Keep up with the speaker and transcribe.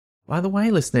By the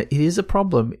way, listener, it is a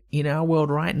problem in our world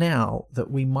right now that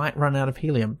we might run out of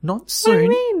helium. Not soon. What do you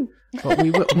mean? But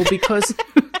we will, well, because...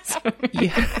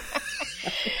 yeah.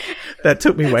 That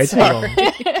took me way too long.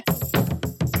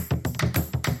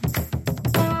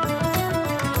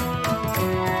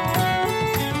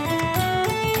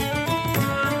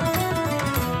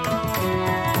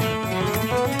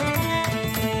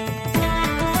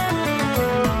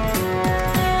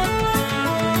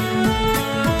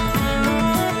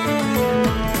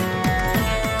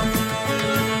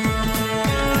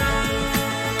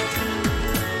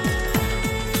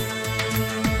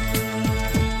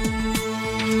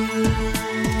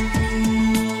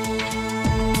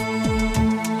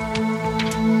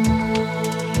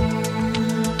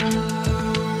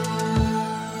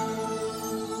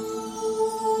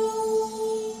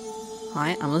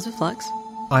 Hi, I'm Elizabeth Flux.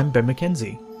 I'm Ben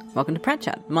McKenzie. Welcome to Prat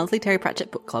Chat, monthly Terry Pratchett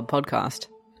Book Club podcast.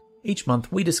 Each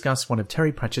month, we discuss one of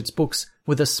Terry Pratchett's books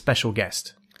with a special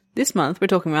guest. This month, we're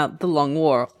talking about The Long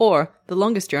War, or The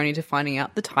Longest Journey to Finding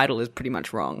Out the Title is Pretty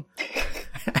Much Wrong.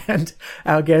 And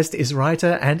our guest is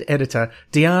writer and editor,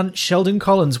 Deanne Sheldon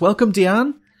Collins. Welcome,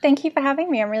 Deanne. Thank you for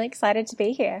having me. I'm really excited to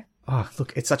be here. Oh,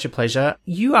 look, it's such a pleasure.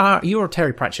 You're a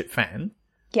Terry Pratchett fan.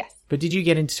 Yes. But did you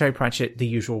get into Terry Pratchett the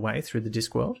usual way through the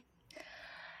Discworld?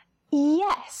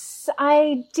 Yes,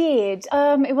 I did.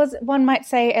 It was, one might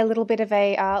say, a little bit of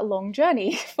a long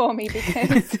journey for me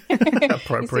because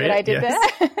Appropriate, you see what I did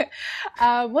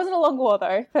there. Wasn't a long war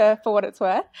though, for what it's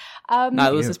worth.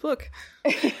 Neither was this book.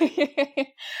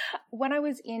 When I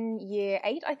was in year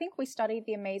 8, I think we studied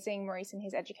The Amazing Maurice and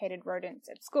His Educated Rodents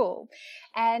at school.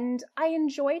 And I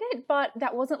enjoyed it, but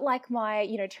that wasn't like my,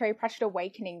 Terry Pratchett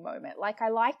awakening moment. Like I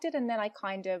liked it and then I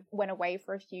kind of went away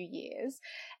for a few years.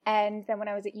 And then when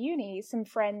I was at uni, some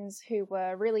friends who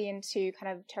were really into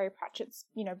kind of Terry Pratchett's,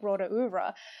 broader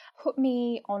oeuvre put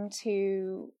me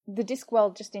onto the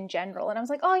Discworld just in general. And I was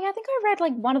like, oh yeah, I think I read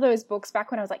like one of those books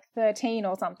back when I was like 13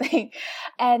 or something.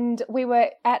 And we were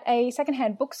at a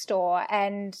secondhand bookstore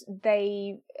and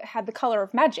they had The Color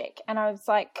of Magic. And I was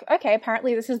like, okay,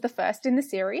 apparently this is the first in the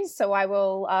series. So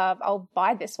I'll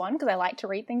buy this one because I like to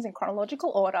read things in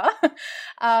chronological order.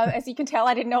 As you can tell,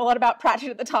 I didn't know a lot about Pratchett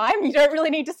at the time. You don't really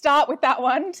need to start with that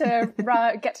one to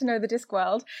get to know the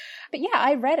Discworld. But yeah,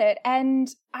 I read it and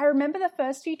I remember the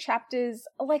first few chapters,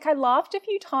 like I laughed a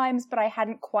few times, but I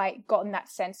hadn't quite gotten that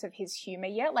sense of his humor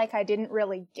yet. Like I didn't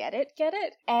really get it.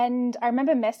 And I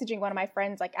remember messaging one of my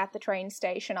friends like at the train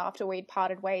station after we'd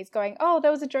parted ways going, oh,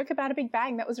 there was a joke about a Big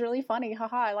Bang. That was really funny.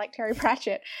 Haha, I like Terry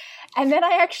Pratchett. And then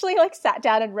I actually like sat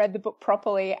down and read the book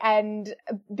properly and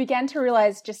began to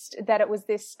realize just that it was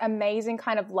this amazing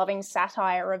kind of loving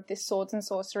satire of this swords and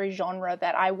sorcery genre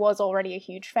that I was already a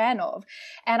huge fan of.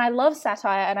 And I love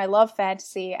satire and I love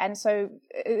fantasy. And so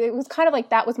it was kind of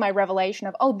like that was my revelation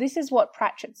of, oh, this is what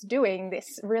Pratchett's doing,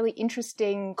 this really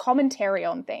interesting commentary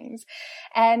on things.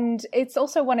 And it's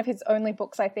also one of his only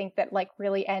books, I think, that like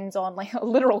really ends on like a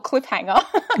literal cliffhanger,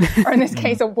 or in this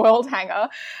case, a world hanger.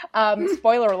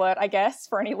 Spoiler alert, I guess,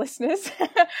 for any listeners.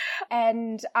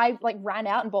 And I like ran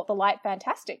out and bought The Light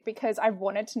Fantastic because I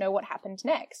wanted to know what happened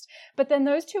next. But then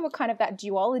those two were kind of that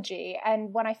duology.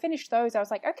 And when I finished those, I was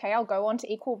like, okay, I'll go on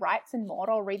to Equal Rights and Maud.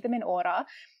 I'll read them in order.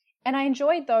 And I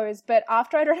enjoyed those, but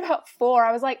after I'd read about 4,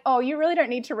 I was like, oh, you really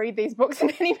don't need to read these books in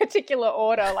any particular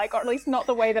order, like, or at least not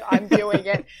the way that I'm viewing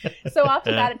it. So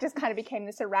after that, it just kind of became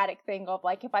this erratic thing of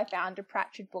like, if I found a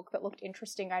Pratchett book that looked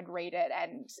interesting, I'd read it.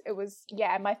 And it was,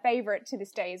 yeah, my favorite to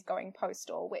this day is Going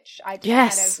Postal, which I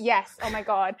just yes, oh my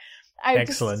God.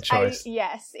 Excellent choice.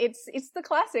 Yes, it's the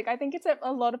classic. I think it's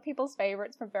a lot of people's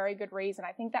favorites for very good reason.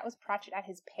 I think that was Pratchett at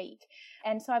his peak.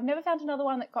 And so I've never found another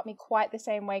one that got me quite the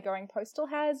same way Going Postal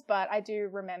has, but I do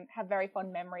have very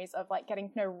fond memories of like getting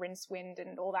to know Rincewind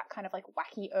and all that kind of like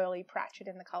wacky early Pratchett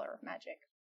in The Color of Magic.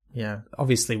 Yeah,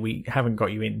 obviously we haven't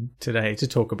got you in today to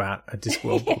talk about a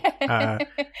Discworld book.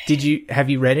 Have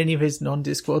you read any of his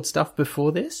non-Discworld stuff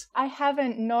before this? I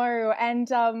haven't, no. And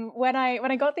when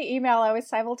I got the email, I was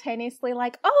simultaneously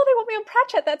like, oh, they want me on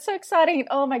Pratchett. That's so exciting. And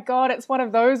oh my God, it's one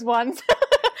of those ones.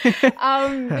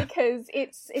 Because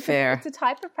it's a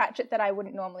type of Pratchett that I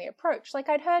wouldn't normally approach. Like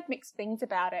I'd heard mixed things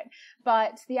about it,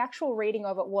 but the actual reading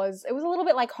of it was a little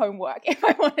bit like homework, if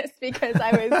I'm honest, because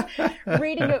I was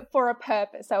reading it for a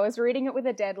purpose. I was reading it with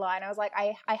a deadline. I was like,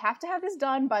 I have to have this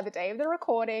done by the day of the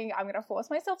recording. I'm going to force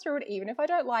myself through it, even if I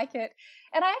don't like it.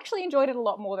 And I actually enjoyed it a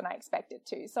lot more than I expected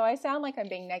to. So I sound like I'm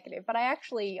being negative, but I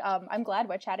actually, I'm glad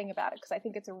we're chatting about it because I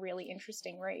think it's a really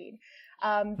interesting read.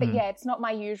 But yeah, it's not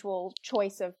my usual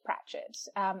choice of Pratchett.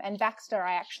 And Baxter,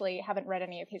 I actually haven't read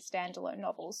any of his standalone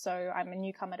novels, so I'm a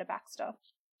newcomer to Baxter.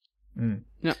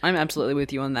 No, I'm absolutely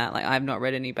with you on that. Like, I've not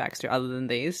read any backstory other than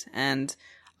these, and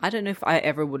I don't know if I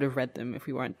ever would have read them if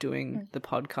we weren't doing the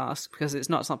podcast, because it's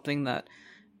not something that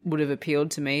would have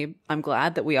appealed to me. I'm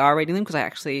glad that we are reading them, because I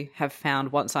actually have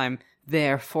found once I'm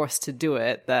there forced to do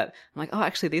it that I'm like, oh,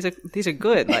 actually these are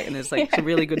good. Like, and there's like some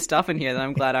really good stuff in here that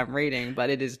I'm glad I'm reading,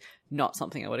 but it is not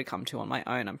something I would have come to on my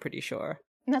own, I'm pretty sure.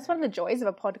 And that's one of the joys of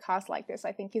a podcast like this,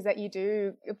 I think, is that you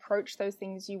do approach those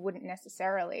things you wouldn't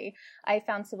necessarily. I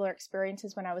found similar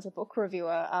experiences when I was a book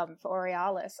reviewer for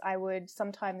Aurealis. I would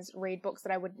sometimes read books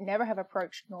that I would never have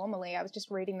approached normally. I was just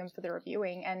reading them for the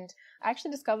reviewing, and I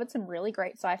actually discovered some really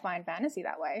great sci-fi and fantasy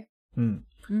that way. And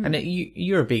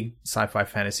you're a big sci-fi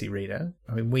fantasy reader.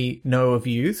 I mean, we know of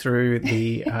you through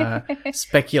the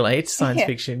Speculate science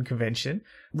fiction convention.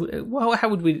 Well, what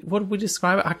would we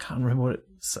describe it? I can't remember what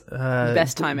it's...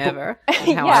 Best time ever.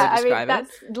 Yeah, I mean,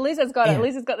 Lisa's got it.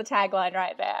 Lisa's got the tagline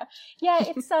right there. Yeah,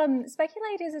 it's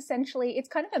Speculate is essentially, it's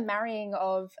kind of a marrying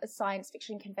of a science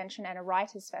fiction convention and a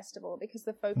writers' festival, because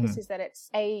the focus is that it's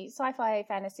a sci-fi,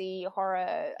 fantasy,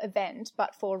 horror event,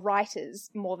 but for writers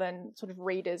more than sort of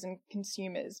readers and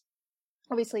consumers.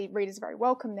 Obviously, readers are very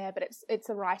welcome there, but it's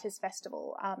a writers'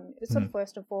 festival. It's sort of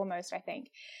first and foremost, I think.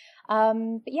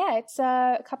 But yeah, it's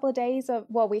a couple of days of,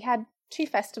 well, we had 2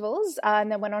 festivals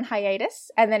and then went on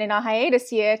hiatus. And then in our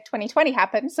hiatus year, 2020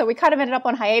 happened. So we kind of ended up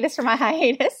on hiatus from our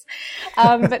hiatus.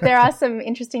 But there are some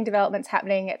interesting developments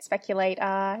happening at Speculate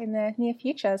in the near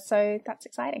future. So that's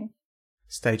exciting.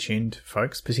 Stay tuned,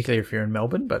 folks, particularly if you're in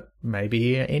Melbourne, but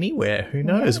maybe anywhere. Who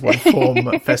knows what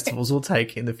form festivals will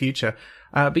take in the future.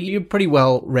 But you're pretty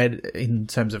well read in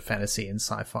terms of fantasy and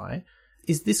sci-fi.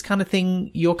 Is this kind of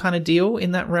thing your kind of deal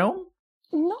in that realm?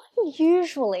 Not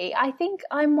usually. I think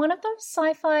I'm one of those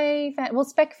sci-fi,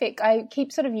 spec-fic, I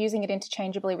keep sort of using it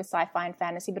interchangeably with sci-fi and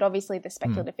fantasy, but obviously the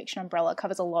speculative fiction umbrella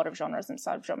covers a lot of genres and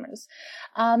subgenres.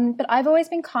 But I've always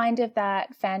been kind of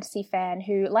that fantasy fan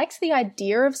who likes the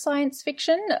idea of science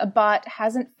fiction, but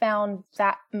hasn't found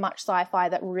that much sci-fi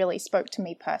that really spoke to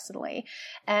me personally.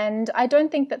 And I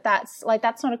don't think that's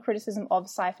not a criticism of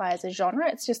sci-fi as a genre.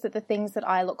 It's just that the things that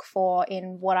I look for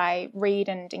in what I read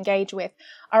and engage with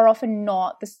are often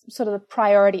not the sort of the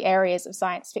priority areas of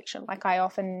science fiction. Like I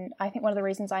think one of the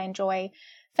reasons I enjoy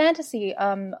fantasy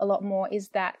a lot more is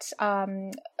that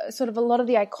sort of a lot of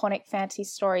the iconic fantasy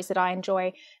stories that I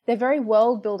enjoy, they're very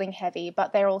world building heavy,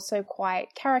 but they're also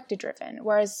quite character driven,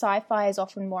 whereas sci-fi is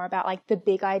often more about like the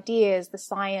big ideas, the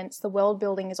science, the world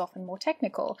building is often more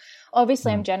technical.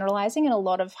 Obviously I'm generalizing, and a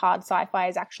lot of hard sci-fi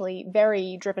is actually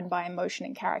very driven by emotion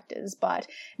and characters, but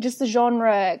just the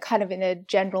genre kind of in a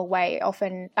general way,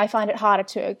 often I find it harder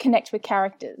to connect with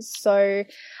characters. So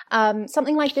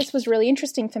something like this was really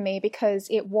interesting for me because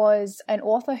it was an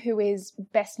author who is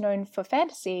best known for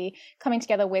fantasy coming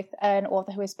together with an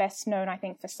author who is best known, I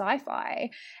think, for sci-fi,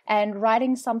 and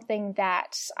writing something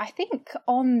that I think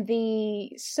on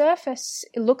the surface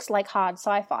it looks like hard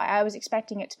sci-fi. I was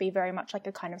expecting it to be very much like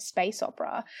a kind of space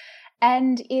opera,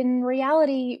 and in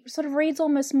reality sort of reads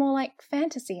almost more like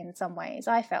fantasy in some ways,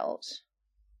 I felt.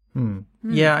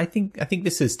 Yeah, I think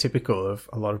this is typical of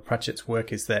a lot of Pratchett's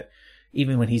work, is that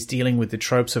even when he's dealing with the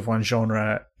tropes of one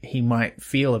genre, he might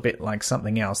feel a bit like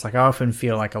something else. Like I often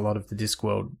feel like a lot of the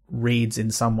Discworld reads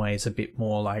in some ways a bit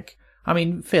more like, I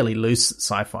mean, fairly loose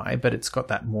sci-fi, but it's got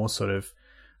that more sort of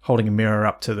holding a mirror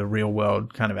up to the real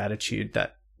world kind of attitude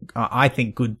that I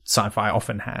think good sci-fi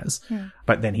often has.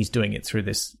 But then he's doing it through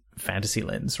this fantasy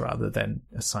lens rather than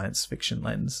a science fiction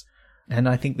lens. And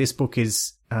I think this book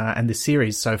is, and the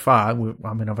series so far, I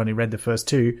mean, I've only read the first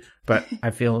 2, but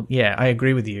I feel, yeah, I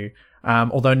agree with you.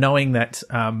 Although knowing that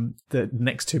the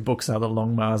next 2 books are The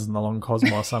Long Mars and The Long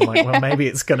Cosmos, I'm like, well, maybe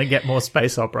it's going to get more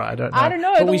space opera. I don't know. I don't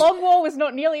know. The Long War was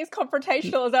not nearly as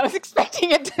confrontational as I was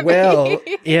expecting it to be. Well,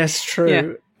 yes, true.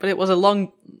 Yeah, but it was a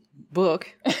long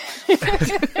book. Keep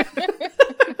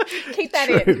that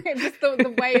in. Just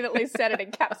the way that Liz said it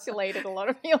encapsulated a lot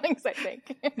of feelings, I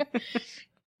think.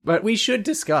 But we should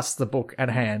discuss the book at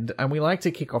hand, and we like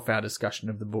to kick off our discussion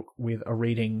of the book with a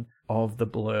reading of the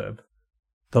blurb.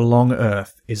 The long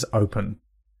earth is open.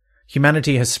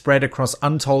 Humanity has spread across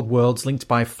untold worlds linked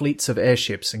by fleets of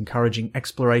airships encouraging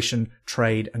exploration,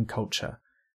 trade, and culture.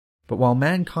 But while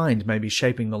mankind may be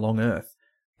shaping the long earth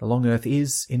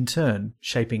is, in turn,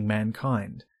 shaping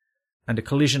mankind. And a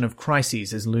collision of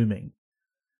crises is looming.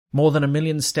 More than 1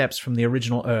 million steps from the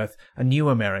original Earth, a new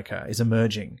America is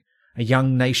emerging, a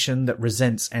young nation that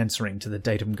resents answering to the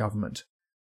Datum government.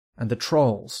 And the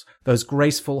trolls, those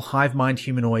graceful hive-mind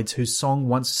humanoids whose song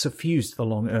once suffused the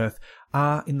long earth,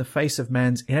 are, in the face of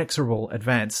man's inexorable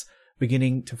advance,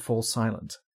 beginning to fall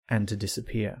silent and to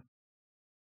disappear.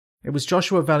 It was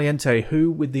Joshua Valiente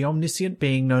who, with the omniscient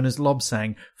being known as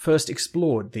Lobsang, first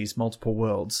explored these multiple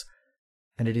worlds.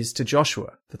 And it is to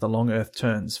Joshua that the Long Earth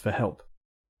turns for help.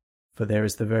 For there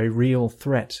is the very real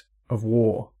threat of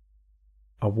war.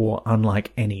 A war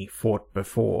unlike any fought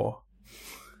before.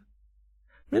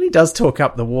 Really does talk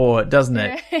up the war, doesn't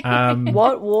it?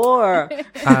 What war?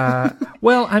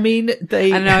 Well, I mean, I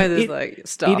know there's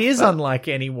stuff. It is unlike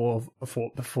any war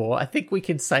fought before. I think we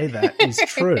can say that is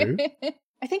true.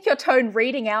 I think your tone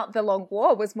reading out the Long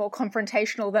War was more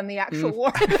confrontational than the actual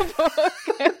war in the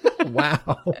book.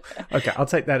 Wow. Okay, I'll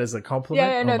take that as a compliment.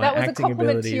 Yeah, no, that was a compliment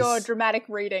abilities. to your dramatic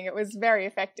reading. It was very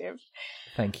effective.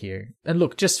 Thank you. And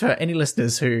look, just for any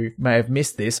listeners who may have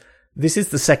missed this is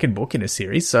the second book in a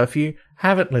series, so if you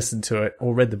haven't listened to it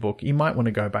or read the book, you might want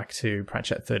to go back to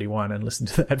Pratchett 31 and listen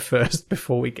to that first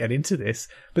before we get into this.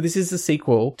 But this is the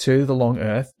sequel to The Long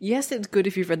Earth. Yes, it's good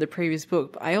if you've read the previous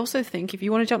book, but I also think if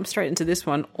you want to jump straight into this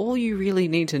one, all you really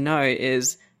need to know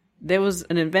is there was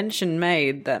an invention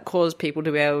made that caused people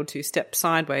to be able to step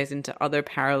sideways into other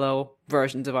parallel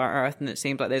versions of our Earth, and it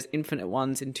seems like there's infinite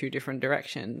ones in two different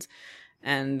directions.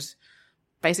 And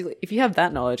basically, if you have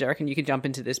that knowledge, I reckon you could jump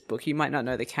into this book. You might not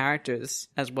know the characters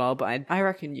as well, but I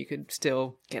reckon you could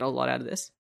still get a lot out of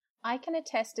this. I can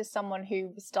attest as someone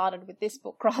who started with this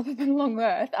book rather than Long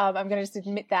Earth. I'm going to just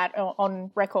admit that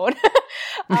on record.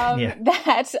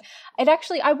 That it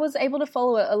actually, I was able to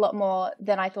follow it a lot more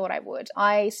than I thought I would.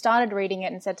 I started reading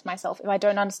it and said to myself, if I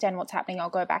don't understand what's happening, I'll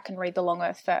go back and read The Long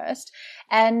Earth first.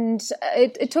 And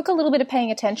it took a little bit of paying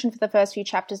attention for the first few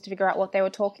chapters to figure out what they were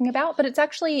talking about, but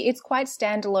it's quite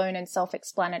standalone and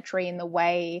self-explanatory in the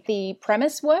way the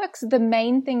premise works. The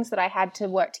main things that I had to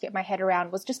work to get my head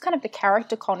around was just kind of the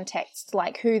character context,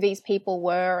 like who these people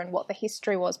were and what the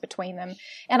history was between them.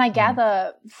 And I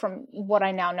gather from what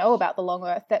I now know about The Long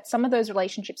Earth that some of those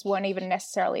relationships weren't even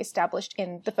necessarily established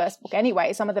in the first book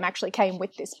anyway. Some of them actually came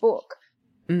with this book.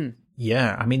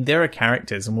 Yeah, I mean, there are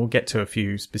characters, and we'll get to a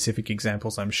few specific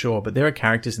examples, I'm sure, but there are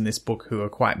characters in this book who are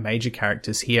quite major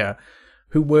characters here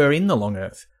who were in The Long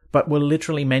Earth, but were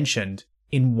literally mentioned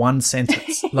in one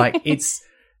sentence. Like,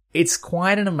 it's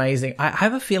quite an amazing... I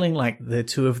have a feeling like the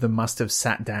two of them must have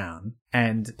sat down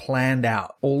and planned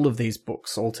out all of these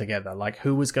books all together, like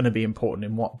who was going to be important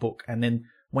in what book, and then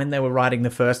when they were writing the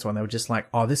first one, they were just like,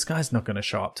 oh, this guy's not going to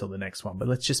show up till the next one, but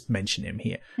let's just mention him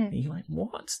here. And you're like,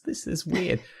 what? This is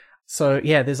weird. So,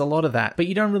 yeah, there's a lot of that. But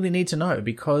you don't really need to know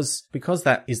because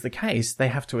that is the case. They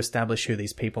have to establish who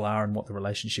these people are and what the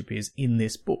relationship is in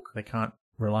this book. They can't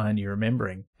rely on you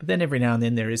remembering. But then every now and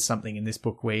then there is something in this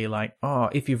book where you're like, oh,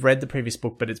 if you've read the previous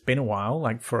book, but it's been a while,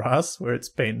 like for us, where it's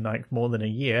been like more than a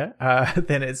year,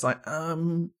 then it's like,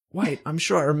 wait, I'm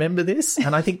sure I remember this.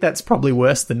 And I think that's probably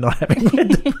worse than not having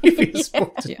read the previous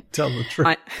book, to tell the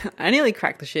truth. I nearly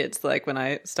cracked the shits like when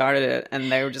I started it, and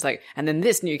they were just like, and then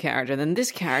this new character, and then this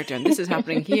character, and this is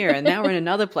happening here, and now we're in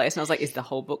another place. And I was like, is the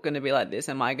whole book going to be like this?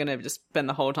 Am I going to just spend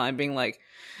the whole time being like...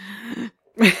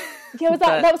 Yeah,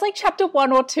 that was like chapter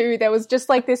 1 or 2. There was just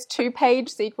like this 2-page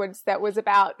sequence that was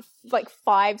about like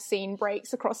 5 scene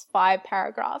breaks across 5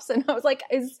 paragraphs. And I was like,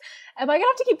 am I going to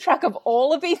have to keep track of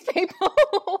all of these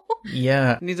people?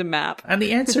 Yeah. Needs a map. And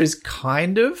the answer is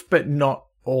kind of, but not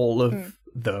all of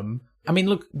them. I mean,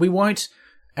 look, we won't,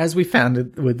 as we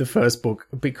found with the first book,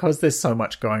 because there's so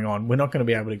much going on, we're not going to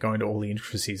be able to go into all the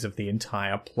intricacies of the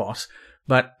entire plot.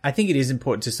 But I think it is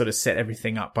important to sort of set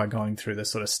everything up by going through the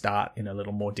sort of start in a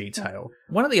little more detail.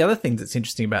 One of the other things that's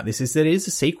interesting about this is that it is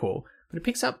a sequel, but it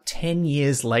picks up 10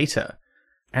 years later.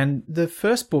 And the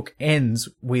first book ends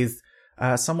with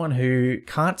someone who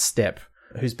can't step,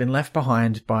 who's been left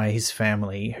behind by his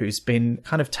family, who's been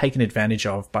kind of taken advantage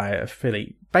of by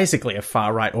basically a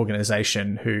far-right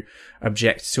organization who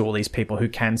objects to all these people who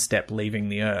can step leaving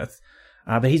the Earth.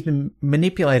 But he's been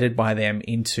manipulated by them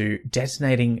into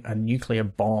detonating a nuclear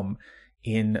bomb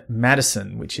in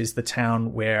Madison, which is the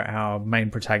town where our main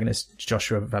protagonist,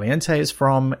 Joshua Valiente, is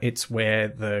from. It's where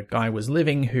the guy was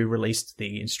living who released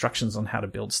the instructions on how to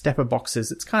build stepper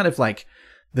boxes. It's kind of like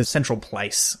the central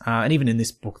place. And even in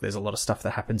this book, there's a lot of stuff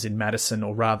that happens in Madison,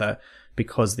 or rather,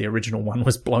 because the original one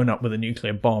was blown up with a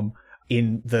nuclear bomb,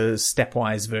 in the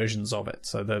stepwise versions of it.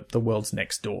 So the world's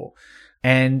next door.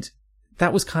 And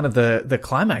that was kind of the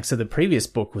climax of the previous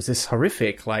book, was this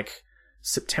horrific, like,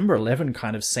 September 11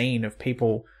 kind of scene of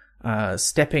people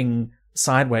stepping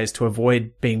sideways to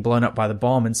avoid being blown up by the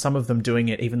bomb, and some of them doing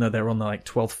it even though they're on the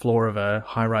 12th floor of a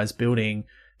high-rise building,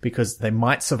 because they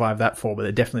might survive that fall, but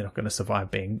they're definitely not going to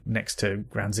survive being next to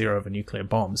ground zero of a nuclear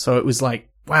bomb. So it was like,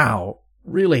 wow,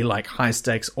 really high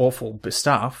stakes, awful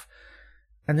stuff.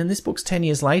 And then this book's 10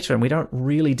 years later, and we don't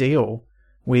really deal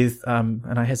with,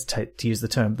 and I hesitate to use the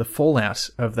term, the fallout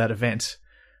of that event.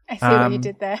 I see what you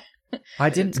did there. I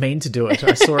didn't mean to do it.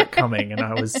 I saw it coming and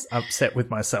I was upset with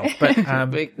myself. But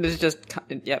there's just,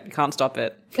 you can't stop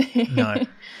it. No.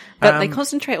 But they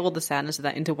concentrate all the sadness of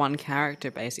that into one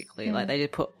character, basically. Like, they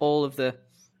just put all of the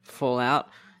fallout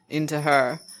into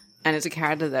her. And it's a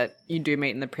character that you do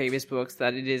meet in the previous books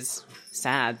that it is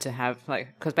sad to have, like,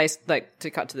 because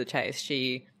to cut to the chase,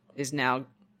 she is now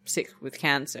sick with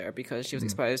cancer because she was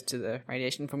exposed to the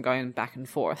radiation from going back and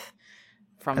forth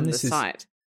from the site.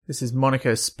 This is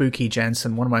Monica Spooky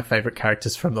Jansen, one of my favorite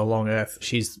characters from The Long Earth.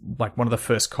 She's like one of the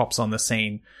first cops on the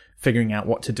scene, figuring out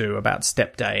what to do about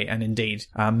Step Day, and indeed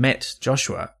met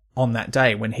Joshua on that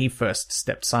day when he first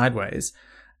stepped sideways.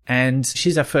 And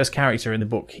she's our first character in the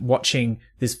book, watching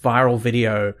this viral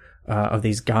video of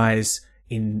these guys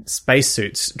in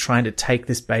spacesuits trying to take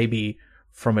this baby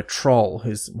from a troll,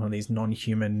 who's one of these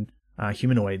non-human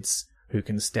humanoids who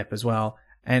can step as well.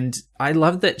 And I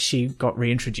love that she got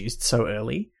reintroduced so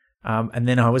early. And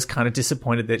then I was kind of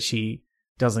disappointed that she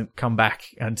doesn't come back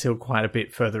until quite a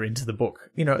bit further into the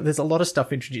book. You know, there's a lot of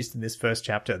stuff introduced in this first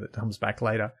chapter that comes back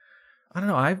later. I don't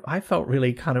know. I felt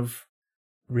really kind of,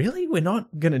 really? We're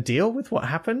not going to deal with what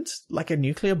happened? Like a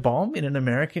nuclear bomb in an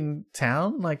American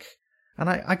town? Like, and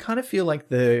I kind of feel like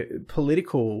the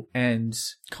political and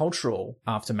cultural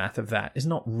aftermath of that is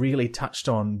not really touched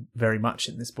on very much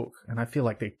in this book. And I feel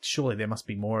like surely there must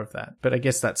be more of that. But I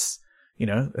guess that's,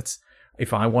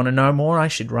 if I want to know more, I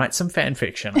should write some fan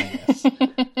fiction, I guess.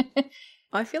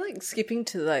 I feel like skipping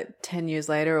to like 10 years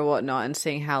later or whatnot and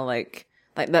seeing how like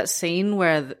that scene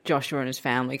where Joshua and his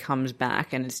family comes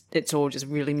back and it's all just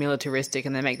really militaristic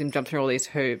and they make them jump through all these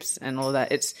hoops and all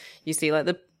that. You see like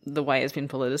the way it's been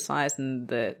politicized and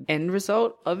the end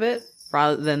result of it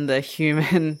rather than the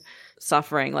human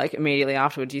suffering like immediately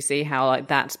afterwards. You see how like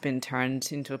that's been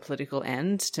turned into a political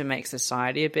end to make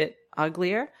society a bit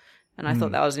uglier. And I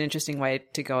thought that was an interesting way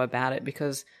to go about it,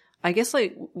 because I guess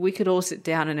like we could all sit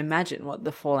down and imagine what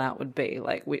the fallout would be.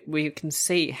 Like we can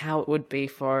see how it would be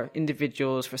for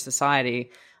individuals, for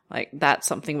society. Like that's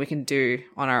something we can do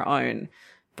on our own.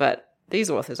 But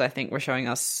these authors, I think, were showing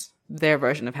us their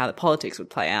version of how the politics would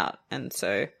play out. And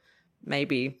so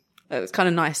maybe it's kind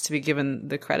of nice to be given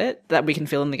the credit that we can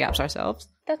fill in the gaps ourselves.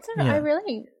 I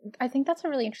think that's a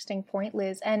really interesting point,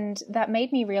 Liz. And that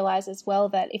made me realize as well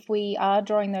that if we are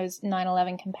drawing those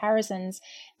 9/11 comparisons,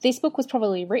 this book was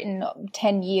probably written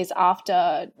 10 years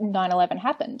after 9/11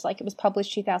 happened. Like it was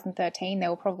published 2013. They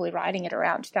were probably writing it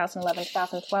around 2011,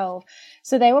 2012.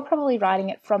 So they were probably writing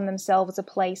it from themselves, a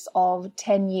place of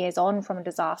 10 years on from a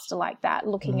disaster like that,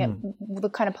 looking at the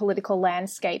kind of political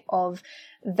landscape of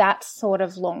that sort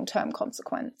of long-term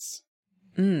consequence.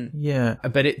 Yeah,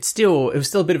 but it was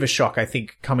still a bit of a shock, I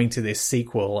think, coming to this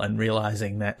sequel and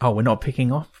realizing that, we're not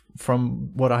picking up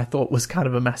from what I thought was kind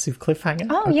of a massive cliffhanger.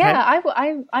 Oh, okay. Yeah,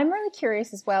 I'm really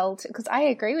curious as well, because I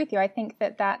agree with you. I think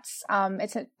that's, I'm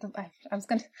doing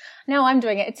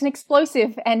it. It's an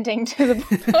explosive ending to the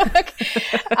book.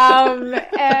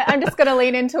 I'm just going to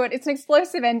lean into it. It's an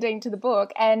explosive ending to the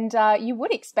book, and you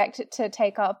would expect it to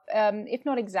take up, if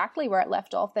not exactly where it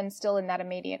left off, then still in that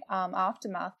immediate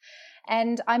aftermath.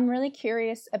 And I'm really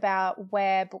curious about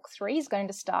where book 3 is going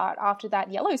to start after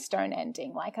that Yellowstone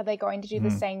ending. Like, are they going to do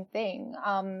the same thing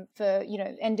for,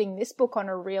 ending this book on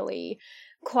a really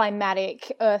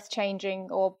climatic, earth-changing,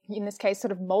 or in this case,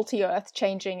 sort of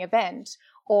multi-earth-changing event?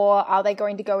 Or are they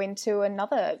going to go into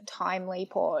another time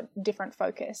leap or different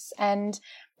focus? And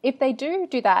if they do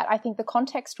that, I think the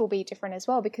context will be different as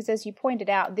well, because as you pointed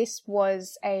out, this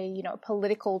was a,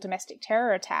 political domestic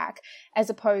terror attack as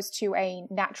opposed to a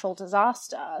natural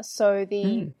disaster. So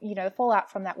the, the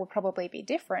fallout from that would probably be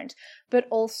different. But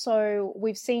also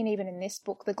we've seen even in this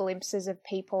book, the glimpses of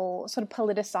people sort of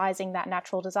politicizing that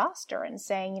natural disaster and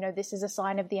saying, this is a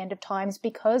sign of the end of times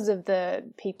because of the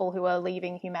people who are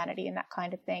leaving humanity and that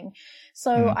kind of thing.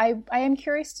 So I am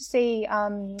curious to see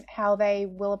how they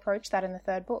will approach that in the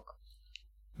third book.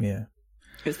 Yeah.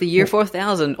 It's the year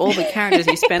 4000. All the characters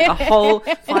he spent a whole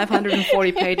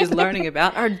 540 pages learning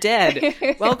about are dead.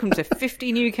 Welcome to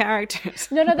 50 new characters.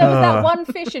 No, there was that one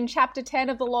fish in chapter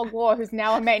 10 of The Long War who's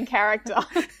now a main character.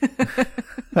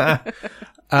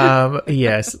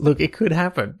 Yes, look, it could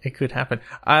happen.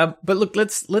 But look,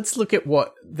 let's look at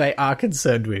what they are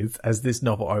concerned with as this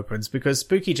novel opens, because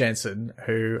Spooky Jansen,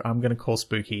 who I'm going to call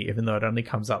Spooky, even though it only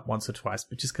comes up once or twice,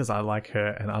 but just because I like her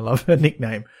and I love her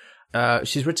nickname.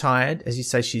 She's retired. As you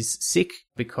say, she's sick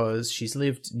because she's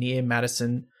lived near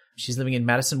Madison She's living in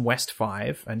Madison West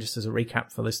 5. And just as a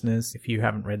recap for listeners, if you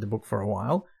haven't read the book for a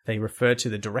while, they refer to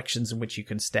the directions in which you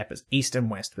can step as east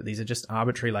and west, but these are just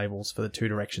arbitrary labels for the two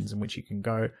directions in which you can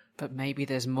go. But maybe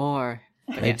there's more.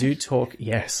 They do talk,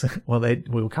 yes. Well,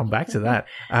 we'll come back to that.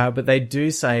 But they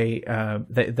do say,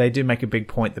 they do make a big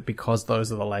point that because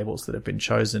those are the labels that have been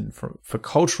chosen for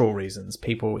cultural reasons,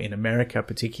 people in America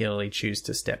particularly choose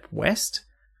to step west,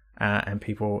 and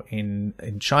people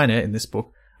in China in this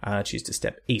book choose to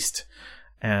step east.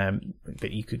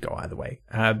 But you could go either way.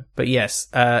 But yes,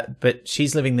 but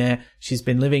she's living there. She's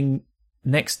been living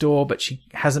next door, but she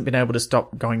hasn't been able to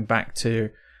stop going back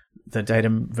to the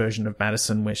datum version of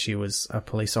Madison where she was a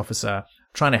police officer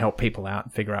trying to help people out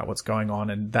and figure out what's going on.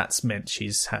 And that's meant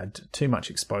she's had too much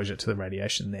exposure to the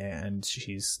radiation there and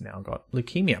she's now got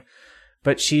leukemia.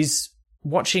 But she's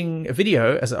watching a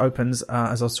video as it opens,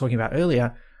 as I was talking about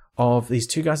earlier, of these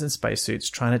two guys in spacesuits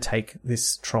trying to take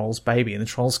this troll's baby. And the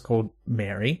troll's called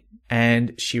Mary.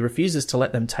 And she refuses to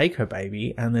let them take her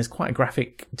baby. And there's quite a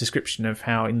graphic description of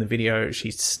how in the video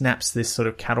she snaps this sort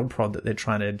of cattle prod that they're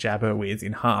trying to jab her with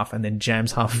in half and then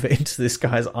jams half of it into this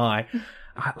guy's eye.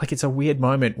 Like, it's a weird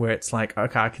moment where it's like,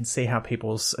 okay, I can see how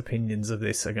people's opinions of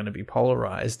this are going to be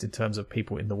polarized in terms of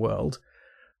people in the world.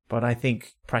 But I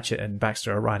think Pratchett and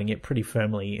Baxter are writing it pretty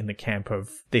firmly in the camp of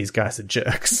these guys are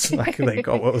jerks. Like, they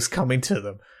got what was coming to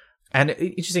them. And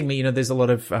interestingly, there's a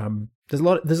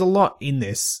lot in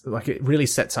this. Like, it really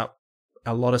sets up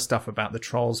a lot of stuff about the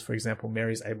trolls. For example,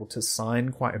 Mary's able to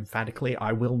sign quite emphatically,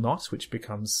 "I will not," which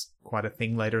becomes quite a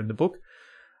thing later in the book.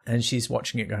 And she's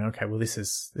watching it going, okay, well, this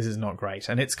is not great.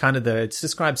 And it's kind of it's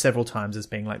described several times as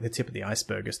being like the tip of the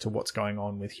iceberg as to what's going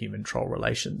on with human troll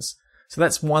relations. So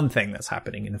that's one thing that's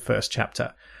happening in the first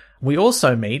chapter. We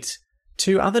also meet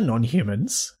two other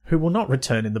non-humans who will not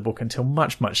return in the book until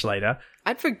much, much later.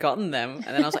 I'd forgotten them.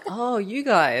 And then I was like, oh, you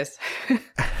guys.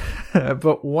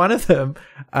 But one of them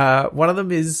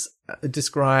is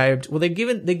described, well, they're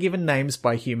given names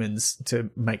by humans to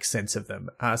make sense of them.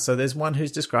 So there's one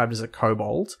who's described as a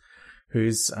kobold,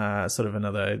 who's sort of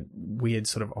another weird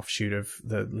sort of offshoot of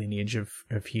the lineage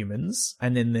of humans.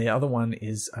 And then the other one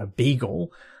is a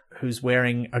beagle, who's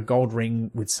wearing a gold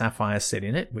ring with sapphire set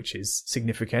in it, which is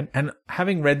significant. And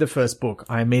having read the first book,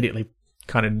 I immediately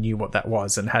kind of knew what that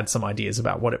was and had some ideas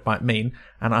about what it might mean.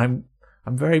 And I'm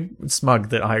very smug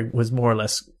that I was more or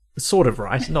less sort of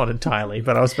right, not entirely,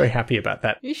 but I was very happy about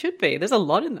that. You should be. There's a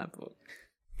lot in that book.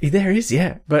 There is,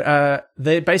 yeah. But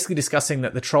they're basically discussing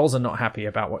that the trolls are not happy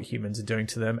about what humans are doing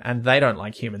to them, and they don't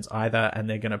like humans either, and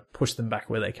they're going to push them back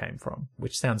where they came from,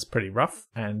 which sounds pretty rough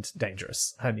and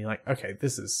dangerous. And you're like, okay,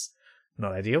 this is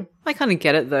not ideal. I kind of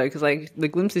get it, though, because like the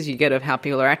glimpses you get of how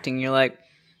people are acting, you're like,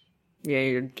 yeah,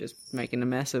 you're just making a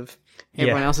mess of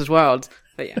everyone else's world.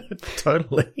 But yeah.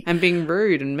 Totally. And being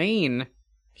rude and mean.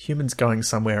 Humans going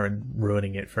somewhere and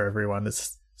ruining it for everyone.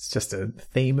 It's just a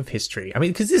theme of history. I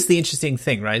mean, because this is the interesting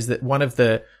thing, right? Is that one of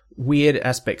the weird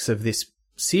aspects of this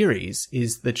series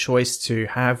is the choice to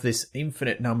have this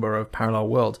infinite number of parallel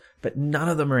worlds, but none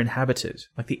of them are inhabited.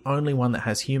 Like, the only one that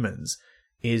has humans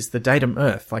is the datum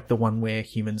Earth, like the one where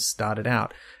humans started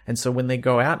out. And so when they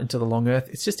go out into the long Earth,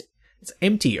 it's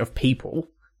empty of people.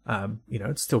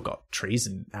 It's still got trees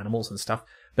and animals and stuff.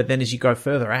 But then as you go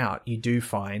further out, you do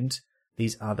find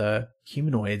these other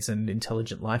humanoids and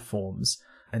intelligent life forms.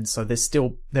 And so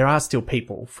there are still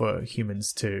people for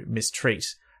humans to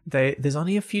mistreat. There's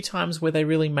only a few times where they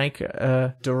really make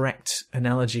a direct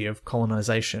analogy of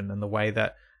colonization and the way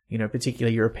that,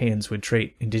 particularly Europeans would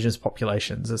treat indigenous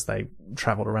populations as they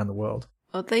traveled around the world.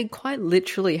 Oh, they quite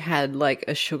literally had like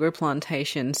a sugar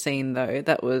plantation scene though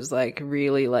that was like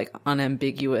really like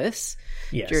unambiguous.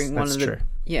 Yes, during one that's of the, true.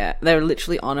 Yeah, they were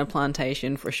literally on a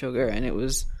plantation for sugar and it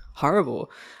was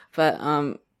horrible.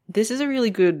 But this is a really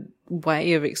good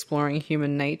way of exploring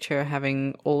human nature,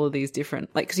 having all of these different,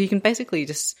 like, because you can basically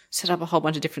just set up a whole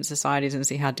bunch of different societies and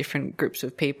see how different groups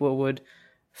of people would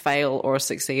fail or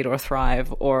succeed or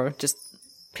thrive, or just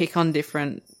pick on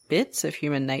different bits of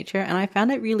human nature. And I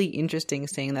found it really interesting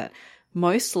seeing that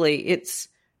mostly it's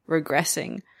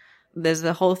regressing. There's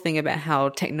the whole thing about how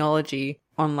technology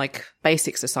on like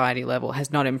basic society level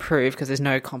has not improved because there's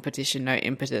no competition, no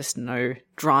impetus, no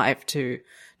drive to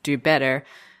do better.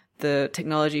 The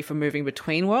technology for moving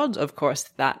between worlds, of course,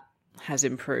 that has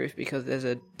improved because there's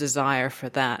a desire for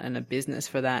that and a business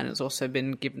for that. And it's also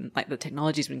been given, like the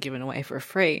technology's been given away for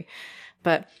free.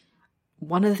 But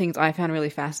one of the things I found really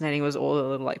fascinating was all the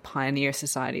little like pioneer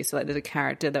societies. So like there's a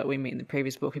character that we meet in the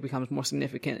previous book who becomes more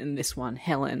significant in this one,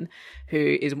 Helen, who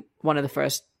is one of the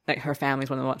first, like her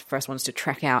family's one of the first ones to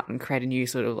trek out and create a new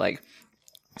sort of like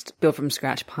build from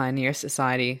scratch pioneer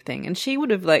society thing. And she would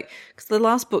have because the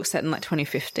last book's set in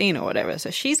 2015 or whatever, so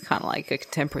she's kind of like a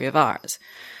contemporary of ours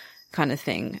kind of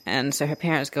thing. And so her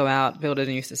parents go out, build a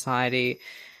new society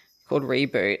called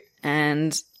Reboot,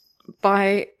 and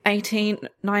by 18,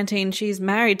 19, she's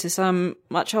married to some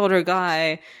much older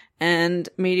guy and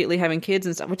immediately having kids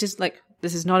and stuff, which is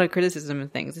this is not a criticism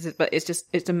of things. But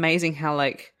it's amazing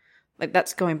how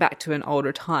that's going back to an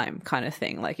older time kind of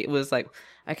thing. It was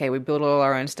okay, we build all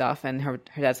our own stuff, and her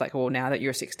dad's well, now that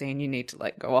you're 16, you need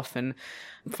to go off and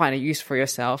find a use for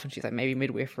yourself. And she's maybe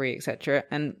midwifery, etc.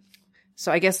 And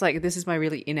so I guess this is my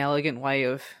really inelegant way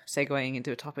of segueing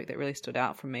into a topic that really stood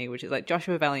out for me, which is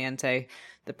Joshua Valiente,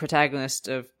 the protagonist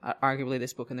of arguably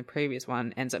this book and the previous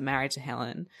one, ends up married to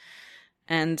Helen.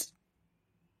 And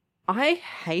I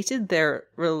hated their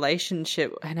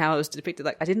relationship and how it was depicted.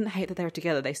 I didn't hate that they were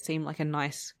together. They seemed like a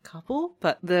nice couple,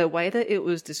 but the way that it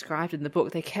was described in the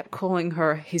book, they kept calling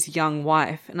her his young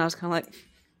wife. And I was kind of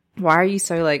why are you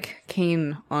so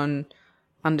keen on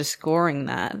underscoring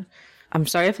that? I'm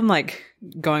sorry if I'm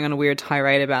going on a weird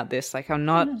tirade about this. I'm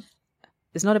not,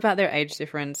 it's not about their age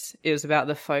difference. It was about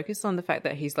the focus on the fact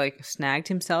that he's snagged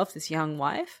himself this young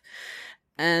wife.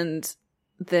 And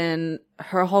then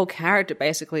her whole character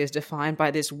basically is defined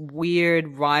by this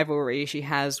weird rivalry she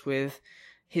has with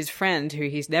his friend who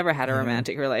he's never had a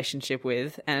romantic relationship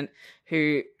with and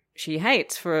who she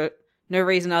hates for no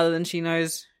reason other than she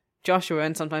knows Joshua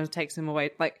and sometimes takes him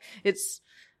away.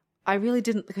 I really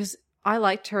didn't, because I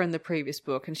liked her in the previous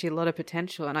book and she had a lot of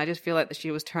potential, and I just feel that she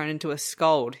was turned into a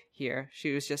scold here.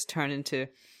 She was just turned into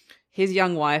his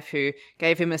young wife who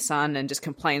gave him a son and just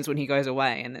complains when he goes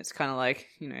away. And it's kind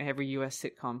of every US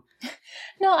sitcom.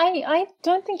 No, I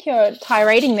don't think you're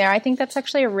tirading there. I think that's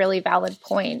actually a really valid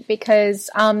point, because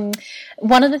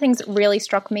one of the things that really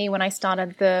struck me when I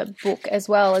started the book, as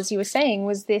well as you were saying,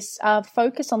 was this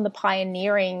focus on the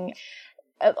pioneering,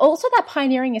 also that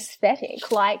pioneering aesthetic.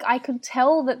 I could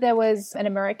tell that there was an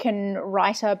American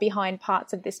writer behind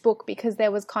parts of this book, because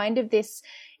there was kind of this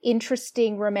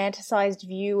interesting romanticized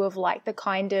view of the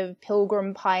kind of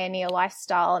pilgrim pioneer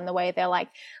lifestyle and the way they're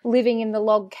living in the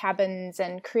log cabins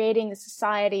and creating a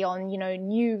society on,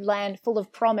 new land full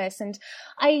of promise. And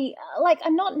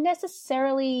I'm not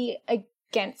necessarily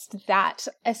against that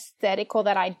aesthetic or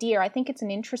that idea. I think it's an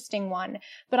interesting one,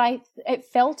 but it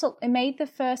made the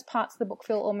first parts of the book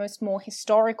feel almost more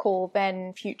historical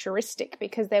than futuristic,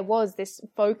 because there was this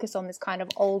focus on this kind of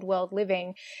old world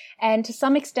living. And to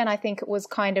some extent, I think it was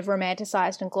kind of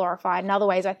romanticized and glorified. In other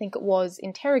ways, I think it was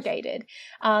interrogated.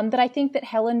 But I think that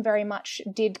Helen very much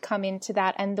did come into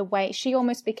that, and the way she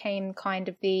almost became kind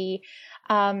of the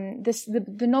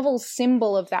novel's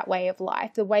symbol of that way of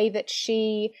life, the way that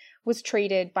she was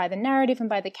treated by the narrative and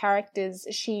by the characters.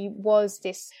 She was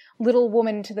this little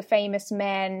woman to the famous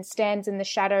man, stands in the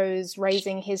shadows,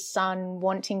 raising his son,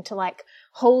 wanting to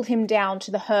hold him down to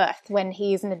the hearth when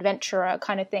he is an adventurer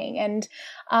kind of thing. And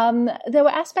there were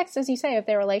aspects, as you say, of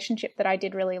their relationship that I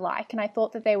did really like. And I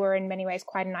thought that they were in many ways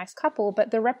quite a nice couple,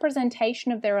 but the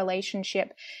representation of their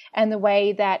relationship and the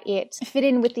way that it fit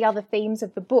in with the other themes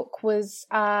of the book was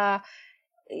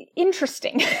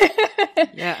interesting.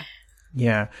 Yeah.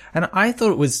 Yeah. And I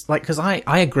thought it was because I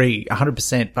agree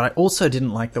 100%, but I also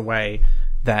didn't like the way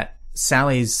that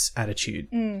Sally's attitude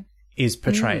is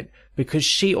portrayed, because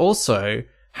she also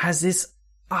has this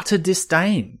utter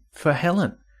disdain for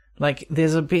Helen.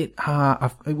 There's a bit,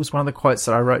 it was one of the quotes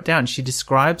that I wrote down. She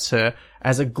describes her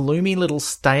as a gloomy little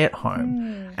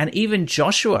stay-at-home. And even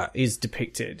Joshua is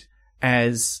depicted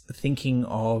as thinking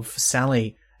of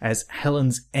Sally as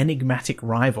Helen's enigmatic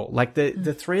rival.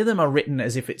 The three of them are written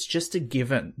as if it's just a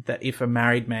given that if a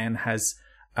married man has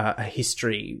a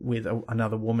history with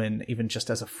another woman, even just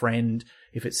as a friend,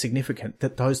 if it's significant,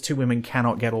 that those two women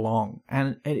cannot get along.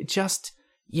 And it just,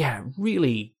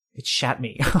 really, it shat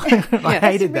me. I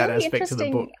hated that really aspect of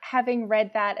the book. Having read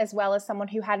that as well as someone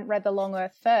who hadn't read The Long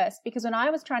Earth first, because when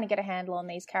I was trying to get a handle on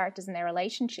these characters and their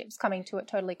relationships, coming to it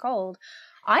totally cold,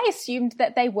 I assumed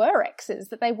that they were exes,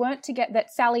 that they weren't together,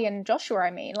 that Sally and Joshua,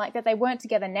 that they weren't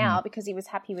together now because he was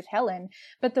happy with Helen.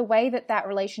 But the way that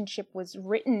relationship was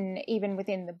written, even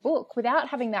within the book, without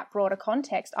having that broader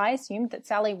context, I assumed that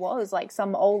Sally was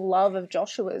some old love of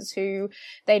Joshua's who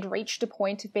they'd reached a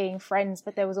point of being friends,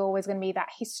 but there was always going to be that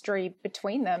history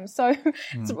between them. So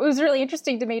it was really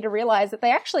interesting to me to realize that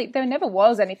there never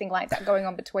was anything like that going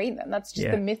on between them. That's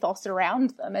just the mythos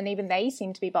around them. And even they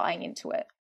seem to be buying into it.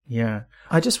 Yeah.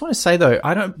 I just want to say, though,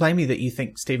 I don't blame you that you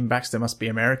think Stephen Baxter must be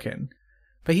American,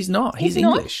 but he's not. He's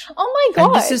English. Oh my God.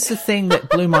 And this is the thing that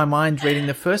blew my mind reading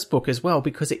the first book as well,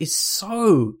 because it is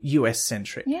so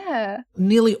US-centric. Yeah.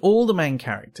 Nearly all the main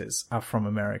characters are from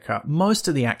America. Most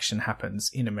of the action happens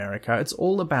in America. It's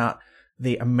all about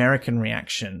the American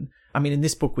reaction. I mean, in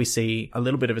this book, we see a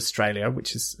little bit of Australia,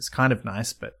 which is kind of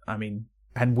nice, but I mean,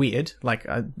 and weird, like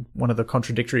one of the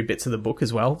contradictory bits of the book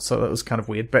as well. So that was kind of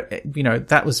weird. But, you know,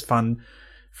 that was fun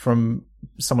from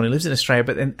someone who lives in Australia,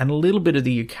 but and a little bit of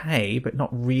the UK, but not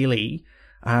really.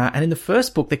 And in the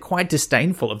first book, they're quite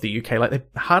disdainful of the UK. Like, they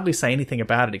hardly say anything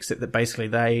about it, except that basically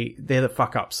they're the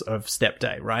fuck-ups of Step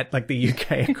Day, right? Like, the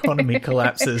UK economy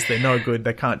collapses. They're no good.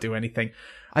 They can't do anything.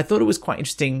 I thought it was quite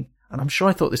interesting, and I'm sure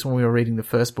I thought this when we were reading the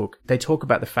first book. They talk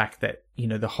about the fact that, you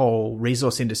know, the whole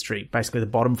resource industry, basically the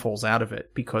bottom falls out of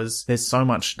it because there's so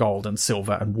much gold and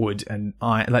silver and wood and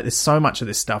iron. Like, there's so much of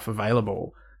this stuff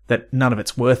available that none of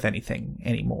it's worth anything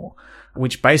anymore,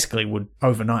 which basically would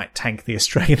overnight tank the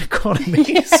Australian economy.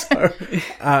 Yeah. So,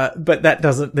 but that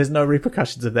doesn't, there's no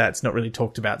repercussions of that. It's not really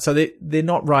talked about. So they're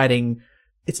not writing,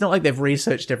 it's not like they've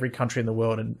researched every country in the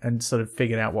world and sort of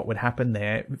figured out what would happen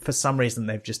there. For some reason,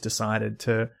 they've just decided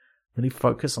to really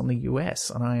focus on the US.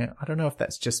 And I don't know if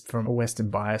that's just from a Western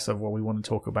bias of, well, we want to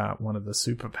talk about one of the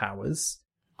superpowers.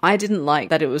 I didn't like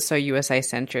that it was so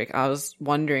USA-centric. I was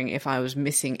wondering if I was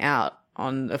missing out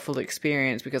on a full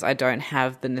experience because I don't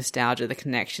have the nostalgia, the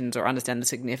connections, or understand the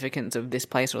significance of this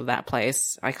place or that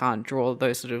place. I can't draw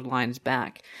those sort of lines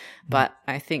back. But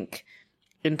I think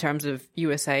in terms of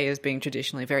USA as being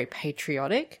traditionally very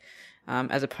patriotic,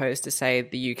 as opposed to, say,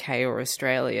 the UK or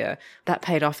Australia, that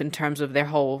paid off in terms of their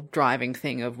whole driving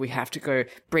thing of we have to go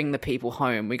bring the people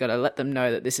home. We got to let them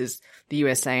know that this is the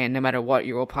USA and no matter what,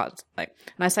 you're all part. Like,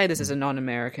 and I say this as a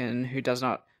non-American who does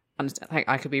not understand. Like,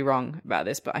 I could be wrong about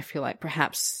this, but I feel like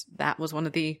perhaps that was one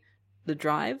of the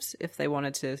drives if they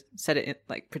wanted to set it in,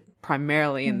 like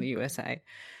primarily in the USA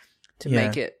to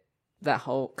make it that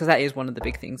whole, because that is one of the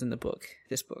big things in the book,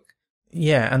 this book.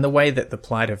 Yeah, and the way that the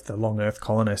plight of the long Earth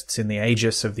colonists in the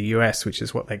aegis of the US, which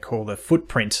is what they call the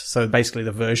footprint, so basically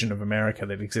the version of America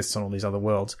that exists on all these other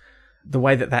worlds, the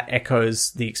way that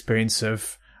echoes the experience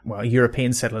of, well,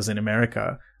 European settlers in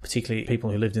America, particularly people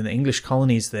who lived in the English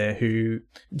colonies there, who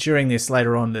during this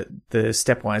later on, the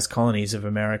stepwise colonies of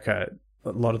America,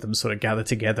 a lot of them sort of gather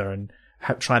together and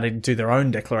try to do their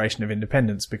own declaration of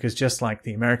independence, because just like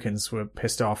the Americans were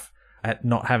pissed off at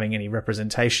not having any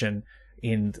representation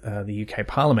in the UK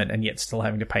Parliament and yet still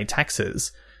having to pay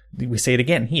taxes, we see it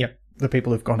again here. The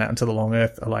people who've gone out into the long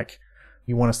Earth are like,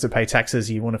 you want us to pay taxes,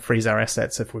 you want to freeze our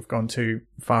assets if we've gone too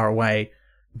far away,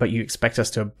 but you expect us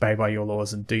to obey by your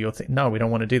laws and do your thing. No, we don't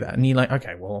want to do that. And you're like,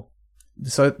 okay, well,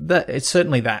 so that it's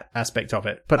certainly that aspect of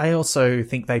it. But I also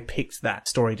think they picked that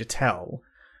story to tell.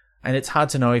 And it's hard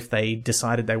to know if they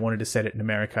decided they wanted to set it in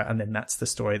America and then that's the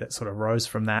story that sort of rose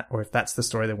from that, or if that's the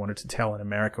story they wanted to tell and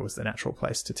America was the natural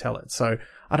place to tell it. So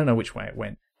I don't know which way it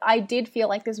went. I did feel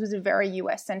like this was a very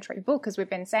US-centric book, as we've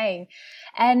been saying.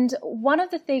 And one of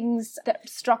the things that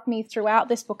struck me throughout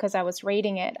this book as I was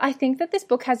reading it, I think that this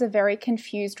book has a very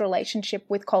confused relationship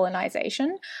with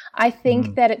colonization. I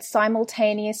think that it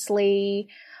simultaneously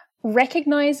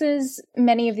recognizes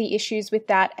many of the issues with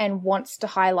that and wants to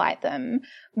highlight them,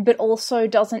 but also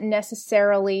doesn't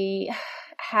necessarily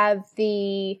have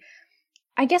the,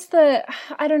 I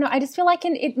don't know, I just feel like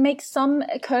it makes some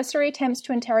cursory attempts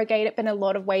to interrogate it, but in a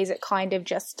lot of ways it kind of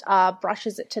just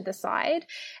brushes it to the side.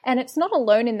 And it's not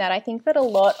alone in that. I think that a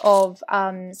lot of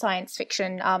science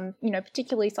fiction,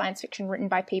 particularly science fiction written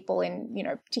by people in,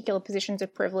 particular positions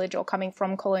of privilege or coming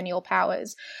from colonial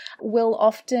powers, will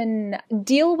often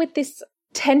deal with this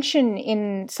tension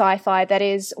in sci-fi that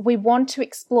is, we want to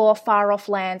explore far off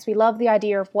lands. We love the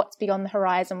idea of what's beyond the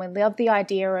horizon. We love the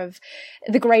idea of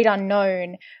the great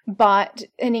unknown, but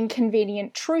an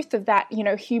inconvenient truth of that,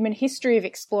 human history of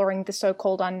exploring the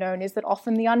so-called unknown is that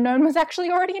often the unknown was actually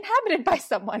already inhabited by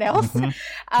someone else.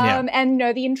 And,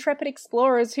 the intrepid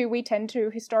explorers who we tend to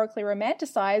historically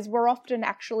romanticize were often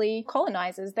actually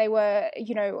colonizers. They were,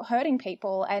 hurting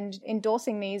people and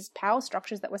endorsing these power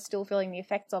structures that we're still feeling the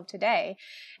effects of today.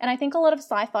 And I think a lot of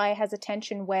sci-fi has a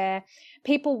tension where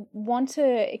people want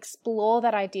to explore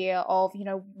that idea of,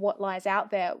 what lies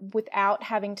out there without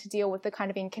having to deal with the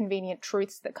kind of inconvenient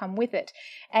truths that come with it.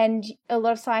 And a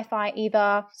lot of sci-fi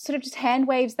either sort of just hand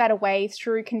waves that away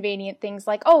through convenient things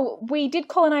like, oh, we did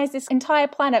colonize this entire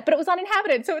planet, but it was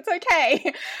uninhabited, so it's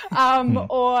okay.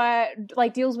 Or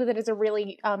like deals with it as a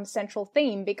really central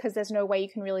theme because there's no way you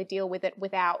can really deal with it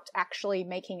without actually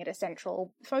making it a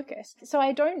central focus. So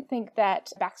I don't think that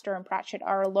Baxter and Pratchett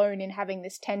are alone in having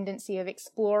this tendency of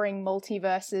exploring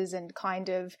multiverses and kind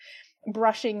of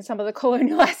brushing some of the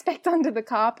colonial aspect under the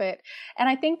carpet. And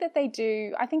I think that they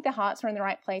do, I think their hearts are in the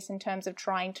right place in terms of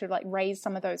trying to like raise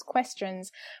some of those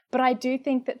questions. But I do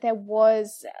think that there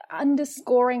was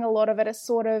underscoring a lot of it a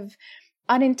sort of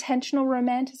unintentional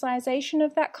romanticization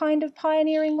of that kind of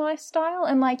pioneering lifestyle.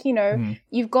 And like, you know,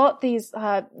 you've got these,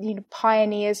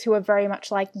 pioneers who are very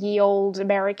much like ye old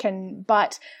American,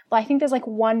 but I think there's like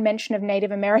one mention of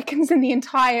Native Americans in the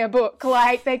entire book.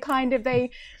 Like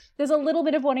there's a little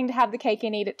bit of wanting to have the cake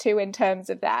and eat it too in terms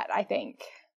of that, I think.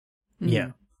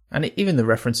 Yeah. And even the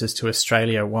references to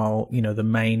Australia, while, you know, the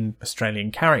main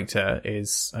Australian character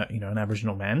is, an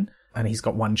Aboriginal man, and he's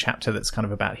got one chapter that's kind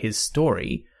of about his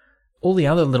story, all the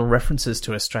other little references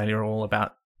to Australia are all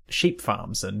about sheep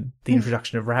farms and the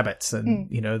introduction of rabbits and,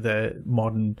 the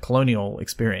modern colonial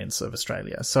experience of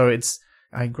Australia. So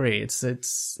I agree, it's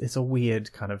a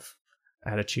weird kind of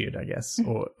attitude, I guess,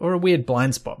 or a weird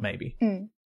blind spot maybe.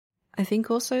 I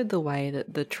think also the way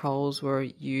that the trolls were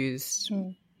used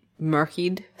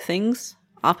murkied things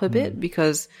up a bit,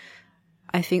 because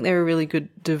I think they're a really good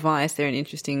device. They're an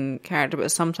interesting character,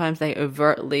 but sometimes they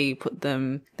overtly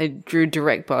they drew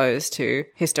direct bows to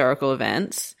historical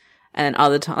events, and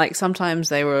other times, like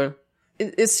sometimes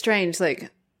it's strange,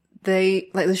 like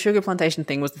the sugar plantation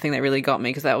thing was the thing that really got me,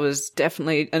 because that was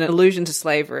definitely an allusion to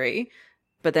slavery.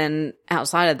 But then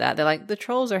outside of that, they're like, the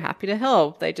trolls are happy to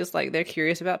help. They're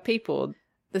curious about people.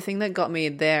 The thing that got me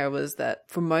there was that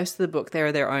for most of the book,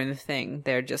 they're their own thing.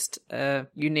 They're just a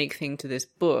unique thing to this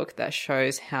book that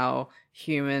shows how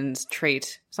humans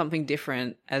treat something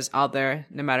different as other,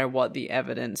 no matter what the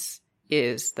evidence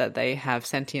is, that they have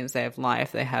sentience, they have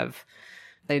life,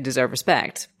 they deserve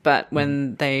respect. But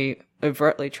when they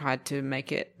overtly tried to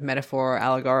make it metaphor or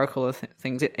allegorical of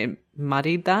things, it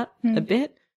muddied that a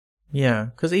bit. Yeah,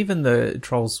 because even the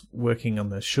trolls working on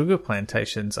the sugar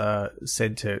plantations are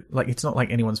said to, like, it's not like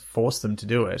anyone's forced them to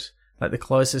do it. Like, the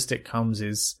closest it comes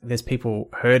is there's people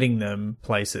herding them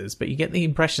places, but you get the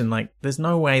impression, like, there's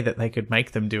no way that they could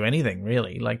make them do anything,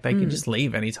 really. Like, they can just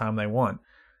leave anytime they want,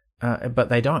 but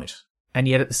they don't. And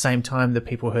yet at the same time, the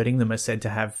people herding them are said to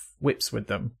have whips with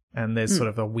them. And there's sort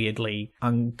of a weirdly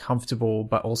uncomfortable,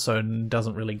 but also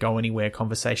doesn't really go anywhere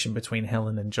conversation between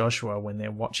Helen and Joshua when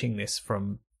they're watching this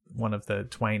from one of the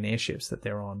Twain airships that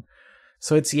they're on.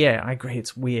 So I agree,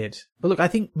 it's weird. But look, I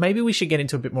think maybe we should get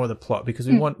into a bit more of the plot, because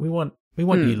we want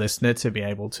you, listener, to be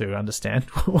able to understand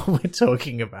what we're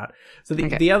talking about. So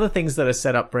the other things that are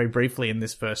set up very briefly in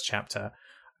this first chapter,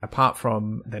 apart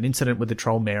from that incident with the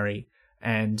troll Mary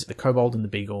and the kobold and the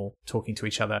beagle talking to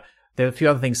each other, there are a few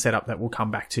other things set up that we'll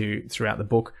come back to throughout the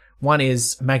book. One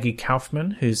is Maggie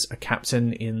Kaufman, who's a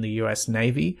captain in the US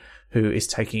Navy, who is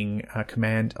taking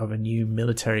command of a new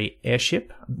military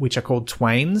airship, which are called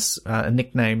Twains, a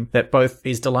nickname that both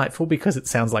is delightful because it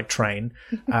sounds like train,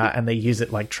 and they use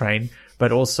it like train,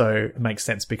 but also makes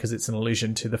sense because it's an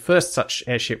allusion to the first such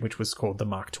airship, which was called the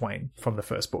Mark Twain from the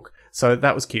first book. So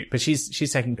that was cute. But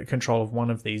she's taking control of one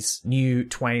of these new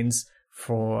Twains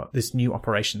for this new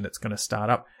operation that's going to start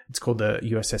up. It's called the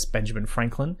USS Benjamin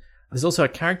Franklin. There's also a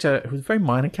character who's a very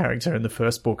minor character in the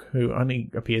first book who only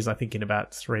appears, I think, in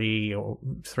about three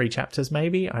chapters,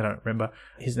 maybe. I don't remember.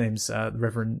 His name's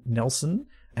Reverend Nelson,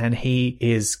 and he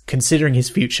is considering his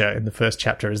future in the first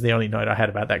chapter is the only note I had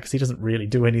about that, because he doesn't really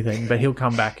do anything, but he'll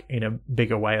come back in a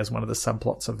bigger way as one of the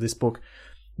subplots of this book.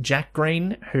 Jack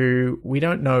Green, who we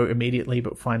don't know immediately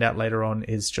but find out later on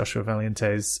is Joshua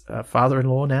Valiente's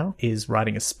father-in-law now, is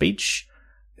writing a speech.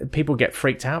 People get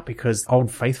freaked out because Old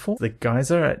Faithful, the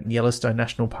geyser at Yellowstone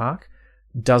National Park,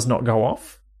 does not go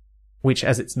off, which,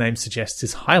 as its name suggests,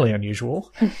 is highly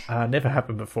unusual. Never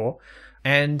happened before.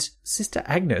 And Sister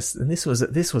Agnes, and this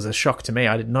was a shock to me.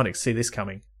 I did not see this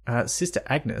coming. Sister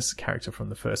Agnes, character from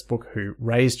the first book, who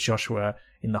raised Joshua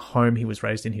in the home he was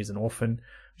raised in, he was an orphan,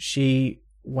 she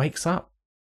wakes up.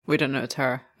 We don't know it's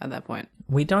her at that point.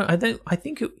 We don't. I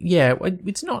think.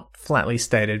 It's not flatly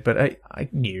stated, but I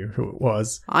knew who it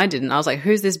was. I didn't. I was like,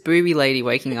 "Who's this booby lady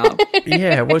waking up?"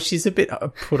 Yeah. Well, she's a bit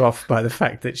put off by the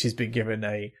fact that she's been given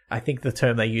I think the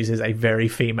term they use is a very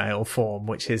female form,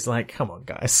 which is like, come on,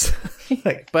 guys.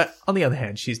 But on the other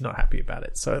hand, she's not happy about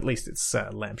it. So at least it's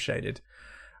lampshaded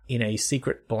in a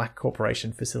secret black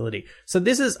corporation facility. So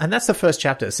that's the first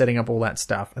chapter, setting up all that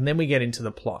stuff, and then we get into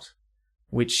the plot,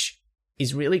 which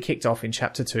is really kicked off in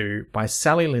chapter 2 by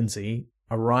Sally Lindsay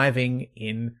arriving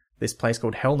in this place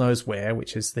called Hell Knows Where,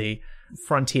 which is the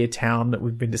frontier town that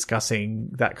we've been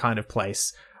discussing, that kind of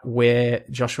place, where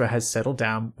Joshua has settled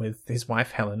down with his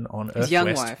wife Helen on Earth West. His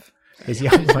young wife. His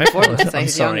young wife. Or they say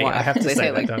his young wife. I have to they say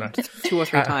it like don't I? 2 or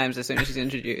 3 times as soon as she's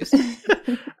introduced.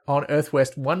 On Earth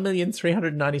West,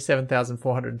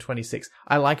 1,397,426.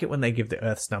 I like it when they give the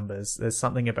Earth's numbers. There's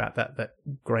something about that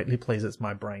greatly pleases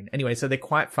my brain. Anyway, so they're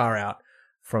quite far out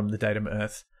from the datum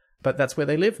Earth, but that's where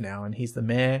they live now, and he's the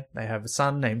mayor. They have a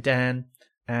son named Dan,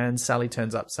 and Sally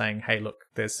turns up saying, hey, look,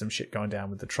 there's some shit going down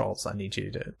with the trolls. I need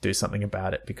you to do something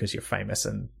about it because you're famous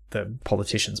and the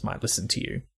politicians might listen to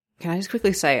you. Can I just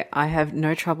quickly say, I have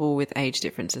no trouble with age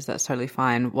differences. That's totally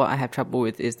fine. What I have trouble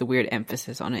with is the weird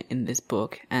emphasis on it in this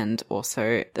book, and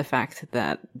also the fact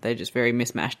that they're just very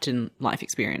mismatched in life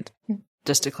experience.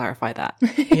 Just to clarify that.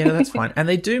 Yeah, no, that's fine. And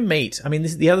they do meet. I mean,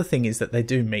 the other thing is that they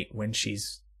do meet when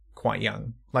she's quite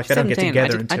young. Like, they don't get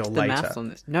together until later. I did the maths on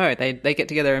this. No, they get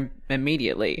together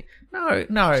immediately. No.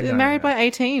 She's married by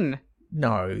 18.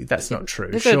 No, that's not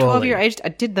true. They've got a 12-year age. I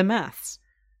did the maths.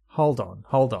 Hold on.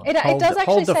 It does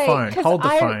actually say, hold the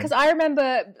phone. Because I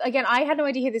remember, again, I had no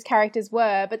idea who these characters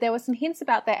were, but there were some hints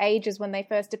about their ages when they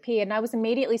first appeared, and I was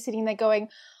immediately sitting there going,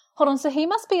 hold on, so he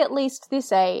must be at least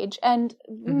this age, and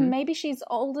maybe she's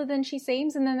older than she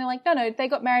seems, and then they're like, no, they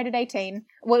got married at 18,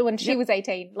 when she was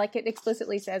 18, like it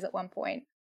explicitly says at one point.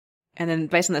 And then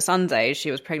based on the son's age,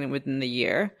 she was pregnant within the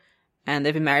year, and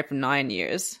they've been married for 9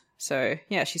 years, so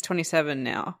yeah, she's 27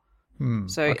 now.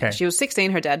 So she was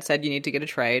 16, her dad said you need to get a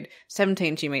trade.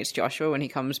 17, she meets Joshua when he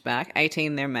comes back.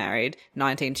 18, they're married.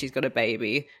 19, she's got a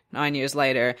baby. 9 years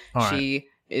later, she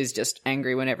is just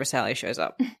angry whenever Sally shows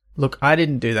up. Look, I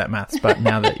didn't do that maths, but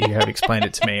now that you have explained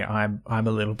it to me, I'm a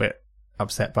little bit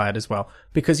upset by it as well.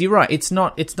 Because you're right, it's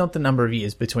not the number of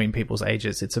years between people's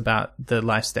ages, it's about the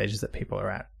life stages that people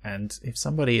are at. And if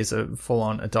somebody is a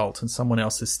full-on adult and someone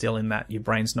else is still in that your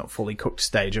brain's not fully cooked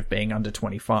stage of being under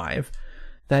 25,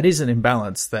 that is an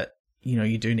imbalance that,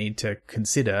 you do need to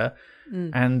consider,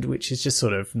 and which is just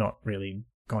sort of not really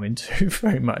gone into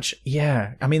very much.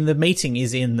 Yeah. I mean, the meeting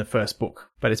is in the first book,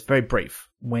 but it's very brief.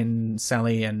 When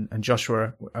Sally and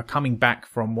Joshua are coming back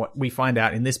from what we find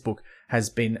out in this book has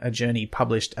been a journey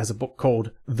published as a book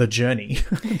called The Journey,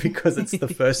 because it's the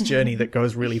first journey that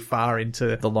goes really far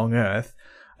into the long earth.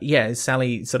 Yeah,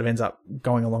 Sally sort of ends up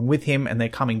going along with him, and they're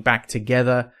coming back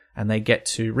together. And they get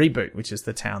to Reboot, which is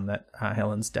the town that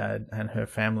Helen's dad and her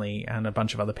family and a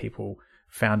bunch of other people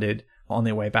founded on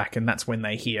their way back. And that's when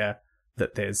they hear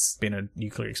that there's been a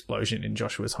nuclear explosion in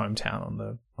Joshua's hometown on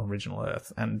the original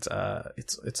Earth. And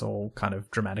it's all kind of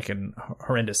dramatic and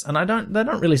horrendous. And they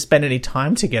don't really spend any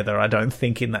time together, I don't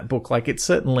think, in that book. Like, it's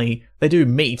certainly, they do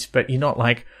meet, but you're not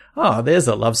like, oh, there's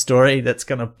a love story that's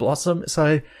going to blossom.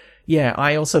 So, yeah,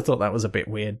 I also thought that was a bit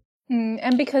weird.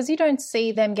 And because you don't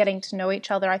see them getting to know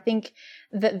each other, I think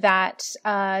that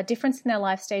difference in their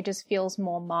life stages feels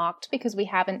more marked because we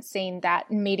haven't seen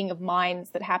that meeting of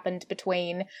minds that happened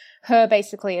between her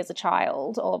basically as a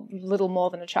child or little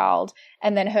more than a child,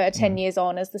 and then her 10 years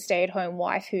on as the stay-at-home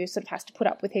wife who sort of has to put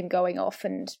up with him going off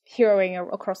and heroing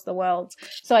across the world.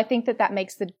 So I think that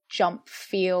makes the jump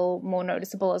feel more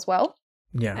noticeable as well.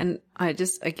 Yeah. And I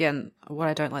just, again, what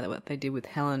I don't like what they did with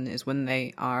Helen is when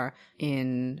they are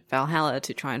in Valhalla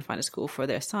to try and find a school for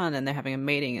their son and they're having a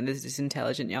meeting and there's this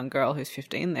intelligent young girl who's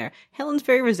 15 there. Helen's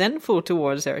very resentful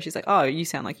towards her. She's like, oh, you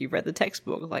sound like you've read the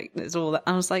textbook. Like, there's all that.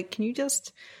 I was like, can you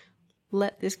just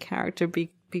let this character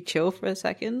be chill for a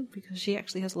second? Because she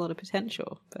actually has a lot of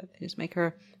potential. But they just make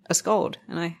her a scold.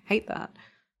 And I hate that.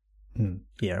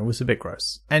 Yeah, it was a bit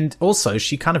gross. And also,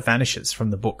 she kind of vanishes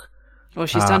from the book. Well,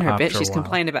 she's done her bit. She's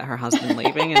complained about her husband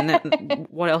leaving, and then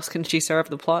what else can she serve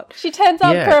the plot? She turns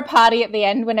up for a party at the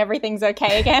end when everything's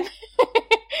okay again.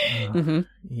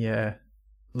 Yeah.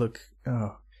 Look.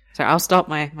 Oh. So I'll stop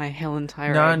my Helen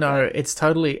tirade. No, it's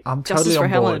totally. I'm Justice totally on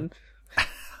for board. Helen.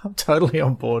 I'm totally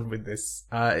on board with this.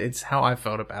 It's how I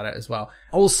felt about it as well.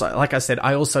 Also, like I said,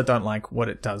 I also don't like what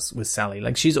it does with Sally.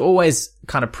 Like, she's always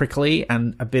kind of prickly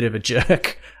and a bit of a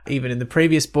jerk, even in the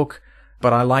previous book.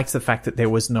 But I liked the fact that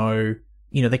there was no,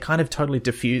 they kind of totally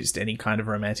diffused any kind of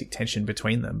romantic tension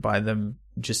between them by them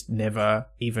just never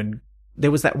even. There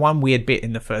was that one weird bit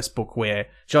in the first book where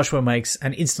Joshua makes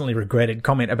an instantly regretted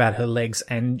comment about her legs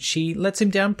and she lets him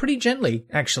down pretty gently,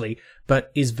 actually,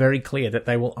 but is very clear that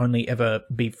they will only ever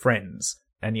be friends.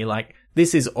 And you're like,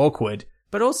 this is awkward,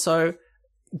 but also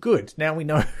good. Now we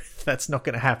know that's not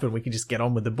going to happen. We can just get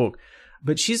on with the book.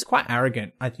 But she's quite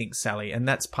arrogant, I think, Sally, and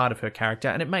that's part of her character.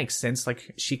 And it makes sense.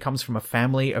 Like, she comes from a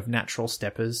family of natural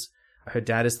steppers. Her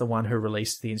dad is the one who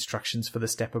released the instructions for the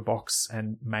stepper box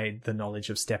and made the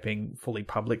knowledge of stepping fully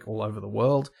public all over the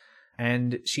world.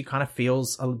 And she kind of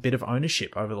feels a bit of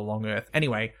ownership over the long earth.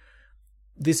 Anyway,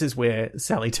 this is where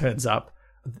Sally turns up.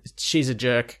 She's a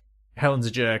jerk. Helen's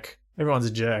a jerk. Everyone's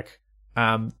a jerk.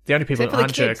 The only people that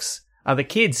aren't jerks are the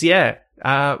kids, yeah.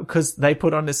 Because they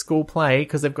put on a school play,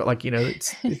 because they've got like, you know,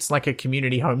 it's like a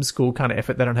community homeschool kind of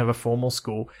effort. They don't have a formal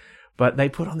school. But they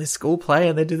put on this school play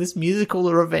and they do this musical,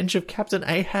 The Revenge of Captain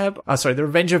Ahab. The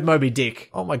Revenge of Moby Dick.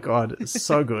 Oh my God, it's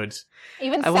so good.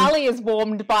 Even Sally is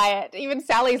warmed by it. Even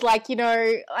Sally's like, you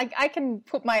know, I can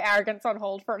put my arrogance on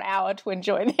hold for an hour to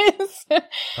enjoy this.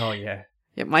 Oh yeah.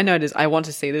 Yeah, my note is I want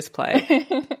to see this play.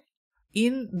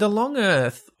 In The Long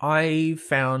Earth, I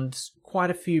found quite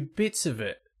a few bits of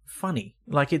it funny.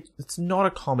 Like it's not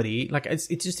a comedy. Like it's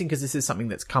interesting because this is something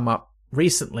that's come up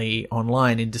recently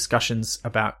online in discussions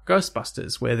about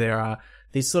Ghostbusters, where there are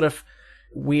these sort of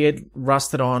weird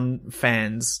rusted on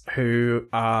fans who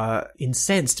are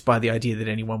incensed by the idea that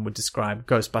anyone would describe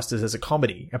Ghostbusters as a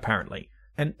comedy, apparently.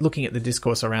 And looking at the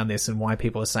discourse around this and why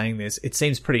people are saying this, it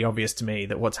seems pretty obvious to me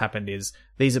that what's happened is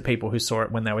these are people who saw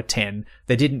it when they were 10.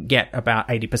 They didn't get about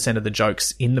 80% of the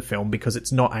jokes in the film because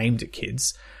it's not aimed at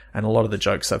kids. And a lot of the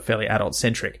jokes are fairly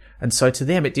adult-centric. And so to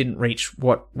them, it didn't reach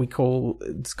what we call,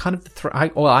 it's kind of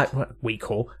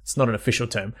it's not an official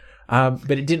term,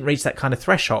 but it didn't reach that kind of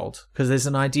threshold. Because there's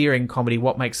an idea in comedy,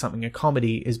 what makes something a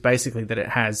comedy is basically that it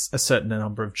has a certain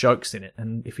number of jokes in it.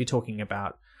 And if you're talking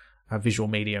about a visual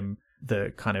medium,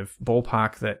 the kind of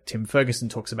ballpark that Tim Ferguson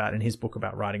talks about in his book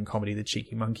about writing comedy, The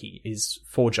Cheeky Monkey, is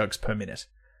 4 jokes per minute.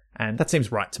 And that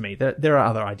seems right to me. There are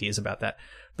other ideas about that.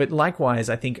 But likewise,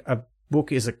 I think a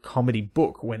book is a comedy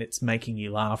book when it's making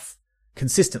you laugh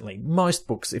consistently. Most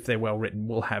books, if they're well written,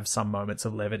 will have some moments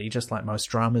of levity, just like most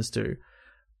dramas do.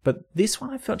 But this one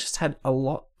I felt just had a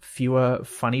lot fewer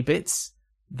funny bits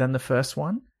than the first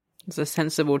one. It's a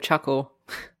sensible chuckle.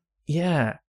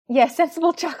 Yeah. Yeah,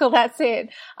 sensible chuckle, that's it.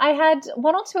 I had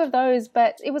 1 or 2 of those,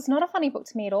 but it was not a funny book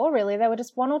to me at all, really. There were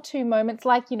just 1 or 2 moments,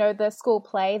 like, you know, the school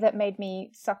play that made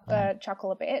me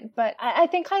chuckle a bit. But I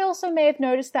think I also may have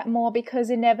noticed that more because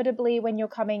inevitably when you're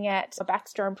coming at a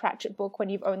Baxter and Pratchett book, when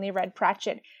you've only read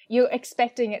Pratchett, you're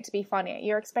expecting it to be funnier.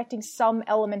 You're expecting some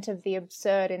element of the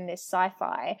absurd in this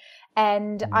sci-fi.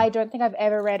 And I don't think I've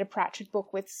ever read a Pratchett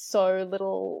book with so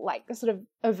little, like, sort of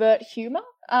overt humor.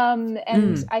 And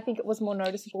I think it was more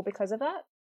noticeable because of that.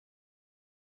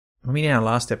 I mean, in our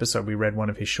last episode, we read one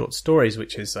of his short stories,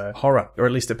 which is a horror, or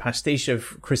at least a pastiche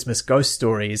of Christmas ghost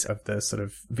stories of the sort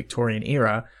of Victorian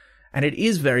era. And it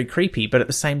is very creepy, but at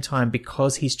the same time,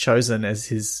 because he's chosen as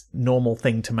his normal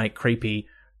thing to make creepy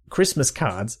Christmas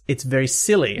cards, it's very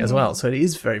silly as well. So it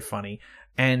is very funny.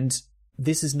 And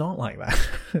this is not like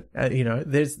that. You know,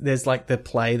 there's like the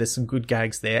play, there's some good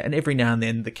gags there. And every now and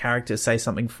then the characters say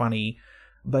something funny.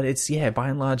 But it's, yeah, by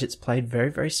and large, it's played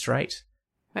very, very straight.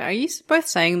 Are you both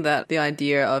saying that the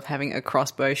idea of having a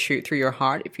crossbow shoot through your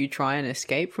heart if you try and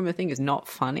escape from a thing is not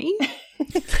funny?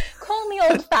 Call me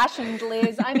old-fashioned,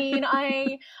 Liz. I mean,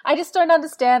 I just don't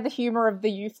understand the humor of the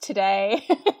youth today.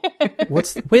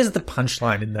 Where's the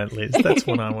punchline in that, Liz? That's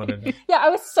what I want to know. Yeah, I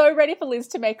was so ready for Liz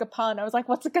to make a pun. I was like,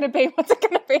 what's it going to be? What's it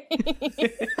going to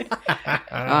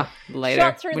be? Later,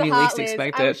 shot through when the you heart, least Liz.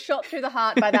 expect I it. was shot through the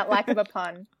heart by that lack of a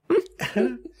pun.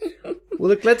 Well,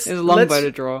 look, It's a long bow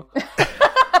to draw.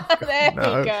 There we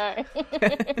go.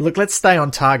 Look, let's stay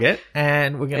on target,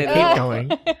 and we're going to keep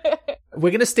going. We're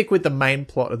going to stick with the main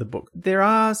plot of the book. There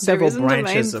are several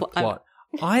branches of plot.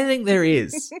 I think there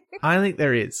is. I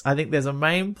think there's a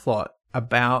main plot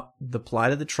about the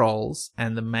plight of the trolls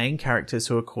and the main characters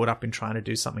who are caught up in trying to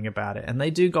do something about it. And they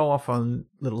do go off on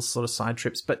little sort of side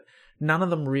trips, but none of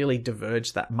them really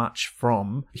diverge that much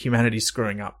from humanity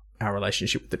screwing up our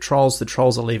relationship with the trolls. The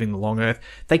trolls are leaving the Long Earth.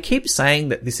 They keep saying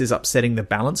that this is upsetting the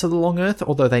balance of the Long Earth,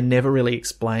 although they never really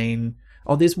explain.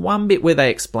 Oh, there's one bit where they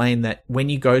explain that when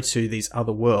you go to these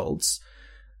other worlds,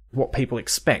 what people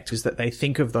expect is that they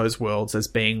think of those worlds as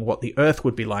being what the Earth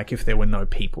would be like if there were no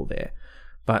people there.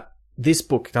 But this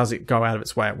book doesn't go out of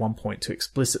its way at one point to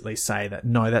explicitly say that,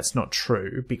 no, that's not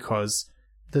true, because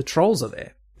the trolls are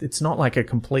there. It's not like a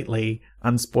completely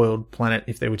unspoiled planet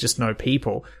if there were just no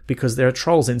people, because there are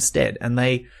trolls instead, and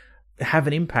they have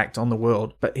an impact on the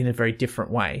world, but in a very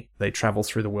different way. They travel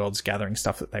through the worlds gathering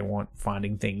stuff that they want,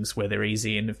 finding things where they're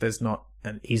easy, and if there's not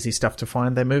an easy stuff to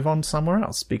find, they move on somewhere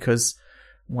else, because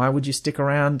why would you stick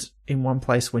around in one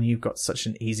place when you've got such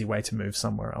an easy way to move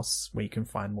somewhere else where you can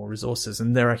find more resources?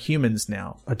 And there are humans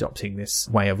now adopting this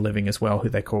way of living as well, who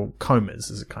they call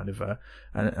combers, as a kind of an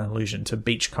allusion to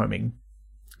beach combing.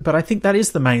 But I think that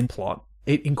is the main plot.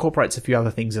 It incorporates a few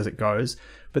other things as it goes,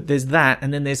 but there's that,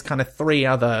 and then there's kind of 3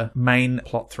 other main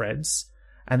plot threads,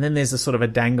 and then there's a sort of a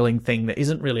dangling thing that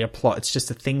isn't really a plot, it's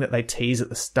just a thing that they tease at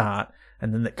the start,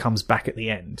 and then that comes back at the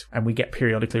end, and we get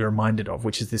periodically reminded of,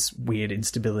 which is this weird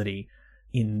instability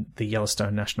in the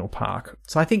Yellowstone National Park.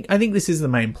 So I think this is the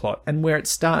main plot. And where it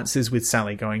starts is with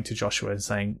Sally going to Joshua and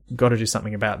saying, got to do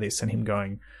something about this. And him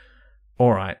going,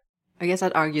 all right. I guess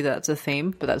I'd argue that's a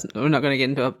theme, but we're not going to get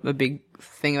into a big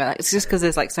thing about that. It's just because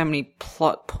there's like so many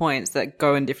plot points that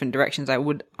go in different directions. I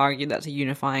would argue that's a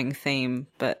unifying theme,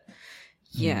 but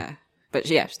yeah. But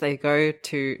yes, they go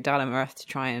to Dathom Earth to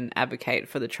try and advocate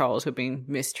for the trolls who are being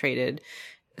mistreated,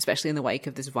 especially in the wake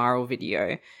of this viral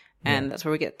video. And that's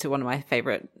where we get to one of my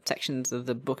favorite sections of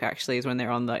the book, actually, is when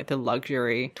they're on the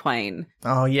luxury Twain.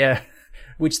 Oh, yeah.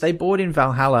 Which they bought in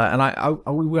Valhalla.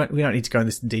 And we don't need to go into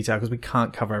this in detail because we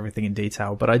can't cover everything in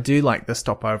detail. But I do like the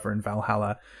stopover in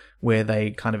Valhalla where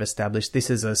they kind of established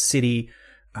this is a city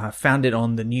founded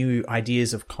on the new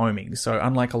ideas of combing. So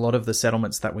unlike a lot of the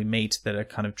settlements that we meet that are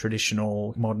kind of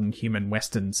traditional modern human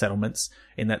Western settlements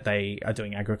in that they are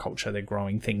doing agriculture, they're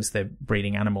growing things, they're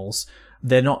breeding animals,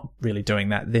 they're not really doing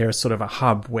that. They're sort of a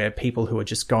hub where people who are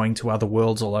just going to other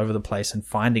worlds all over the place and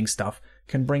finding stuff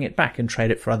can bring it back and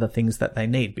trade it for other things that they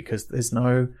need because there's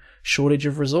no shortage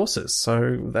of resources.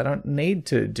 So they don't need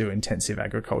to do intensive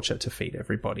agriculture to feed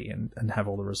everybody and have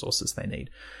all the resources they need.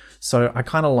 So I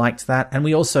kind of liked that. And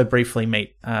we also briefly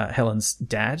meet Helen's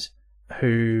dad,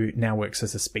 who now works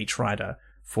as a speechwriter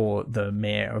for the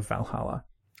mayor of Valhalla.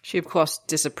 She, of course,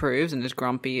 disapproves and is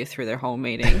grumpy through their whole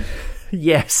meeting.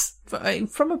 Yes.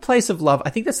 From a place of love, I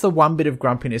think that's the one bit of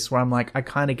grumpiness where I'm like, I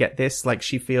kind of get this. Like,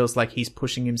 she feels like he's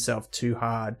pushing himself too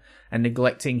hard and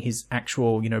neglecting his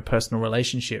actual, personal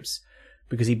relationships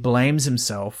because he blames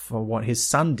himself for what his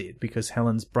son did because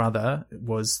Helen's brother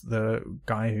was the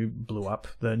guy who blew up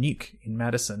the nuke in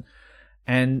Madison.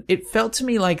 And it felt to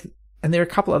me like, and there are a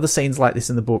couple other scenes like this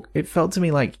in the book, it felt to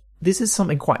me like this is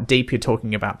something quite deep you're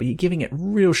talking about, but you're giving it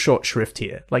real short shrift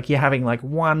here. Like you're having like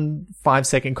 1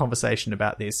 5-second conversation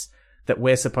about this that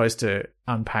we're supposed to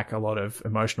unpack a lot of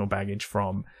emotional baggage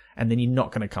from, and then you're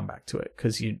not going to come back to it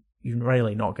because you're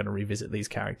really not going to revisit these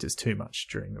characters too much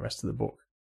during the rest of the book.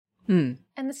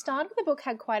 And the start of the book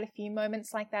had quite a few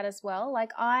moments like that as well.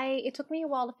 It took me a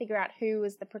while to figure out who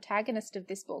was the protagonist of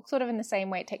this book, sort of in the same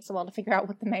way it takes a while to figure out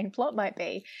what the main plot might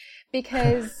be.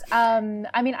 Because,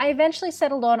 I eventually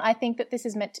settled on, I think that this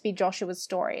is meant to be Joshua's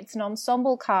story. It's an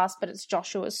ensemble cast, but it's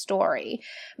Joshua's story.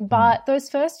 But those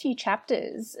first few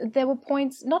chapters, there were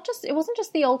points, it wasn't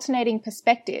just the alternating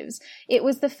perspectives. It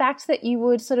was the fact that you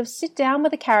would sort of sit down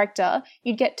with a character,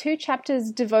 you'd get 2 chapters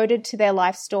devoted to their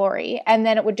life story, and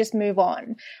then it would just move on.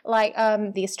 Like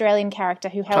the Australian character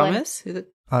who Helen... Thomas? Is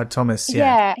it? Thomas,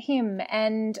 yeah. Yeah, him.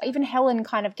 And even Helen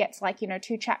kind of gets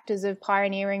 2 chapters of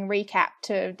pioneering recap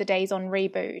to the days on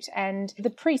Reboot. And the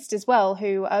priest as well,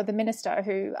 who, the minister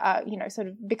who, sort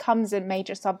of becomes a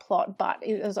major subplot, but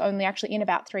is only actually in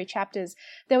about 3 chapters.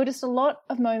 There were just a lot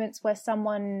of moments where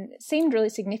someone seemed really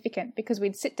significant because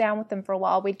we'd sit down with them for a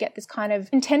while. We'd get this kind of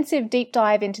intensive deep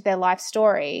dive into their life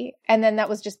story. And then that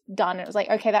was just done. It was like,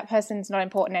 okay, that person's not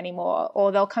important anymore.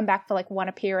 Or they'll come back for 1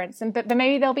 appearance. But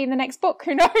maybe they'll be in the next book.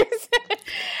 Who knows?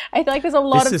 I feel like there's a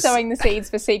lot of sowing the seeds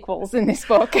for sequels in this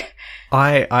book.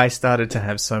 I started to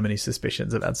have so many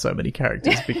suspicions about so many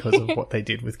characters because of what they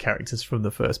did with characters from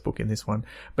the first book in this one.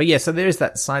 But yeah, so there's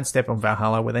that sidestep on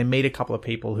Valhalla where they meet a couple of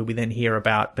people who we then hear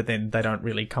about, but then they don't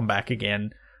really come back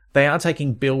again. They are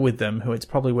taking Bill with them, who it's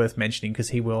probably worth mentioning because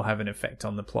he will have an effect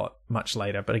on the plot much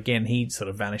later. But again, he sort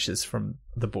of vanishes from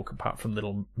the book apart from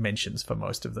little mentions for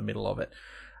most of the middle of it.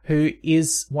 Who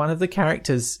is one of the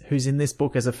characters who's in this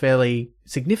book as a fairly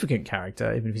significant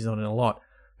character, even if he's not in a lot,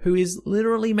 who is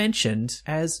literally mentioned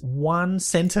as 1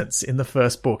 sentence in the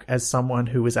first book as someone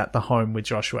who was at the home with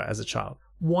Joshua as a child.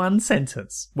 1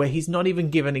 sentence where he's not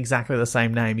even given exactly the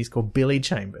same name. He's called Billy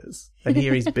Chambers, and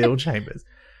here he's Bill Chambers.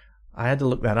 I had to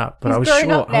look that up, but he's I was grown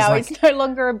sure. Up now. He's no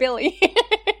longer a Billy.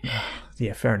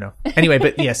 Yeah, fair enough. Anyway,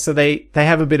 but yes, so they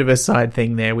have a bit of a side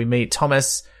thing there. We meet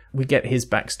Thomas. We get his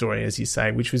backstory, as you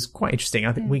say, which was quite interesting.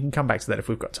 I think we can come back to that if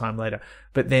we've got time later.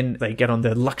 But then they get on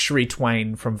the luxury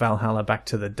Twain from Valhalla back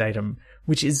to the Dathom,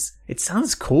 which is, it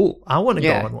sounds cool. I want to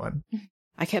go on one.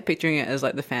 I kept picturing it as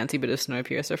the fancy bit of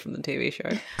Snowpiercer from the TV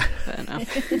show. But no.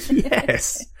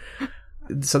 Yes.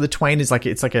 So the Twain is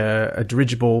it's like a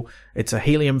dirigible. It's a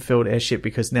helium-filled airship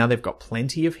because now they've got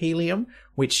plenty of helium,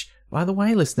 which, by the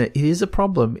way, listener, it is a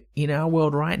problem in our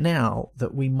world right now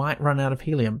that we might run out of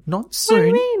helium. Not soon.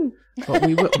 What do you mean? But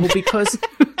we will, because...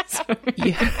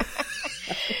 yeah.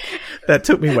 That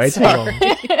took me way too long.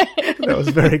 That was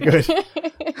very good.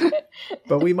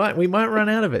 But we might run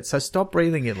out of it. So stop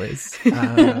breathing it, Liz.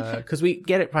 Because we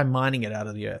get it by mining it out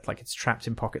of the earth. It's trapped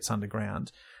in pockets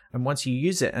underground. And once you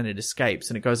use it and it escapes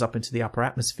and it goes up into the upper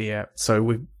atmosphere, so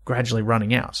we're gradually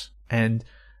running out. And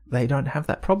they don't have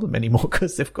that problem anymore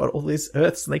because they've got all these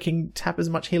Earths and they can tap as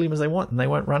much helium as they want and they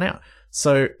won't run out.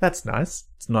 So that's nice.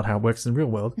 It's not how it works in the real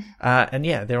world. And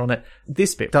yeah, they're on it.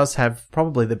 This bit does have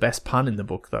probably the best pun in the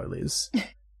book, though, Liz,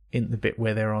 in the bit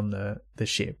where they're on the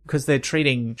ship, because they're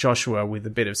treating Joshua with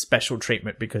a bit of special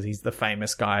treatment because he's the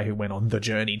famous guy who went on the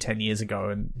journey 10 years ago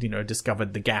and, you know,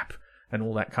 discovered the gap and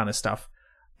all that kind of stuff.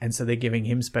 And so they're giving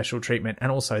him special treatment,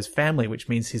 and also his family, which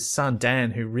means his son, Dan,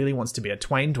 who really wants to be a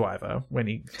Twain driver when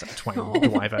he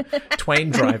Twain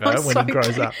driver when he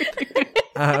grows up.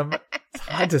 It's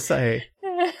hard to say.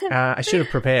 I should have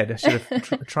prepared. I should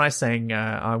have tried saying,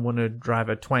 I want to drive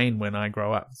a Twain when I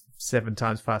grow up 7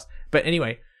 times fast. But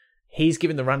anyway, he's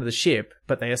given the run of the ship,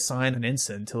 but they assign an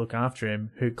ensign to look after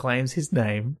him who claims his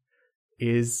name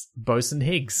is Bosun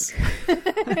Higgs.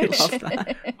 I love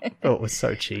that. Oh, it was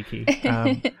so cheeky.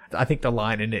 I think the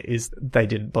line in it is they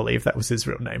didn't believe that was his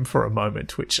real name for a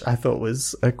moment, which I thought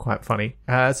was quite funny.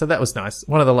 So that was nice.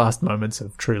 One of the last moments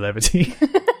of true levity.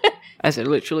 As it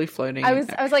literally floating. I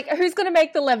was like, who's going to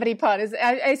make the levity part?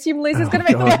 I assume Liz is going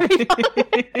to make the levity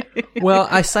part. Well,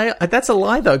 I say that's a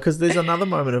lie though, because there's another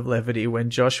moment of levity when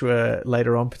Joshua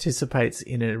later on participates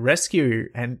in a rescue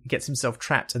and gets himself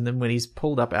trapped, and then when he's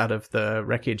pulled up out of the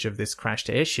wreckage of this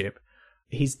crashed airship,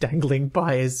 he's dangling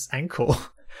by his ankle.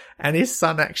 And his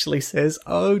son actually says,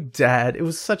 "Oh, Dad." It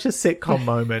was such a sitcom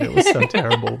moment. It was so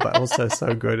terrible, but also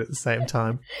so good at the same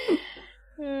time.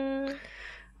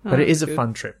 But it is a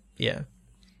fun trip. Yeah.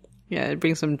 Yeah, it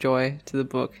brings some joy to the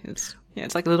book. It's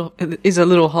like it is a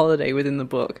little holiday within the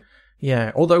book.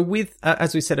 Yeah, although with,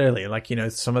 as we said earlier, like, you know,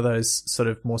 some of those sort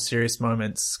of more serious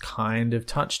moments kind of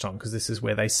touched on, because this is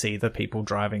where they see the people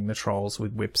driving the trolls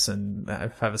with whips and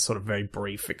have a sort of very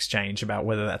brief exchange about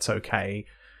whether that's okay.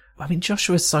 I mean,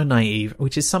 Joshua's so naive,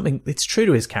 which is something, it's true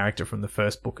to his character from the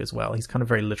first book as well. He's kind of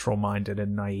very literal-minded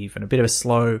and naive and a bit of a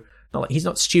slow, he's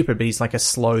not stupid, but he's like a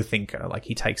slow thinker, like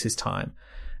he takes his time.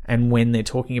 And when they're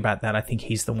talking about that, I think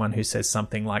he's the one who says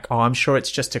something like, "Oh, I'm sure it's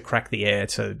just to crack the air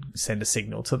to send a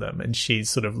signal to them." And she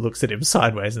sort of looks at him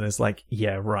sideways and is like,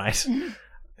 "Yeah, right."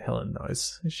 Helen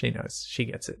knows. She knows. She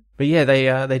gets it. But yeah,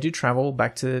 they do travel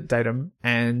back to Datum,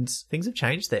 and things have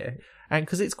changed there. And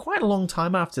because it's quite a long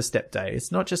time after Step Day.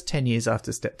 It's not just 10 years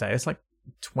after Step Day. It's like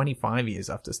 25 years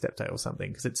after Step Day or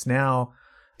something, because it's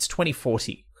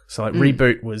 2040. So like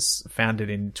Reboot was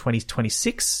founded in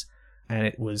 2026. And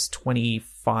it was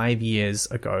 25 years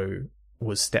ago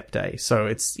was Step Day. So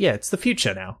it's the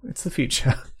future now. It's the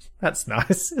future. That's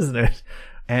nice, isn't it?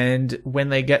 And when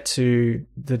they get to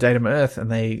the Datum Earth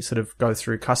and they sort of go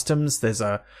through customs, there's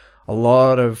a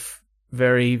lot of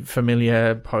very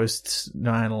familiar post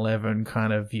 9/11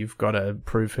 kind of, you've got to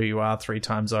prove who you are 3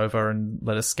 times over and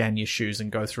let us scan your shoes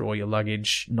and go through all your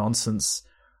luggage nonsense.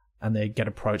 And they get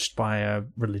approached by a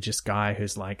religious guy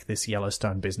who's like, this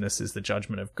Yellowstone business is the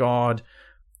judgment of God.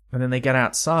 And then they get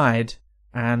outside,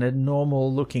 and a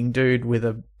normal-looking dude with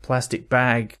a plastic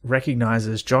bag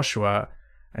recognizes Joshua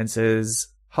and says,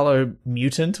 "Hello,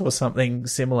 mutant," or something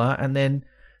similar, and then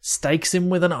stakes him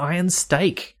with an iron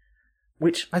stake,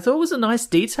 which I thought was a nice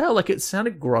detail. Like, it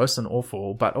sounded gross and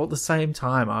awful, but at the same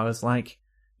time, I was like,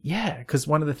 yeah, because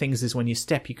one of the things is when you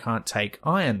step, you can't take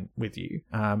iron with you.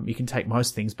 You can take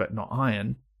most things, but not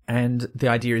iron. And the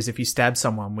idea is if you stab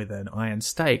someone with an iron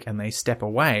stake and they step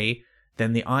away,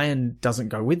 then the iron doesn't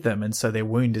go with them. And so their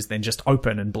wound is then just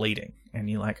open and bleeding.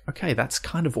 And you're like, okay, that's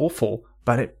kind of awful,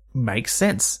 but it makes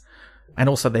sense. And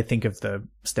also they think of the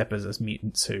steppers as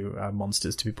mutants who are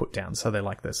monsters to be put down. So they're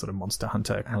like the sort of monster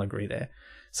hunter allegory there.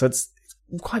 So it's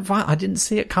quite violent. I didn't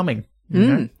see it coming. You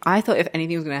know? I thought if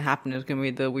anything was going to happen, it was going to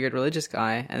be the weird religious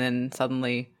guy, and then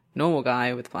suddenly normal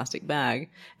guy with plastic bag,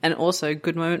 and also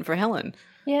good moment for Helen.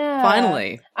 Yeah.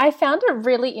 Finally. I found it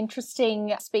really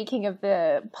interesting, speaking of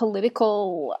the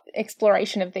political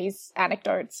exploration of these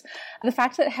anecdotes, the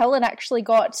fact that Helen actually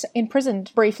got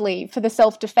imprisoned briefly for the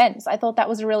self-defense. I thought that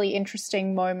was a really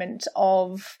interesting moment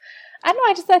of, I don't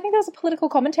know, I think there's a political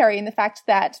commentary in the fact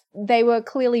that they were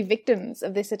clearly victims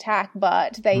of this attack,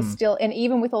 but they still, and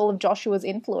even with all of Joshua's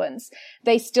influence,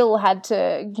 they still had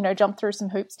to, jump through some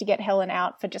hoops to get Helen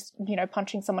out for just,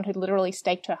 punching someone who literally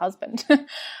staked her husband.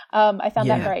 I found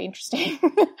that very interesting.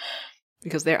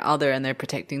 Because they're other and they're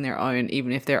protecting their own,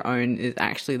 even if their own is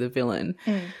actually the villain.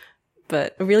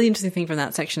 But a really interesting thing from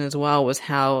that section as well was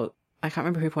how, I can't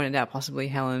remember who pointed out, possibly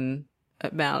Helen,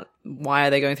 about why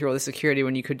are they going through all this security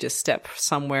when you could just step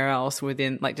somewhere else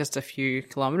within like just a few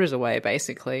kilometers away,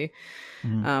 basically.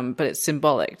 But it's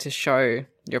symbolic to show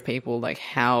your people like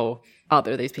how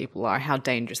other these people are, how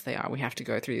dangerous they are. We have to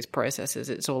go through these processes.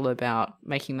 It's all about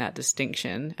making that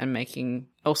distinction and making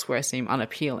elsewhere seem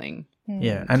unappealing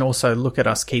Yeah, and also look at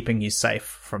us keeping you safe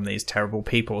from these terrible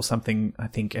people, something I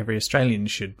think every Australian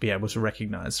should be able to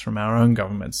recognise from our own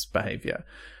government's behaviour.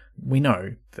 We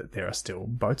know that there are still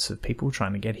boats of people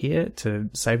trying to get here to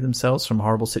save themselves from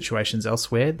horrible situations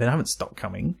elsewhere. They haven't stopped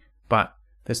coming, but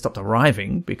they've stopped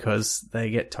arriving because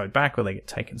they get towed back or they get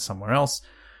taken somewhere else,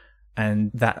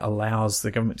 and that allows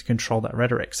the government to control that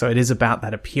rhetoric. So it is about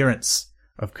that appearance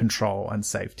of control and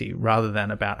safety rather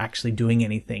than about actually doing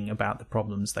anything about the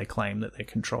problems they claim that they're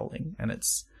controlling. And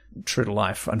it's true to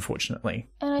life, unfortunately.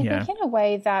 And I think in a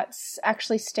way that's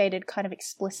actually stated kind of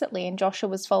explicitly in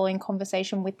Joshua's following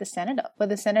conversation with the senator, where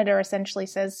the senator essentially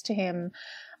says to him,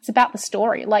 it's about the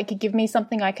story. Like, give me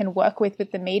something I can work with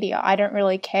the media. I don't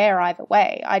really care either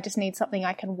way. I just need something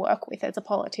I can work with as a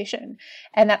politician.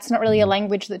 And that's not really a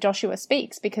language that Joshua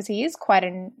speaks, because he is quite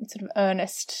a sort of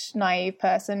earnest, naive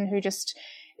person who just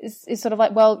is sort of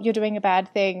like, well, you're doing a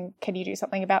bad thing. Can you do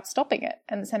something about stopping it?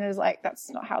 And the senator's like,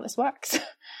 that's not how this works.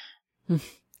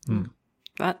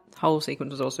 That whole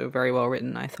sequence was also very well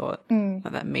written, I thought,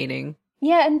 at that meeting.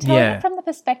 Yeah, and telling it from the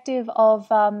perspective of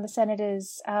the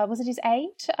senator's, was it his aide?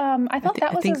 I thought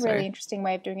that was a really interesting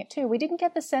way of doing it too. We didn't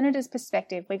get the senator's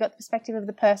perspective. We got the perspective of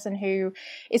the person who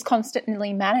is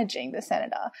constantly managing the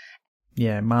senator.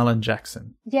 Yeah, Marlon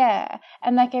Jackson. Yeah,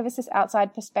 and that gave us this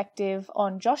outside perspective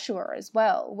on Joshua as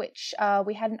well, which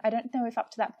we hadn't, I don't know if up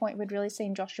to that point we'd really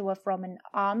seen Joshua from an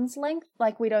arm's length.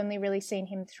 Like, we'd only really seen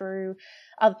him through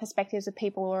other perspectives of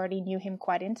people who already knew him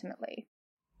quite intimately.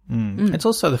 It's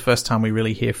also the first time we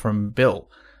really hear from Bill,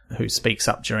 who speaks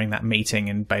up during that meeting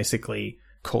and basically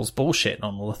calls bullshit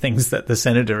on all the things that the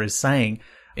senator is saying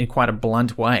in quite a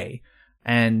blunt way.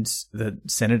 And the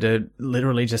senator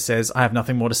literally just says, I have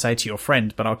nothing more to say to your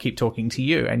friend, but I'll keep talking to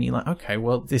you. And you're like, okay,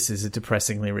 well, this is a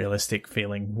depressingly realistic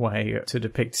feeling way to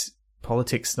depict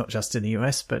politics, not just in the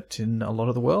US, but in a lot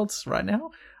of the world right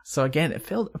now. So again, it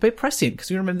felt a bit prescient,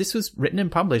 because you remember this was written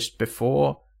and published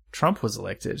before Trump was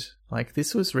elected. Like,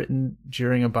 this was written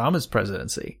during Obama's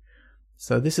presidency.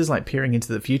 So this is like peering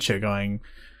into the future going,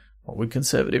 what would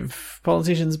conservative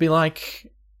politicians be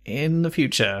like in the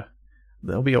future?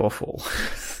 They'll be awful.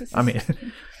 I mean...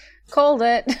 Called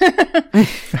it.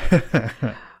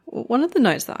 One of the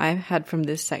notes that I had from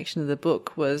this section of the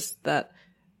book was that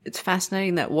it's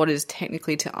fascinating that what is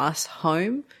technically to us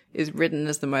home is written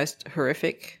as the most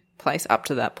horrific place up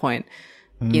to that point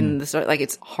in the story. Like,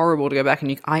 it's horrible to go back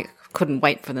and I couldn't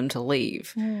wait for them to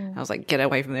leave. I was like, get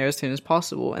away from there as soon as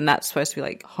possible. And that's supposed to be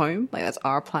like home. Like, that's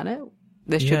our planet.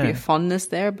 There should be a fondness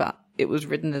there, but it was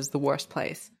written as the worst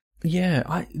place.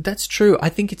 Yeah, that's true. I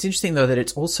think it's interesting, though, that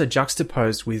it's also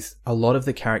juxtaposed with a lot of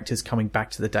the characters coming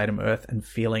back to the Datum Earth and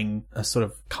feeling a sort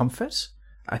of comfort.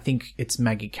 I think it's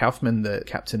Maggie Kaufman, the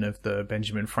captain of the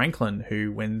Benjamin Franklin,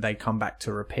 who, when they come back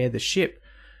to repair the ship,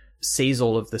 sees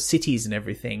all of the cities and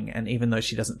everything. And even though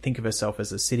she doesn't think of herself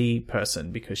as a city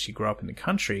person because she grew up in the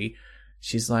country,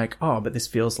 she's like, oh, but this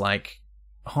feels like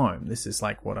home. This is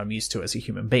like what I'm used to as a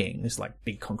human being. There's like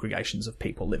big congregations of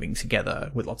people living together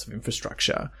with lots of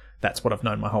infrastructure. That's what I've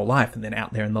known my whole life. And then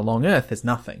out there in the long earth, there's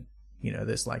nothing. You know,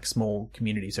 there's like small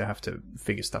communities who have to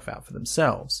figure stuff out for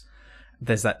themselves.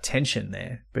 There's that tension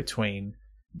there between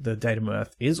the Datum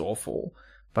Earth is awful,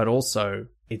 but also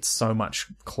it's so much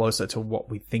closer to what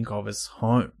we think of as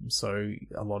home. So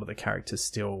a lot of the characters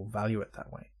still value it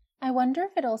that way. I wonder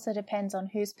if it also depends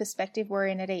on whose perspective we're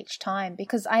in at each time,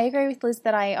 because I agree with Liz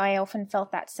that I often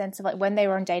felt that sense of, like, when they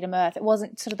were on Datum Earth, it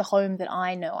wasn't sort of the home that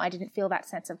I know. I didn't feel that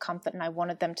sense of comfort, and I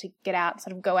wanted them to get out,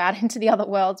 sort of go out into the other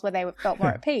worlds where they felt more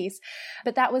at peace.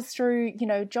 But that was through, you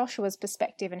know, Joshua's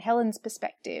perspective and Helen's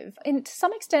perspective, and to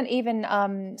some extent even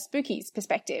Spooky's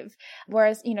perspective.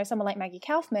 Whereas, you know, someone like Maggie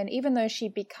Kaufman, even though she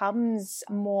becomes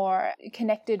more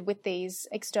connected with these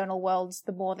external worlds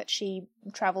the more that she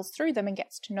travels through them and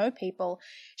gets to know people,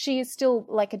 she is still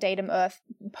like a Datum Earth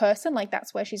person. Like,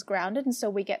 that's where she's grounded, and so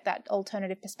we get that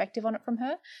alternative perspective on it from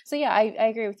her. So yeah, I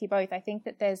agree with you both. I think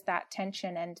that there's that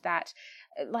tension, and that,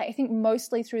 like, I think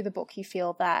mostly through the book you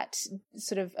feel that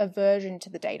sort of aversion to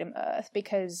the Datum Earth,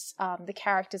 because the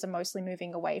characters are mostly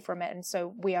moving away from it, and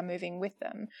so we are moving with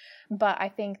them. But I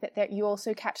think that you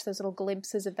also catch those little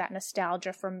glimpses of that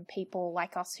nostalgia from people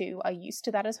like us who are used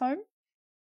to that as home.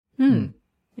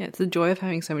 Yeah, it's the joy of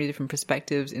having so many different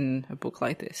perspectives in a book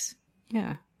like this.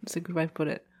 Yeah, that's a good way to put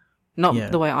it.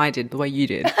 Not the way I did, the way you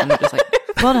did. I'm just like,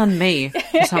 well done me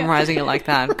for summarising it like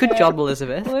that. Good job,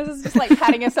 Elizabeth. Liz is just like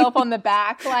patting herself on the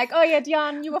back, like, oh yeah,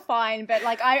 Diane, you were fine, but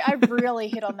like I really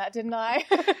hit on that, didn't I?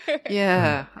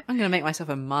 Yeah, I'm going to make myself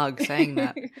a mug saying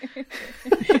that.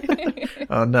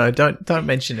 Oh no, don't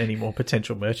mention any more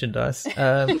potential merchandise.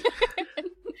 But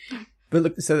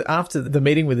look, so after the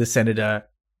meeting with the senator,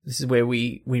 This is where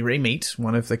we re-meet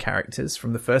one of the characters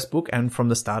from the first book and from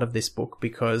the start of this book,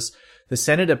 because the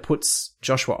senator puts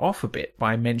Joshua off a bit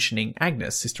by mentioning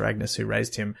Agnes, Sister Agnes, who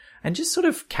raised him, and just sort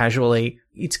of casually,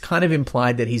 it's kind of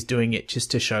implied that he's doing it just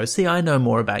to show, see, I know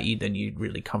more about you than you're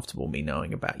really comfortable me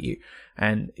knowing about you.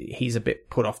 And he's a bit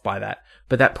put off by that,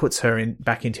 but that puts her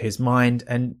back into his mind,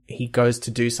 and he goes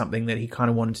to do something that he kind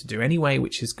of wanted to do anyway,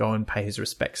 which is go and pay his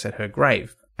respects at her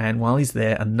grave. And while he's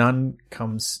there, a nun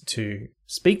comes to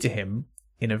speak to him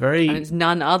in a very... And it's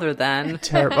none other than...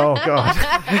 Oh, God.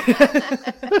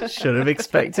 Should have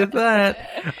expected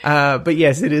that. But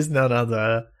yes, it is none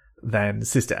other than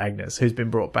Sister Agnes, who's been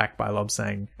brought back by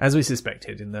Lobsang, as we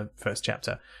suspected in the first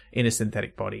chapter, in a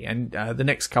synthetic body. And the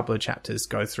next couple of chapters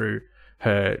go through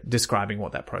her describing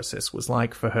what that process was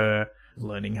like for her,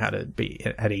 learning how to be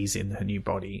at ease in her new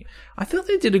body. I felt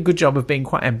they did a good job of being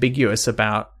quite ambiguous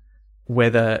about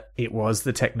whether it was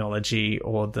the technology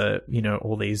or the,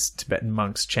 all these Tibetan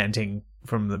monks chanting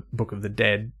from the Book of the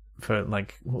Dead for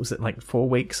 4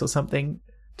 weeks or something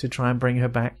to try and bring her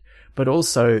back. But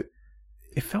also,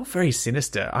 it felt very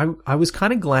sinister. I was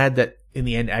kind of glad that in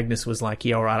the end Agnes was like,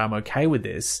 yeah, all right, I'm okay with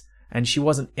this. And she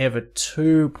wasn't ever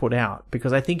too put out,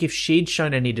 because I think if she'd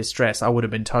shown any distress, I would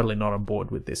have been totally not on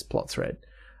board with this plot thread.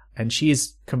 And she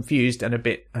is confused and a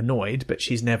bit annoyed, but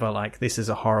she's never like, this is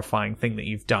a horrifying thing that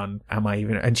you've done. Am I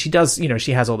even... And she does,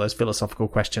 she has all those philosophical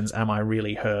questions. Am I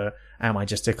really her? Am I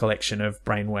just a collection of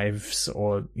brainwaves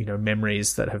or,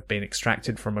 memories that have been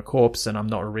extracted from a corpse and I'm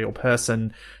not a real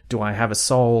person? Do I have a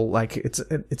soul? Like,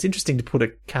 it's interesting to put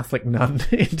a Catholic nun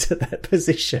into that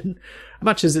position,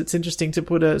 much as it's interesting to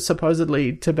put a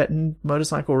supposedly Tibetan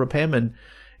motorcycle repairman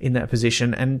in that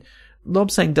position. And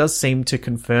Lobsang does seem to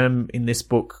confirm in this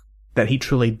book that he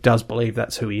truly does believe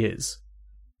that's who he is.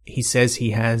 He says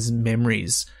he has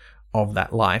memories of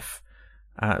that life,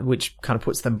 which kind of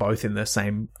puts them both in the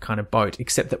same kind of boat,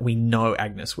 except that we know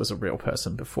Agnes was a real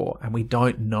person before, and we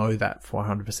don't know that for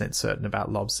 100% certain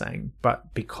about Lobsang.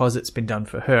 But because it's been done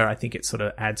for her, I think it sort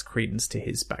of adds credence to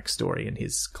his backstory and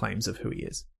his claims of who he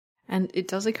is. And it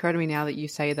does occur to me now that you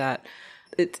say that,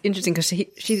 it's interesting because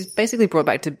she's basically brought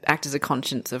back to act as a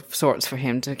conscience of sorts for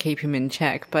him, to keep him in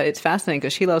check. But it's fascinating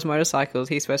because she loves motorcycles.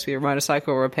 He's supposed to be a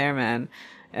motorcycle repairman.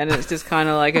 And it's just kind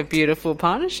of like a beautiful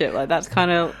partnership. Like, that's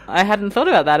kind of... I hadn't thought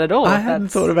about that at all. I hadn't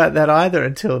thought about that either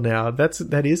until now.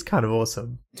 That is kind of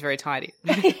awesome. It's very tidy.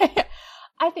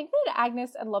 I think that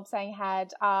Agnes and Lobsang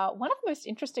had one of the most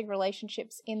interesting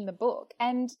relationships in the book.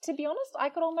 And to be honest, I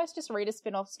could almost just read a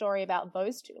spin-off story about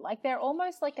those two. Like, they're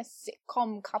almost like a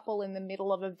sitcom couple in the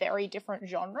middle of a very different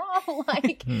genre.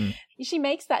 Like, she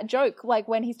makes that joke, like,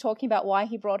 when he's talking about why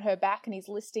he brought her back and he's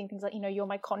listing things like, you're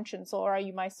my conscience, or are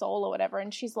you my soul, or whatever.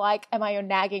 And she's like, am I your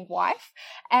nagging wife?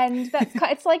 And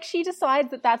it's like she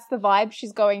decides that that's the vibe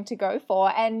she's going to go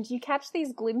for. And you catch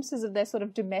these glimpses of their sort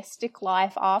of domestic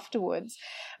life afterwards,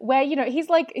 where,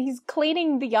 he's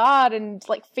cleaning the yard and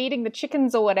like feeding the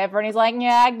chickens or whatever. And he's like,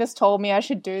 yeah, Agnes told me I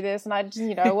should do this. And I just,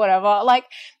 whatever. Like,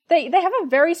 they have a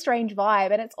very strange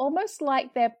vibe. And it's almost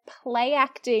like they're play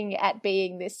acting at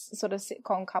being this sort of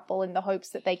sitcom couple in the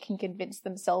hopes that they can convince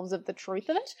themselves of the truth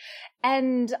of it.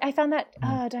 And I found that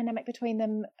dynamic between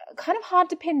them kind of hard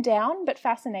to pin down, but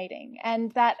fascinating.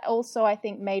 And that also, I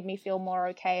think, made me feel more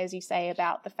okay, as you say,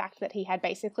 about the fact that he had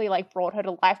basically like brought her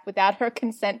to life without her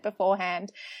consent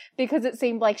beforehand, because it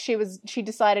seemed like she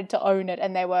decided to own it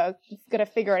and they were going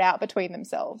to figure it out between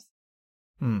themselves.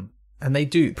 And they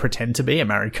do pretend to be a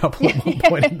married couple at one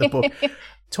point in the book.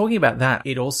 Talking about that,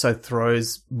 it also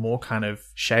throws more kind of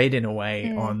shade in a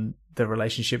way on the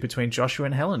relationship between Joshua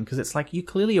and Helen, because it's like, you're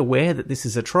clearly aware that this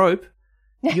is a trope.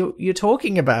 You're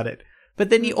talking about it,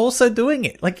 but then you're also doing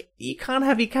it. Like, you can't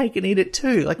have your cake and eat it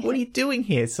too. Like, what are you doing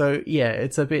here? So yeah,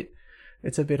 it's a bit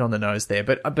on the nose there,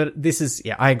 but this is,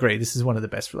 I agree. This is one of the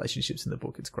best relationships in the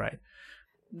book. It's great.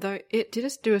 Though it did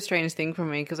just do a strange thing for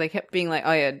me, because I kept being like,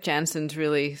 oh yeah, Jansen's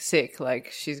really sick,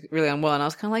 like she's really unwell, and I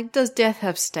was kind of like, does death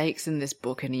have stakes in this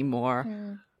book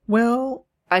anymore? Well,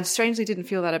 I strangely didn't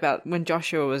feel that about when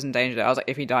Joshua was in danger. I was like,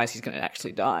 if he dies, he's going to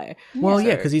actually die. Well,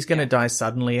 yeah, because he's going to die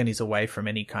suddenly, and he's away from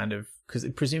any kind of... Because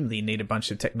presumably you need a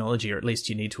bunch of technology, or at least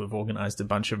you need to have organized a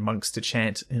bunch of monks to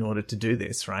chant in order to do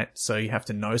this, right? So you have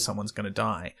to know someone's going to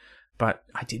die. But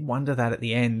I did wonder that at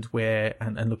the end where,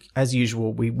 and look, as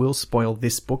usual, we will spoil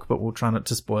this book, but we'll try not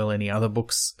to spoil any other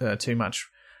books too much,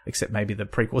 except maybe the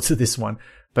prequel to this one.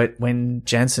 But when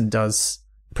Jansen does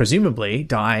presumably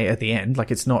die at the end, like,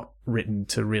 it's not written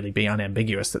to really be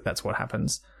unambiguous that that's what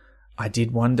happens. I did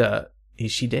wonder,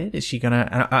 is she dead? Is she gonna...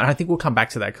 And I think we'll come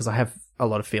back to that, because I have a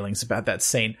lot of feelings about that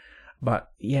scene. But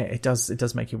yeah, it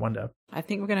does make you wonder. I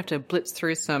think we're going to have to blitz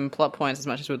through some plot points as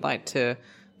much as we'd like to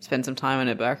spend some time on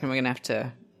it, but I reckon we're going to have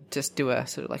to just do a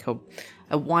sort of like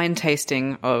a wine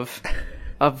tasting of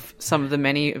some of the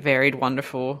many varied,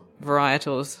 wonderful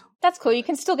varietals. That's cool. You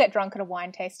can still get drunk at a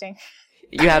wine tasting.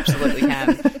 You absolutely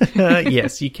can.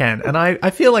 Yes, you can. And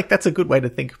I feel like that's a good way to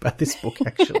think about this book,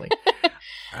 actually.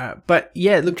 But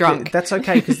yeah, look, that's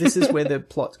okay, because this is where the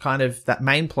plot that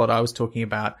main plot I was talking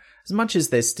about, as much as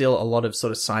there's still a lot of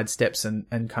sort of sidesteps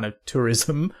and kind of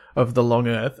tourism of the Long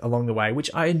Earth along the way,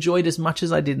 which I enjoyed as much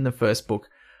as I did in the first book.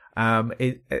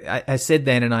 I said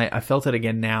then, and I felt it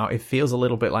again now, it feels a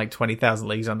little bit like 20,000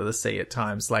 Leagues Under the Sea at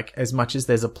times. Like, as much as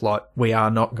there's a plot, we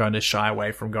are not going to shy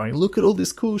away from going, look at all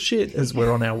this cool shit, as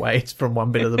we're on our way from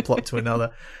one bit of the plot to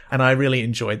another. And I really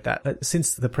enjoyed that.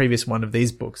 Since the previous one of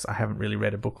these books, I haven't really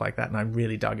read a book like that, and I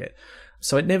really dug it.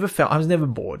 So I was never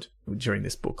bored during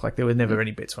this book. Like, there were never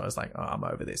any bits where I was like, oh, I'm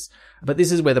over this. But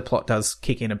this is where the plot does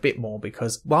kick in a bit more,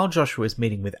 because while Joshua is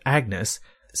meeting with Agnes,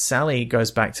 Sally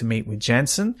goes back to meet with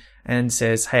Jansen and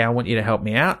says, hey, I want you to help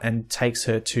me out, and takes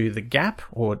her to the Gap,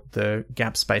 or the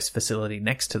Gap space facility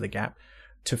next to the Gap,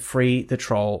 to free the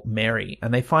troll Mary.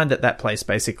 And they find that place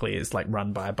basically is like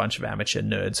run by a bunch of amateur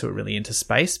nerds who are really into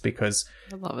space, because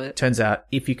I love it. Turns out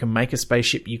if you can make a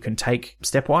spaceship you can take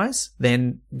stepwise,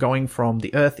 then going from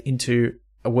the Earth into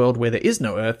a world where there is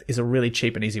no Earth is a really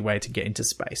cheap and easy way to get into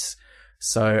space.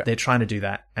 So they're trying to do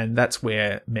that, and that's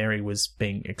where Mary was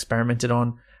being experimented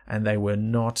on, and they were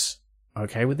not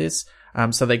okay with this.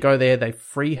 So they go there, they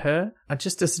free her. And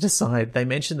just as an aside, they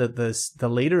mentioned that the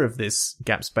leader of this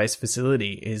Gap space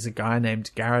facility is a guy named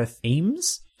Gareth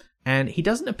Eames, and he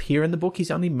doesn't appear in the book.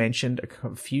 He's only mentioned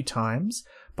a few times,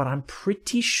 but I'm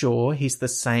pretty sure he's the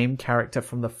same character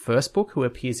from the first book who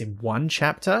appears in one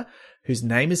chapter, whose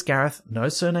name is Gareth, no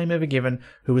surname ever given,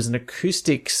 who was an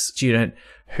acoustics student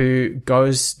who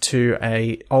goes to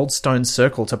a old stone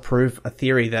circle to prove a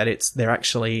theory that they're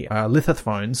actually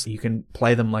lithophones. You can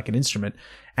play them like an instrument,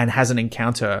 and has an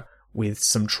encounter with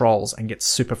some trolls and gets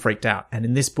super freaked out. And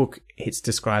in this book, it's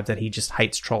described that he just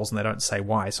hates trolls and they don't say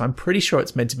why. So I'm pretty sure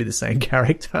it's meant to be the same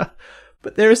character,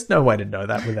 but there is no way to know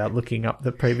that without looking up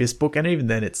the previous book. And even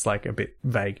then, it's like a bit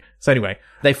vague. So anyway,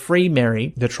 they free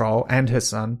Mary, the troll, and her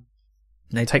son.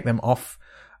 They take them off.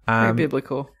 Very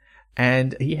biblical.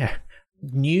 And yeah,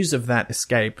 news of that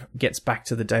escape gets back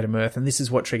to the Datum Earth, and this is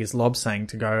what triggers Lobsang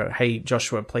to go, hey,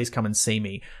 Joshua, please come and see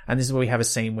me. And this is where we have a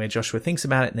scene where Joshua thinks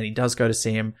about it, and then he does go to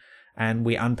see him, and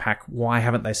we unpack why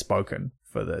haven't they spoken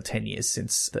for the 10 years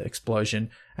since the explosion.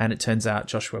 And it turns out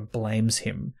Joshua blames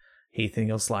him. He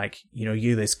feels like,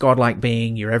 you, this godlike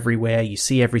being, you're everywhere, you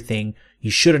see everything,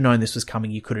 you should have known this was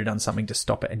coming, you could have done something to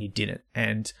stop it, and you didn't.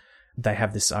 And they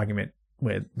have this argument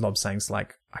where Lobsang's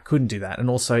like, I couldn't do that. And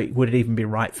also, would it even be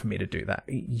right for me to do that?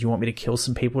 You want me to kill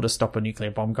some people to stop a nuclear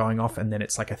bomb going off, and then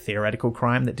it's like a theoretical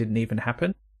crime that didn't even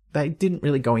happen? They didn't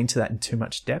really go into that in too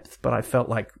much depth, but I felt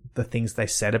like the things they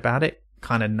said about it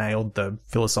kind of nailed the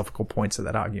philosophical points of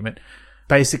that argument.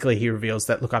 Basically, he reveals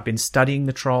that, look, I've been studying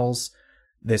the trolls.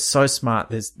 They're so smart.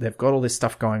 They've got all this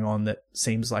stuff going on that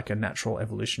seems like a natural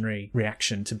evolutionary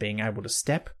reaction to being able to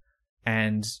step.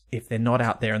 And if they're not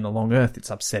out there in the Long Earth,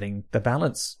 it's upsetting the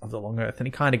balance of the Long Earth. And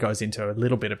he kind of goes into a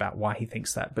little bit about why he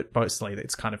thinks that, but mostly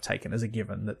it's kind of taken as a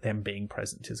given that them being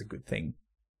present is a good thing.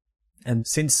 And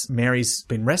since Mary's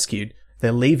been rescued,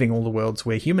 they're leaving all the worlds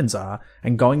where humans are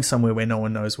and going somewhere where no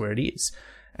one knows where it is.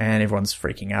 And everyone's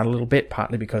freaking out a little bit,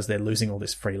 partly because they're losing all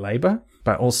this free labor,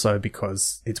 but also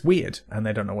because it's weird and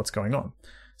they don't know what's going on.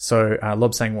 So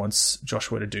Lobsang wants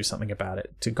Joshua to do something about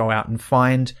it, to go out and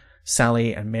find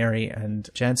Sally and Mary and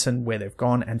Jansen where they've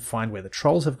gone, and find where the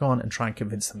trolls have gone and try and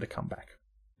convince them to come back.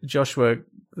 Joshua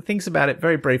thinks about it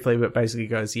very briefly, but basically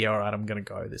goes, yeah, all right, I'm going to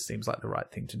go. This seems like the right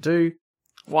thing to do.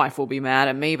 Wife will be mad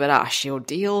at me, but she'll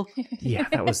deal. Yeah,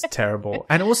 that was terrible.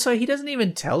 And also, he doesn't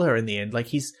even tell her in the end.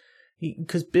 Like,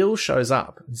 because Bill shows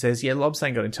up and says, yeah,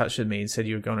 Lobsang got in touch with me and said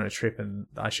you were going on a trip and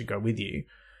I should go with you.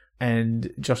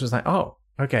 And Joshua's like, oh,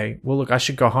 okay, well, look, I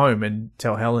should go home and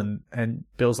tell Helen. And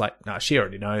Bill's like, nah, she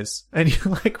already knows. And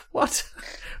you're like, what?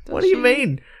 What do you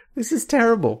mean? This is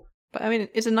terrible. But I mean,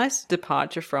 it's a nice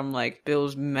departure from like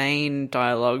Bill's main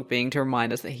dialogue being to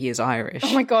remind us that he is Irish.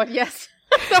 Oh my God, yes.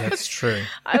 That's true.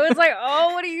 I was like,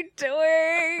 oh, what are you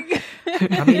doing?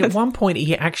 I mean, at one point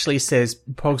he actually says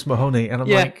Pogs Mahoney, and I'm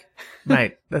like,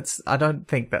 mate, I don't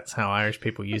think that's how Irish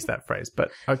people use that phrase,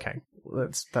 but okay,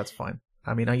 that's fine.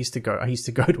 I mean, I used to go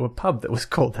to a pub that was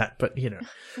called that, but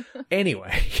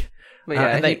Anyway, But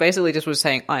yeah, he basically just was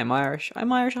saying, I'm Irish,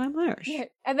 I'm Irish, I'm Irish. Yeah.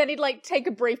 And then he'd like take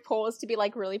a brief pause to be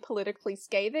like really politically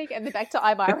scathing and then back to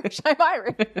I'm Irish, I'm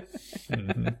Irish.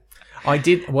 Mm-hmm. I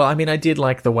did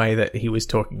like the way that he was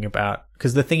talking about,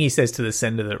 because the thing he says to the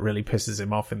senator that really pisses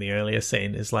him off in the earlier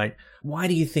scene is like, why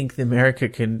do you think that America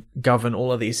can govern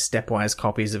all of these stepwise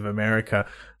copies of America?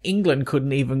 England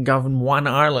couldn't even govern one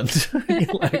Ireland.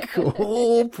 Like,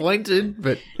 all pointed,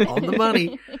 but on the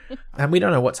money. And we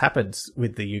don't know what's happened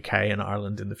with the UK and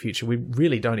Ireland in the future. We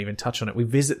really don't even touch on it. We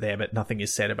visit there, but nothing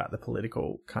is said about the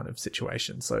political kind of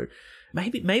situation. So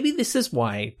maybe this is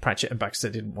why Pratchett and Baxter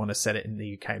didn't want to set it in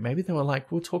the UK. Maybe they were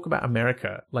like, we'll talk about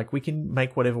America. Like, we can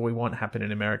make whatever we want happen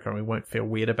in America and we won't feel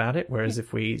weird about it. Whereas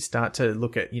if we start to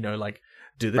look at, like,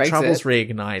 do the Troubles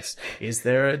reignite? Is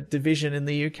there a division in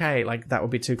the UK? Like, that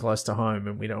would be too close to home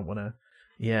and we don't want to,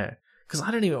 yeah. Because I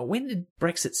don't even, when did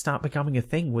Brexit start becoming a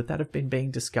thing? Would that have been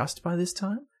being discussed by this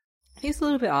time? I think it's a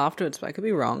little bit afterwards, but I could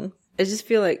be wrong. I just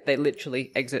feel like they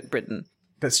literally exit Britain.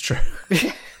 That's true.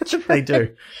 They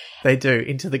do. They do.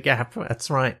 Into the gap.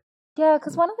 That's right. Yeah,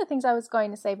 because one of the things I was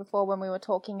going to say before when we were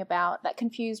talking about that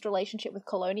confused relationship with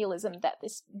colonialism that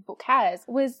this book has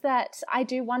was that I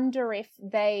do wonder if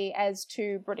they, as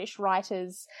two British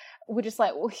writers, were just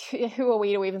like, well, who are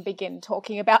we to even begin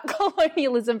talking about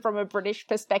colonialism from a British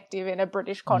perspective in a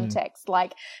British context?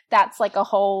 Like, that's like a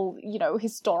whole,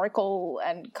 historical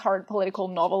and current political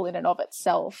novel in and of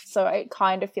itself. So it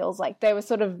kind of feels like they were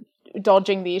sort of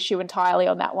dodging the issue entirely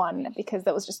on that one because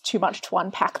there was just too much to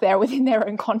unpack there within their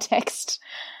own context.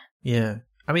 Yeah.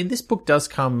 I mean, this book does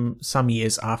come some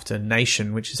years after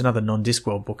Nation, which is another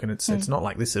non-Discworld book, and it's not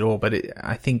like this at all, but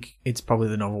I think it's probably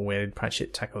the novel where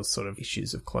Pratchett tackles sort of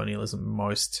issues of colonialism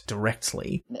most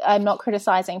directly. I'm not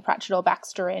criticising Pratchett or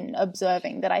Baxter in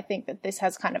observing that I think that this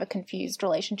has kind of a confused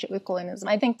relationship with colonialism.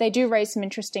 I think they do raise some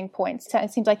interesting points.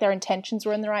 It seems like their intentions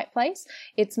were in the right place.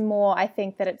 It's more, I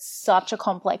think, that it's such a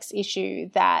complex issue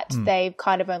that they've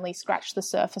kind of only scratched the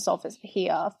surface of it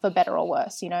here, for better or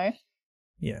worse,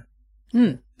 Yeah.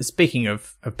 Speaking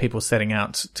of people setting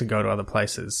out to go to other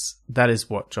places, that is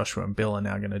what Joshua and Bill are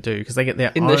now going to do, because they get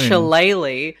their own... In the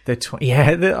shillelagh.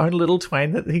 Their own little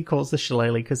twain that he calls the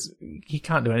shillelagh, because he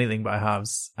can't do anything by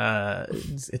halves.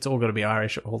 It's all got to be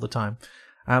Irish all the time.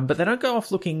 But they don't go off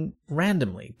looking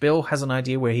randomly. Bill has an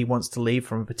idea where he wants to leave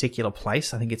from a particular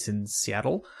place. I think it's in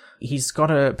Seattle. He's got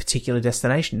a particular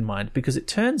destination in mind, because it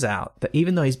turns out that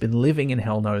even though he's been living in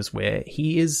hell knows where,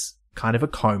 he is kind of a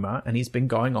coma, and he's been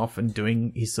going off and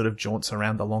doing his sort of jaunts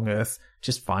around the long earth,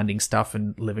 just finding stuff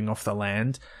and living off the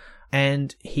land.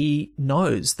 And he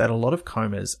knows that a lot of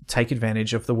comas take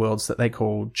advantage of the worlds that they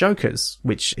call jokers,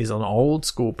 which is an old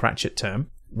school Pratchett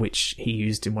term, which he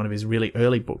used in one of his really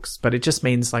early books. But it just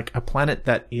means like a planet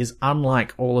that is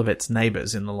unlike all of its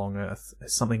neighbors in the long earth.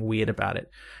 There's something weird about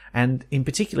it. And in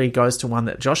particular, he goes to one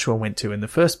that Joshua went to in the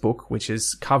first book, which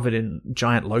is covered in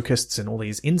giant locusts and all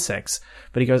these insects.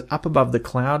 But he goes up above the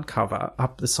cloud cover,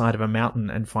 up the side of a mountain,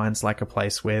 and finds like a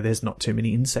place where there's not too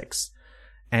many insects.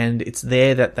 And it's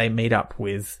there that they meet up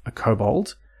with a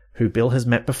kobold who Bill has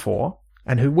met before,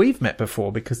 and who we've met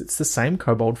before, because it's the same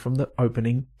kobold from the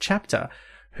opening chapter,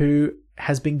 who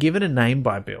has been given a name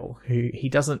by Bill, who he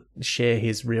doesn't share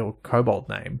his real kobold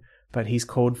name, but he's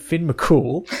called Finn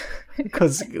McCool,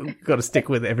 because you've got to stick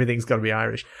with everything's got to be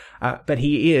Irish. But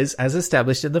he is, as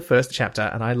established in the first chapter,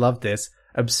 and I love this,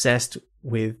 obsessed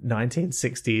with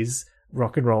 1960s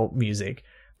rock and roll music.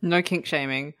 No kink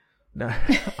shaming. No,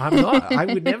 I'm not. I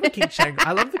would never kink shame.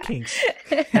 I love the Kinks.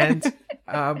 And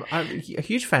I'm a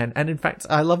huge fan. And in fact,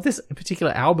 I love this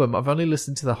particular album. I've only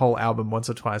listened to the whole album once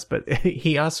or twice, but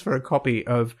he asked for a copy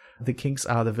of The Kinks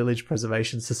Are the Village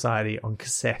Preservation Society on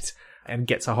cassette, and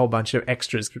gets a whole bunch of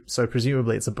extras. So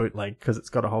presumably it's a bootleg, because it's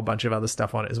got a whole bunch of other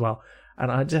stuff on it as well.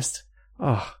 And I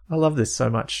love this so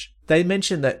much. They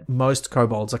mentioned that most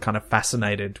kobolds are kind of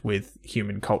fascinated with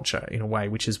human culture in a way,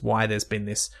 which is why there's been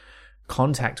this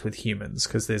contact with humans,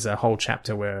 because there's a whole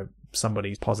chapter where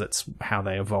somebody posits how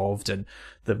they evolved and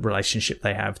the relationship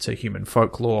they have to human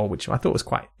folklore, which I thought was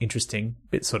quite interesting.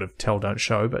 Bit sort of tell, don't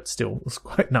show, but still was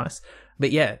quite nice.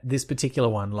 But yeah, this particular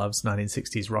one loves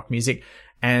 1960s rock music,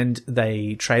 and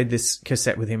they trade this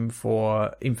cassette with him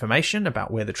for information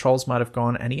about where the trolls might have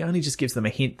gone, and he only just gives them a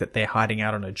hint that they're hiding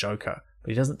out on a joker, but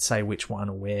he doesn't say which one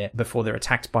or where, before they're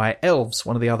attacked by elves,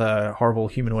 one of the other horrible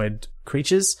humanoid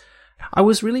creatures. I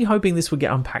was really hoping this would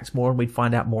get unpacked more and we'd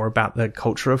find out more about the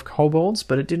culture of kobolds,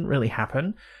 but it didn't really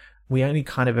happen. We only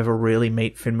kind of ever really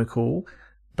meet Finn McCool.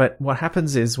 But what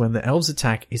happens is when the elves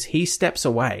attack is he steps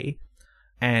away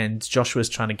and Joshua's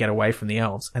trying to get away from the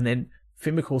elves. And then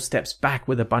Finn McCool steps back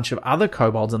with a bunch of other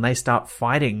kobolds and they start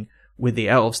fighting with the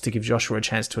elves to give Joshua a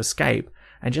chance to escape.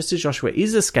 And just as Joshua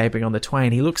is escaping on the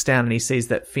Twain, he looks down and he sees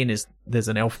that there's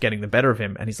an elf getting the better of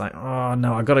him. And he's like, oh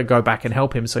no, I got to go back and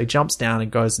help him. So he jumps down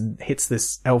and goes and hits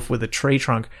this elf with a tree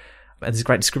trunk. And there's a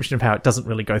great description of how it doesn't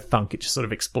really go thunk. It just sort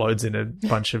of explodes in a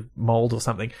bunch of mold or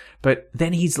something. But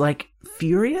then he's like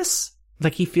furious.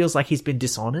 Like he feels like he's been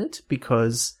dishonored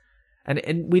because, and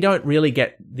we don't really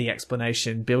get the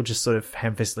explanation. Bill just sort of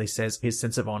ham-fistedly says his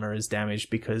sense of honor is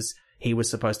damaged because he was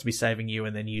supposed to be saving you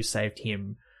and then you saved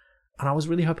him. And I was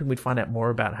really hoping we'd find out more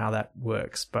about how that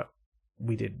works, but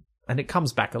we didn't. And it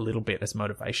comes back a little bit as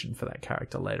motivation for that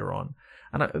character later on.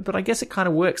 But I guess it kind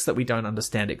of works that we don't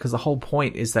understand it, because the whole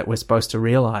point is that we're supposed to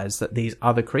realize that these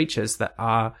other creatures that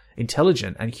are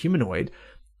intelligent and humanoid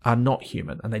are not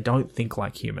human, and they don't think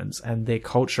like humans, and their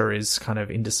culture is kind of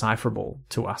indecipherable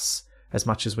to us as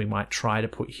much as we might try to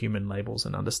put human labels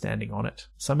and understanding on it.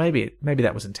 So maybe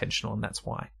that was intentional, and that's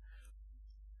why.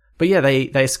 But yeah, they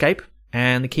escape.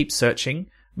 And they keep searching.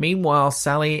 Meanwhile,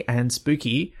 Sally and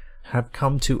Spooky have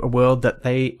come to a world that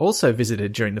they also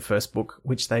visited during the first book,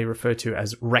 which they refer to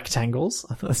as Rectangles.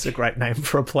 I thought that's a great name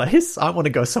for a place. I want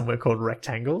to go somewhere called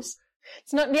Rectangles.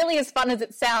 It's not nearly as fun as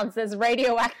it sounds. There's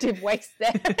radioactive waste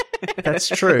there. That's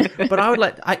true. But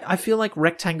I feel like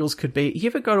Rectangles could be, you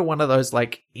ever go to one of those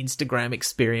like Instagram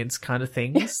experience kind of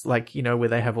things? Like, you know, where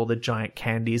they have all the giant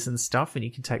candies and stuff and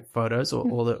you can take photos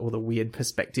or the weird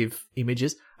perspective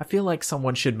images. I feel like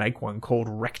someone should make one called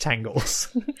Rectangles.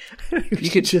 You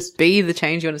could just be the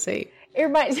change you want to see. It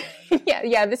reminds,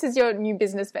 yeah. This is your new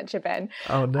business venture, Ben.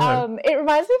 Oh no! It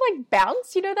reminds me of like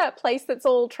Bounce. You know that place that's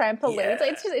all trampolines.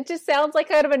 Yeah. It just sounds like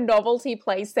kind of a novelty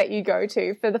place that you go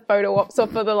to for the photo ops or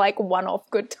for the like one-off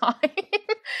good time.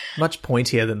 Much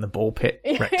pointier than the ball pit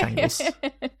rectangles.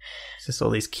 It's just all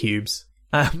these cubes.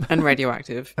 And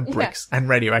radioactive. And bricks. Yeah. And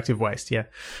radioactive waste, yeah.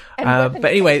 But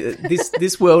anyway,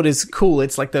 this world is cool.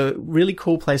 It's like the really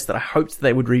cool place that I hoped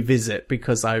they would revisit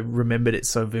because I remembered it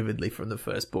so vividly from the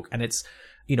first book. And it's,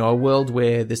 you know, a world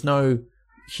where there's no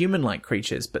human-like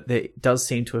creatures, but there does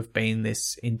seem to have been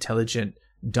this intelligent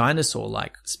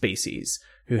dinosaur-like species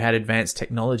who had advanced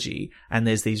technology, and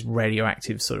there's these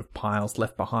radioactive sort of piles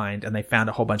left behind, and they found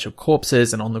a whole bunch of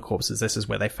corpses, and on the corpses, this is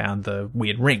where they found the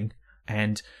weird ring.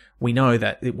 And we know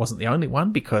that it wasn't the only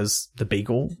one because the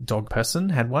Beagle dog person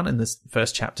had one in this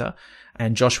first chapter,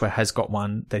 and Joshua has got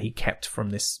one that he kept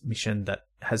from this mission that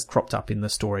has cropped up in the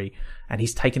story, and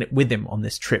he's taken it with him on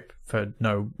this trip for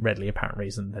no readily apparent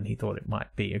reason than he thought it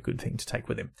might be a good thing to take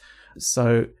with him.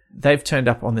 So they've turned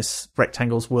up on this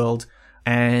Rectangles world,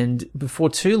 and before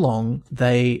too long,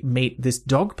 they meet this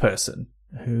dog person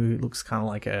who looks kind of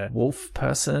like a wolf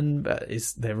person, but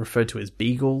they're referred to as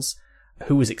Beagles,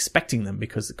 who was expecting them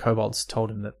because the kobolds told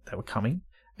him that they were coming.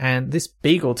 And this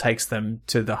Beagle takes them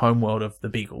to the homeworld of the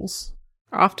Beagles.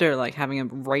 After, like, having a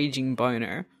raging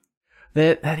boner.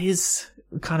 That is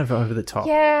kind of over the top.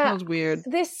 Yeah. That was weird.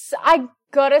 I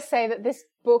gotta say that this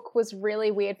book was really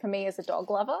weird for me as a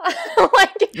dog lover.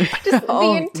 Like, just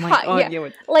the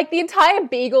entire, like the entire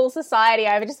Beagle society,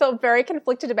 I just felt very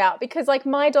conflicted about because, like,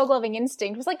 my dog loving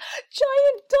instinct was like,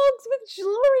 giant dogs with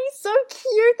jewelry, so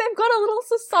cute. They've got a little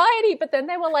society, but then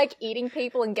they were like eating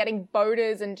people and getting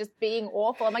boners and just being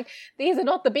awful. I'm like, these are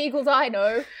not the Beagles I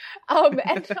know.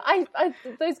 And I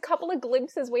those couple of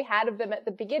glimpses we had of them at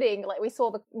the beginning, like we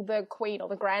saw the queen or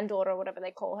the granddaughter or whatever they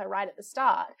call her right at the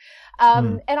start.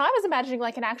 And I was imagining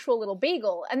like an actual little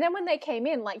beagle. And then when they came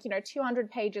in, like, 200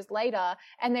 pages later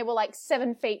and they were like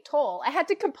 7 feet tall, I had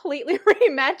to completely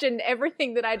reimagine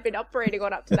everything that I'd been operating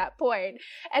on up to that point.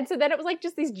 And so then it was like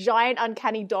just these giant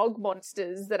uncanny dog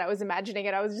monsters that I was imagining,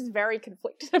 and I was just very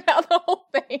conflicted about the whole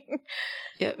thing.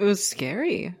 Yeah, it was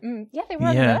scary. Yeah, they were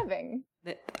unnerving.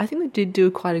 I think they did do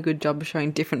quite a good job of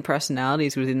showing different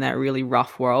personalities within that really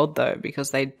rough world, though,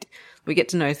 because we get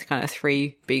to know kind of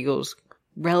 3 Beagles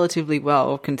relatively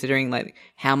well, considering like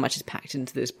how much is packed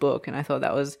into this book. And I thought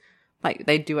that was like,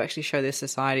 they do actually show this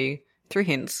society through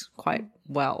hints quite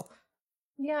well.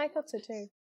 Yeah, I thought so too.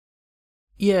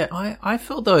 Yeah, I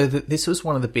felt though that this was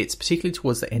one of the bits, particularly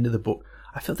towards the end of the book,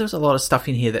 I felt there was a lot of stuff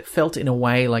in here that felt in a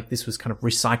way like this was kind of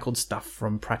recycled stuff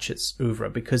from Pratchett's oeuvre,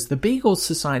 because the Beagle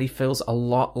Society feels a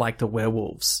lot like the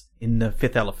werewolves in The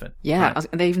Fifth Elephant. Yeah, right?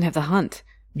 They even have the hunt.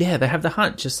 Yeah, they have the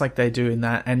hunt just like they do in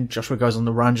that, and Joshua goes on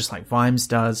the run just like Vimes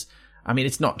does. I mean,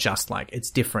 it's not just like, it's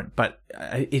different, but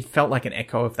it felt like an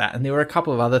echo of that. And there were a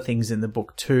couple of other things in the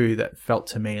book too that felt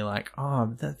to me like,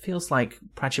 oh, that feels like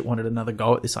Pratchett wanted another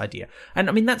go at this idea. And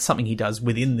I mean, that's something he does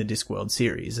within the Discworld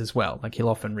series as well. Like, he'll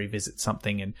often revisit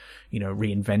something and,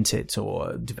 reinvent it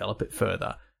or develop it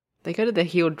further. They go to the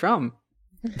heeled drum.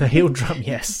 The heeled drum,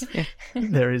 yes. Yeah.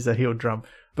 There is a heeled drum.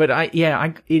 But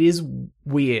it is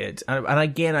weird. And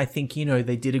again, I think,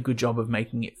 they did a good job of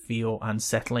making it feel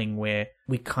unsettling, where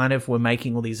we kind of were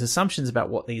making all these assumptions about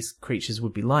what these creatures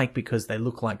would be like because they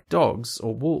look like dogs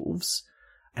or wolves,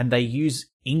 and they use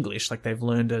English, like they've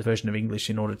learned a version of English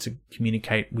in order to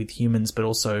communicate with humans, but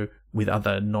also with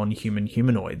other non-human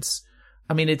humanoids.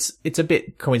 I mean, it's a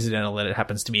bit coincidental that it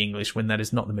happens to be English when that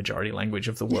is not the majority language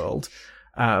of the world.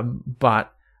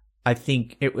 But I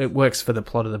think it works for the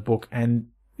plot of the book, and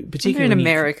particularly they're in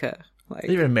America.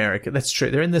 They're in America. That's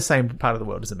true. They're in the same part of the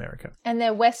world as America. And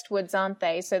they're westwards, aren't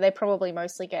they? So they probably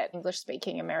mostly get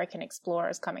English-speaking American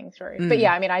explorers coming through. But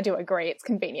yeah, I mean, I do agree. It's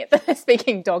convenient that they're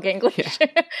speaking dog English.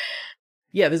 Yeah.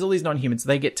 Yeah, there's all these non-humans.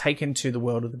 They get taken to the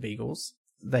world of the Beagles.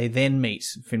 They then meet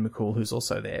Finn McCool, who's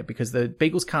also there, because the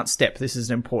Beagles can't step. This is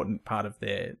an important part of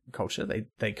their culture.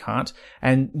 They can't.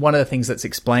 And one of the things that's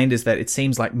explained is that it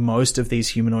seems like most of these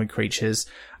humanoid creatures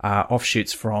are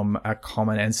offshoots from a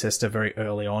common ancestor very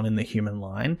early on in the human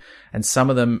line. And some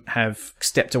of them have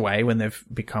stepped away when they've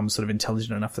become sort of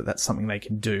intelligent enough that that's something they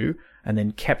can do, and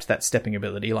then kept that stepping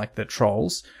ability, like the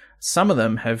trolls. Some of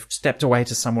them have stepped away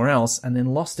to somewhere else and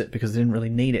then lost it because they didn't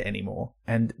really need it anymore.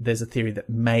 And there's a theory that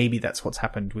maybe that's what's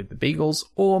happened with the Beagles,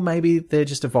 or maybe they're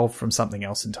just evolved from something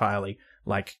else entirely,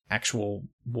 like actual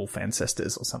wolf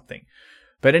ancestors or something.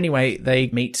 But anyway, they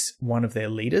meet one of their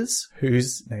leaders,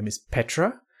 whose name is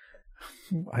Petra,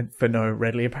 for no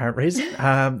readily apparent reason.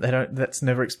 That's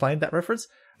never explained, that reference.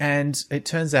 And it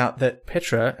turns out that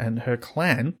Petra and her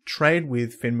clan trade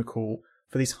with Finn McCool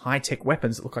for these high-tech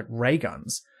weapons that look like ray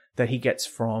guns that he gets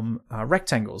from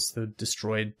Rectangles, the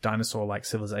destroyed dinosaur-like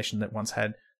civilization that once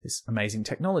had this amazing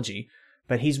technology.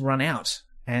 But he's run out,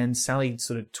 and Sally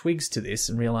sort of twigs to this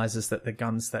and realizes that the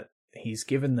guns that he's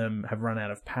given them have run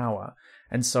out of power.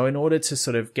 And so in order to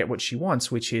sort of get what she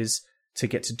wants, which is to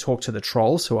get to talk to the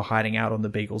trolls who are hiding out on the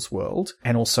Beagles world,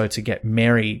 and also to get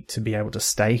Mary to be able to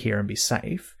stay here and be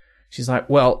safe, she's like,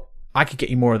 well, I could get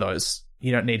you more of those.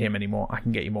 You don't need him anymore. I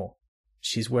can get you more.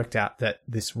 She's worked out that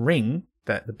this ring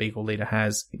that the Beagle leader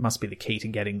has, it must be the key to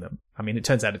getting them. I mean, it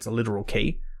turns out it's a literal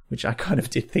key, which I kind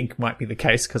of did think might be the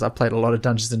case because I played a lot of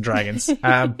Dungeons and Dragons.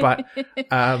 But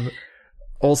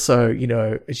also,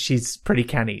 she's pretty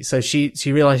canny. So she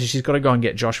realizes she's got to go and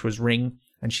get Joshua's ring,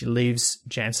 and she leaves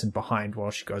Jansen behind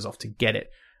while she goes off to get it,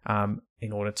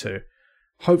 in order to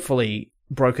hopefully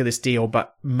broker this deal,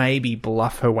 but maybe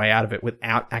bluff her way out of it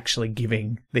without actually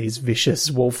giving these vicious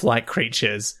wolf-like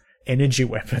creatures energy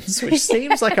weapons, which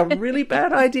seems like a really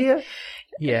bad idea.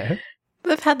 Yeah.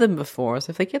 They've had them before,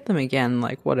 so if they get them again,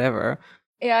 whatever.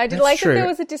 Yeah, I did That's like true. that there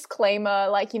was a disclaimer,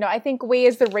 I think we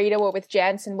as the reader were with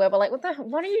Jansen where we're like,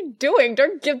 what are you doing?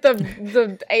 Don't give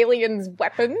the aliens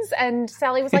weapons. And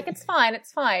Sally was like, it's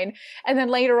fine. And then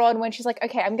later on when she's like,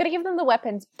 okay, I'm going to give them the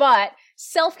weapons, but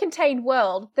self-contained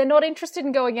world, they're not interested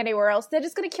in going anywhere else. They're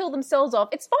just going to kill themselves off.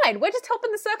 It's fine. We're just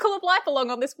helping the circle of life along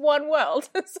on this one world.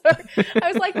 So I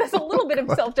was like, there's a little bit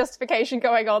of self-justification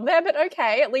going on there, but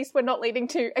okay, at least we're not leading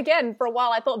to, again, for a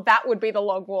while I thought that would be the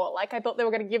long war. I thought they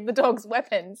were going to give the dogs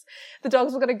weapons. The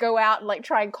dogs were going to go out and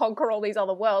try and conquer all these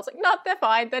other worlds. No, they're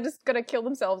fine. They're just going to kill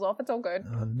themselves off. It's all good.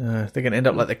 Oh no, they're going to end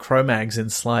up like the Cro-Mags in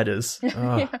Sliders.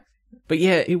 Oh. Yeah. But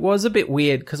yeah, it was a bit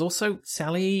weird because also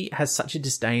Sally has such a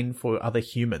disdain for other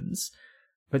humans,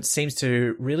 but seems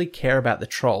to really care about the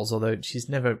trolls, although she's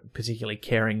never particularly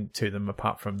caring to them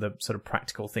apart from the sort of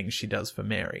practical things she does for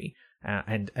Mary,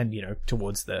 and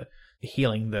towards the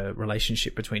healing the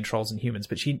relationship between trolls and humans.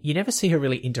 But you never see her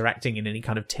really interacting in any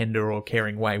kind of tender or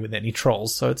caring way with any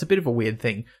trolls, so it's a bit of a weird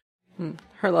thing.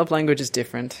 Her love language is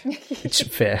different. It's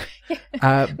fair.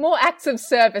 More acts of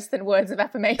service than words of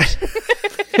affirmation.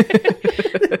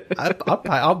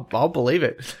 I'll believe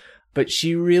it. But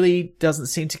she really doesn't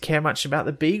seem to care much about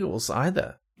the Beagles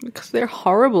either. Because they're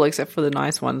horrible except for the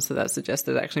nice ones, so that suggests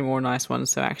there's actually more nice ones,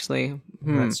 so actually...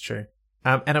 That's true.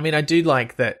 And I mean, I do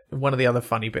like that one of the other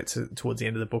funny bits towards the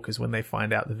end of the book is when they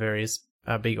find out the various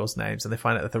Beagles' names, and they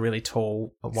find out that the really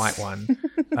tall white one,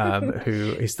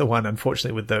 who is the one,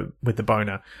 unfortunately, with the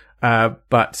boner.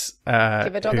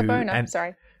 Give a dog a boner.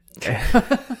 Sorry.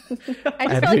 I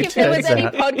just feel like if there was any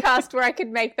podcast where I could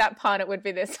make that pun, it would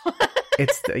be this one.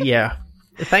 Yeah.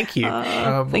 Thank you.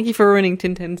 Thank you for ruining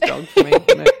Tintin's dog for me.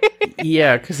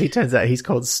 Yeah, because he turns out he's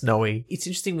called Snowy. It's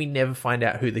interesting we never find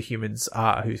out who the humans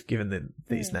are who've given them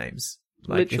these names.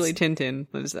 Literally Tintin.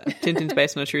 What is that? Tintin's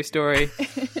based on a true story.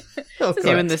 Oh,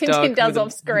 Him and this dog. Tintin does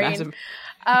off screen. Massive...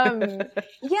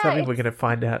 Yeah. Something we're going to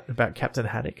find out about Captain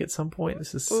Haddock at some point.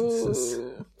 This is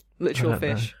literal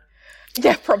fish.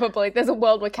 Yeah, probably. There's a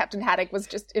world where Captain Haddock was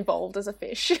just evolved as a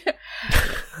fish.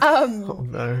 Oh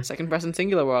no. Second person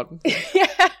singular world.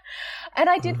 Yeah. And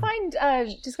I did find,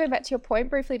 just going back to your point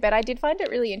briefly, but I did find it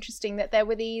really interesting that there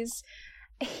were these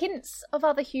hints of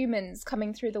other humans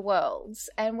coming through the worlds,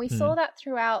 and we saw that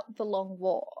throughout the Long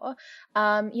War.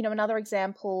 Another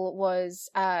example was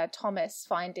Thomas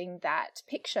finding that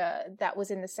picture that was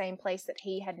in the same place that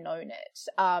he had known it,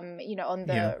 on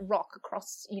the rock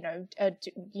across,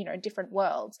 different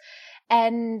worlds.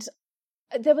 And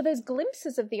there were those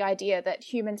glimpses of the idea that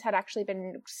humans had actually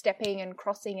been stepping and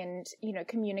crossing and,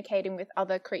 communicating with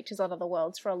other creatures on other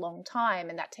worlds for a long time,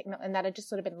 and that had just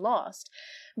sort of been lost.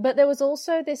 But there was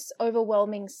also this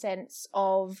overwhelming sense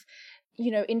of,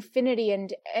 infinity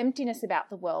and emptiness about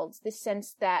the worlds, this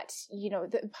sense that,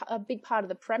 a big part of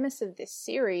the premise of this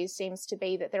series seems to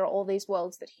be that there are all these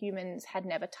worlds that humans had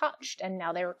never touched, and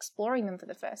now they're exploring them for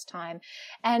the first time.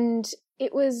 And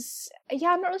it was,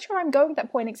 I'm not really sure where I'm going with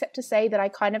that point, except to say that I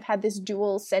kind of had this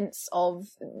dual sense of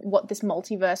what this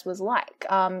multiverse was like,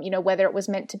 whether it was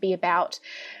meant to be about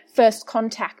first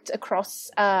contact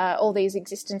across all these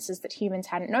existences that humans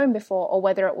hadn't known before, or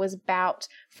whether it was about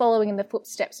following in the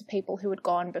footsteps of people who had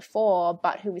gone before,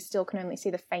 but who we still can only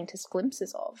see the faintest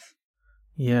glimpses of.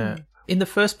 Yeah. In the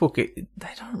first book, they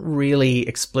don't really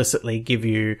explicitly give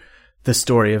you the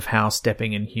story of how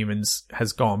stepping in humans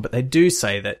has gone, but they do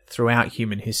say that throughout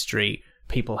human history,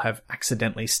 people have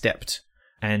accidentally stepped.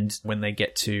 And when they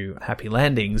get to Happy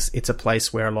Landings, it's a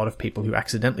place where a lot of people who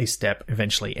accidentally step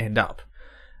eventually end up.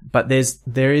 But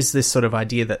there is this sort of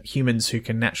idea that humans who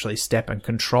can naturally step and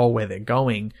control where they're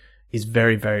going is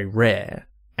very, very rare,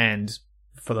 and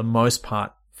for the most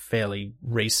part, fairly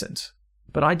recent.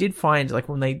 But I did find, like,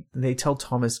 when they tell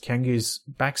Thomas Kiangu's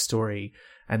backstory,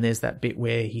 and there's that bit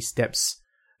where he steps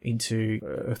into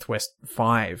Earthwest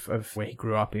 5 of where he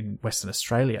grew up in Western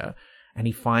Australia, and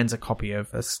he finds a copy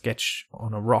of a sketch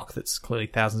on a rock that's clearly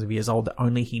thousands of years old that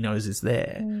only he knows is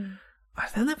there. I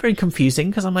found that very confusing,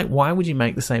 because I'm like, why would you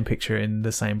make the same picture in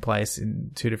the same place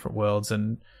in two different worlds?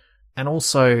 And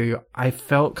also, I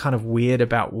felt kind of weird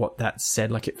about what that said.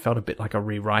 Like, it felt a bit like a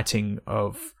rewriting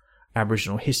of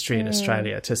Aboriginal history in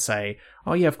Australia to say,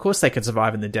 oh yeah, of course they could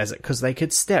survive in the desert because they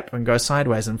could step and go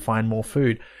sideways and find more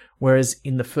food. Whereas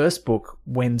in the first book,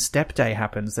 when Step Day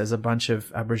happens, there's a bunch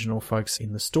of Aboriginal folks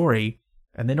in the story,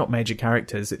 and they're not major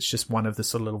characters. It's just one of the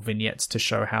sort of little vignettes to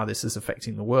show how this is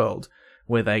affecting the world,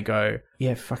 where they go,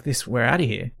 yeah, fuck this, we're out of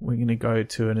here. We're going to go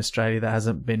to an Australia that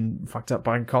hasn't been fucked up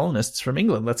by colonists from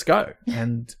England. Let's go.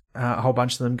 And a whole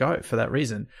bunch of them go for that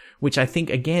reason, which I think,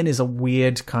 again, is a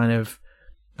weird kind of,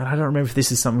 and I don't remember if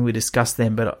this is something we discussed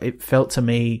then, but it felt to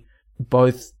me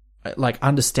both like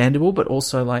understandable, but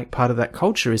also like part of that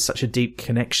culture is such a deep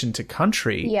connection to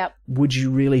country. Yep. Would you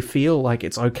really feel like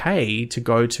it's okay to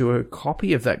go to a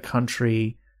copy of that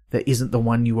country that isn't the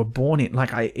one you were born in?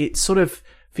 Like, it sort of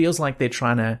feels like they're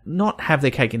trying to not have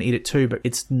their cake and eat it too, but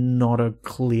it's not a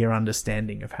clear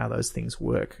understanding of how those things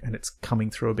work, and it's coming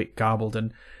through a bit garbled.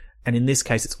 And in this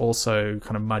case, it's also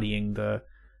kind of muddying the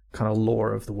kind of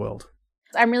lore of the world.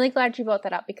 I'm really glad you brought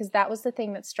that up, because that was the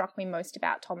thing that struck me most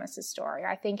about Thomas's story.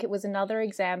 I think it was another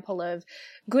example of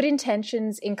good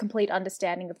intentions, incomplete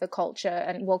understanding of the culture,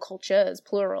 and, well, cultures,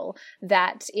 plural,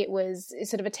 that it was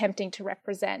sort of attempting to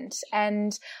represent.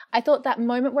 And I thought that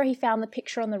moment where he found the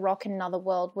picture on the rock in another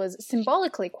world was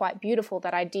symbolically quite beautiful,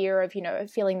 that idea of,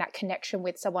 feeling that connection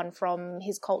with someone from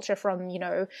his culture from,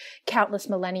 countless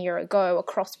millennia ago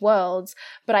across worlds.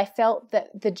 But I felt that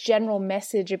the general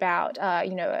message about,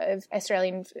 of Australian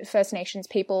First Nations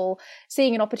people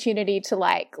seeing an opportunity to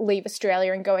like leave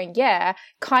Australia and going, yeah,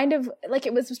 kind of like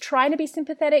it was trying to be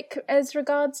sympathetic as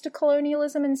regards to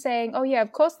colonialism and saying, oh yeah,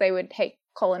 of course they would hate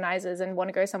colonizers and want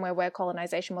to go somewhere where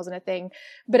colonization wasn't a thing,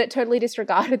 but it totally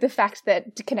disregarded the fact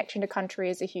that connection to country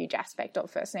is a huge aspect of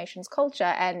First Nations culture.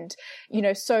 And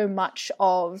so much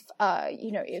of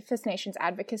First Nations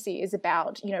advocacy is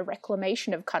about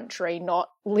reclamation of country, not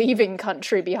leaving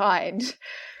country behind.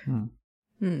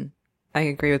 I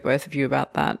agree with both of you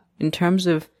about that. In terms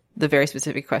of the very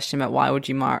specific question about why would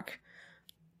you mark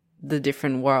the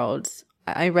different worlds,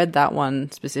 I read that one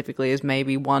specifically as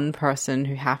maybe one person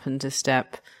who happened to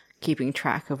step keeping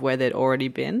track of where they'd already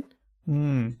been.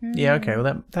 Yeah, okay.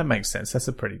 Well, that makes sense. That's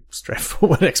a pretty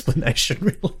straightforward explanation,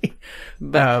 really.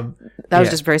 But that was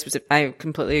just very specific. I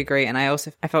completely agree. And I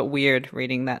felt weird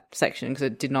reading that section because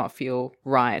it did not feel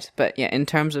right. But yeah, in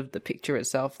terms of the picture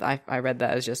itself, I read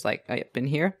that as just like, I've been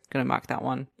here, gonna mark that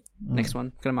one. Next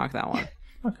one, gonna mark that one.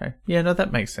 Okay. Yeah, no,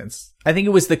 that makes sense. I think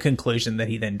it was the conclusion that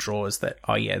he then draws that,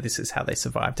 oh yeah, this is how they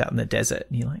survived out in the desert.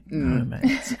 And you're like, no, man,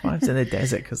 they survived in the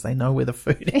desert because they know where the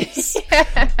food is.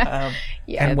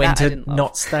 And when to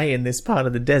not stay in this part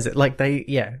of the desert. Like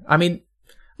I mean,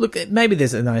 look, maybe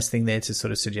there's a nice thing there to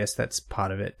sort of suggest that's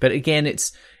part of it. But again,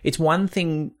 it's one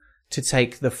thing to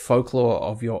take the folklore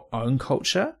of your own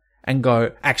culture and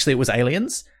go, actually, it was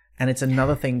aliens. And it's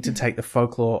another thing to take the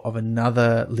folklore of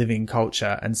another living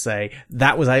culture and say,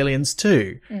 that was aliens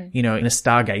too, in a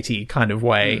Stargate-y kind of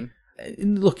way.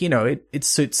 Look, it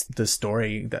suits the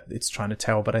story that it's trying to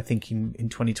tell, but I think in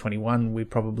 2021, we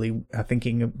probably are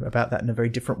thinking about that in a very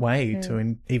different way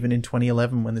to even in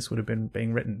 2011 when this would have been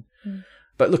being written.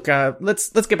 But look, let's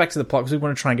get back to the plot because we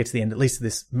want to try and get to the end, at least of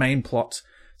this main plot,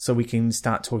 so we can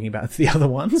start talking about the other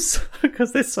ones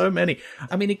because there's so many.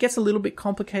 I mean, it gets a little bit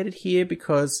complicated here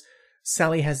because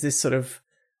Sally has this sort of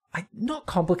not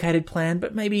complicated plan,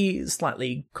 but maybe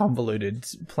slightly convoluted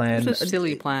plan. It's a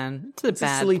silly plan. It's a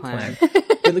bad silly plan.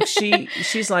 But look,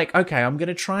 she's like, okay, I'm going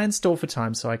to try and stall for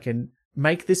time so I can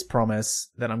make this promise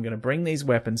that I'm going to bring these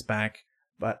weapons back,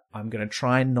 but I'm going to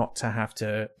try not to have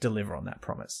to deliver on that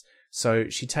promise. So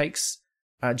she takes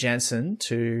Jansen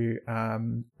to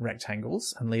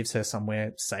Rectangles and leaves her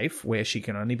somewhere safe where she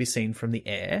can only be seen from the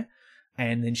air.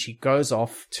 And then she goes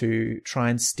off to try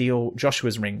and steal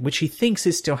Joshua's ring, which he thinks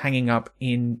is still hanging up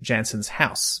in Jansen's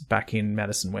house back in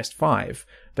Madison West 5.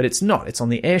 But it's not. It's on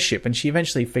the airship. And she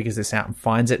eventually figures this out and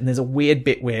finds it. And there's a weird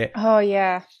bit where... Oh,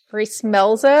 yeah. Where he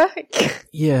smells her.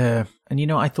 Yeah.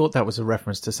 And, I thought that was a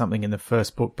reference to something in the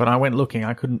first book, but I went looking.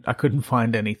 I couldn't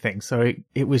find anything. So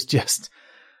it was just...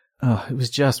 Oh, it was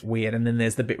just weird. And then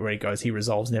there's the bit where he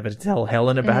resolves never to tell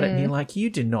Helen about it. And you're like, you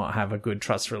do not have a good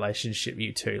trust relationship,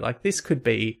 you two. Like, this could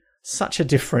be such a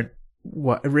different,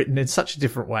 written in such a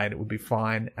different way and it would be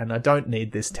fine. And I don't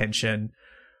need this tension.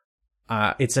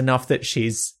 It's enough that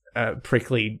she's a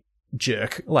prickly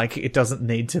jerk. Like, it doesn't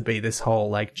need to be this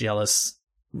whole, like, jealous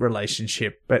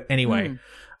relationship. But anyway,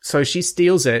 so she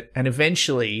steals it and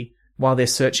eventually... While they're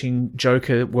searching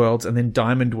Joker worlds and then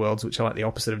Diamond worlds, which are like the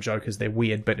opposite of Joker's, they're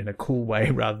weird, but in a cool way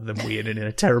rather than weird and in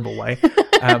a terrible way.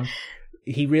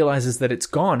 He realizes that it's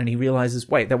gone and he realizes,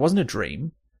 wait, that wasn't a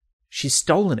dream. She's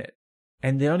stolen it.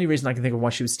 And the only reason I can think of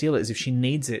why she would steal it is if she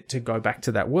needs it to go back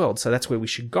to that world. So that's where we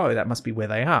should go. That must be where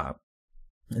they are.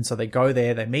 And so they go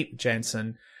there, they meet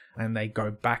Jansen and they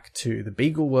go back to the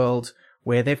Beagle world,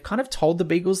 where they've kind of told the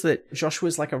Beagles that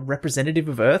Joshua's like a representative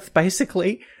of Earth,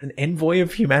 basically, an envoy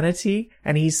of humanity,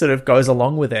 and he sort of goes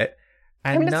along with it.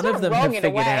 And none of them have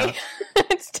figured out.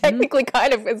 It's technically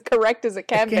kind of as correct as it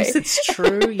can be. I guess it's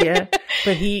true, yeah.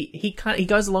 But he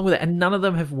goes along with it, and none of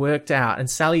them have worked out. And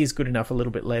Sally is good enough a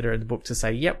little bit later in the book to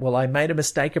say, yep, well, I made a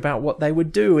mistake about what they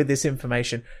would do with this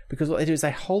information, because what they do is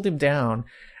they hold him down.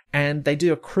 And they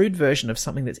do a crude version of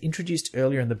something that's introduced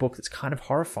earlier in the book that's kind of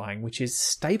horrifying, which is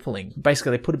stapling.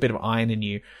 Basically, they put a bit of iron in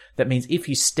you. That means if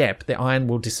you step, the iron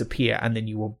will disappear and then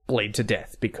you will bleed to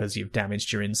death because you've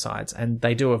damaged your insides. And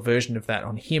they do a version of that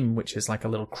on him, which is like a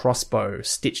little crossbow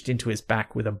stitched into his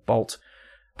back with a bolt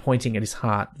pointing at his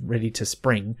heart, ready to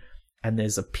spring. And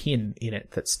there's a pin in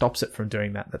it that stops it from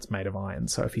doing that that's made of iron.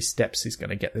 So if he steps, he's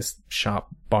going to get this sharp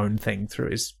bone thing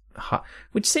through his heart,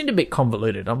 which seemed a bit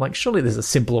convoluted. I'm like, surely there's a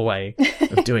simpler way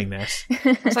of doing this.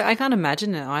 I was like, I can't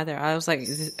imagine it either. I was like,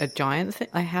 is this a giant thing?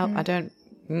 Like, how? I don't...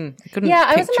 I couldn't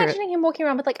I was picture imagining him walking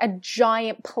around with like a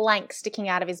giant plank sticking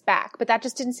out of his back, but that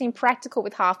just didn't seem practical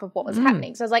with half of what was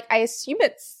happening. So I was like, I assume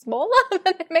it's smaller than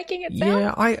they're making it sound.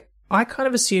 Yeah, I kind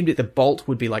of assumed that the bolt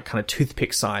would be like kind of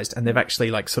toothpick sized, and they've actually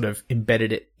like sort of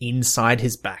embedded it inside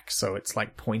his back, so it's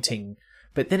like pointing.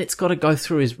 But then it's got to go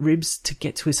through his ribs to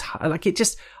get to his heart. Like, it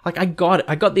just, like, I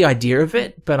got the idea of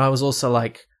it, but I was also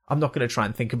like, I'm not going to try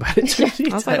and think about it too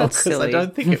detailed because I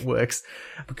don't think it works.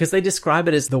 Because they describe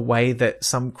it as the way that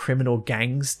some criminal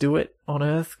gangs do it on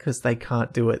Earth, because they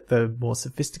can't do it the more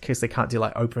sophisticated. They can't do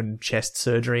like open chest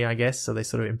surgery, I guess. So they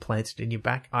sort of implant it in your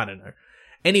back. I don't know.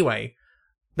 Anyway,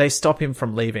 they stop him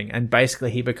from leaving, and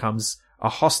basically he becomes a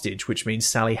hostage, which means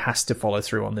Sally has to follow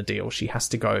through on the deal. She has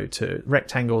to go to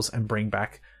Rectangles and bring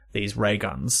back these ray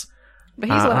guns. But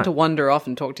he's allowed to wander off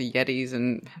and talk to Yetis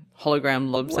and hologram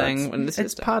lob saying...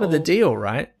 It's part of the deal,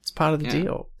 right? It's part of the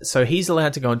deal. So he's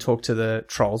allowed to go and talk to the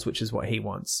trolls, which is what he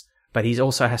wants. But he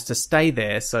also has to stay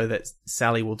there so that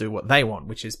Sally will do what they want,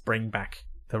 which is bring back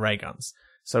the ray guns.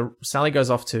 So Sally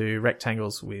goes off to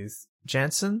Rectangles with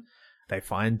Jansen. They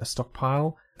find a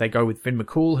stockpile. They go with Finn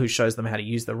McCool, who shows them how to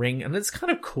use the ring. And it's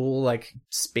kind of cool, like,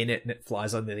 spin it and it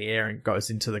flies under the air and goes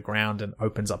into the ground and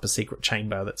opens up a secret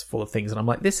chamber that's full of things. And I'm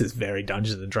like, this is very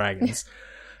Dungeons and Dragons.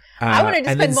 I wanted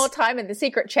to spend more time in the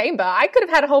secret chamber. I could have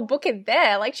had a whole book in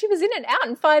there. Like, she was in and out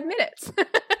in 5 minutes.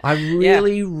 I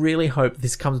really, really hope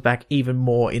this comes back even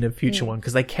more in a future one,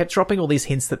 because they kept dropping all these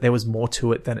hints that there was more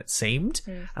to it than it seemed.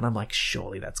 And I'm like,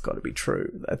 surely that's got to be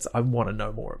true. I want to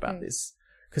know more about this.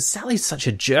 because Sally's such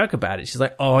a jerk about it. She's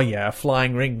like, oh yeah, a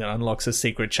flying ring that unlocks a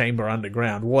secret chamber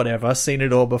underground. Whatever, seen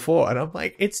it all before. And I'm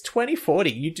like, it's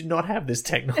 2040. You do not have this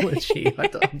technology.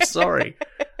 I'm sorry.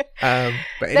 But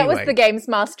anyway. That was the games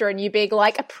master and you being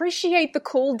like, appreciate the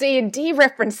cool D&D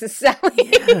references,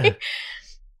 Sally. Yeah.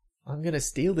 I'm going to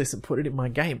steal this and put it in my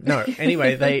game. No,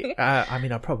 anyway, they, I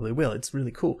mean, I probably will. It's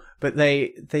really cool. But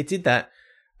they did that.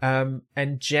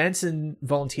 And Jansen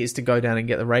volunteers to go down and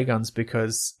get the ray guns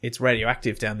because it's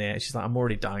radioactive down there. She's like, I'm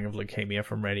already dying of leukemia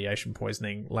from radiation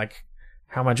poisoning. Like,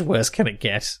 how much worse can it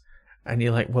get? And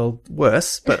you're like, well,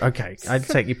 worse, but okay, I'd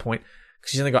take your point.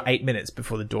 Because she's only got 8 minutes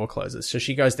before the door closes. So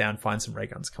she goes down, finds some ray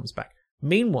guns, comes back.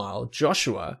 Meanwhile,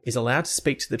 Joshua is allowed to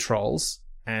speak to the trolls,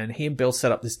 and he and Bill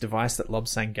set up this device that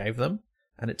Lobsang gave them.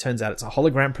 And it turns out it's a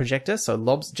hologram projector.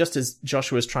 So just as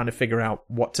Joshua's trying to figure out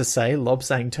what to say,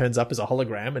 Lobsang turns up as a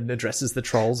hologram and addresses the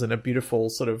trolls in a beautiful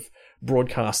sort of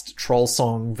broadcast troll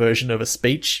song version of a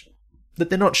speech that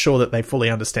they're not sure that they fully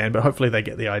understand, but hopefully they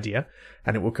get the idea.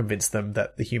 And it will convince them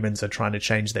that the humans are trying to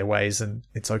change their ways and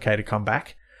it's okay to come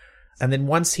back. And then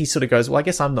once he sort of goes, well, I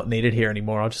guess I'm not needed here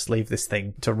anymore. I'll just leave this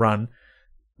thing to run.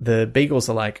 The Beagles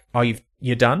are like, oh,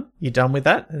 you're done? You're done with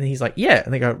that? And he's like, yeah.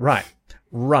 And they go, right.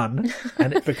 Run,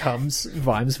 and it becomes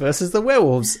Vimes versus the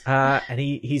werewolves. And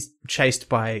he's chased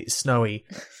by Snowy,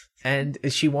 and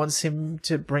she wants him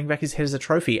to bring back his head as a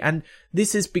trophy. And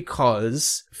this is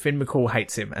because Finn McCool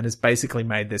hates him and has basically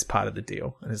made this part of the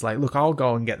deal. And is like, look, I'll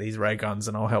go and get these ray guns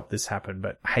and I'll help this happen,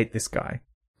 but I hate this guy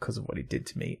because of what he did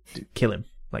to me. Kill him.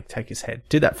 Like, take his head.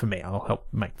 Do that for me. I'll help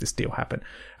make this deal happen.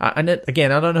 And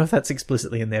again, I don't know if that's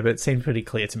explicitly in there, but it seemed pretty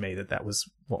clear to me that that was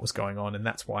what was going on. And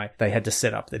that's why they had to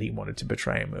set up that he wanted to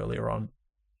betray him earlier on.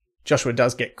 Joshua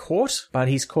does get caught, but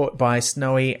he's caught by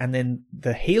Snowy and then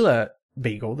the healer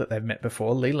Beagle that they've met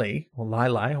before, Lily, or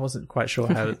Lili. I wasn't quite sure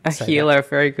how to say healer, that.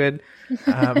 very good.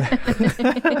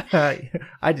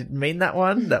 I didn't mean that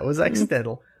one. That was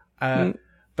accidental.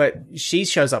 But she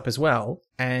shows up as well,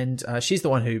 and she's the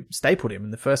one who stapled him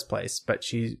in the first place, but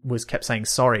she kept saying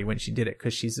sorry when she did it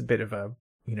because she's a bit of a,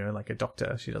 like a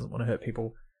doctor. She doesn't want to hurt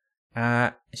people.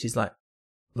 She's like,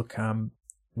 look,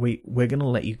 we're going to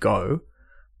let you go,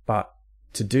 but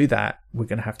to do that, we're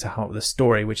going to have to help with the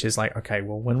story, which is like, okay,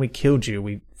 well, when we killed you,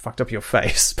 we fucked up your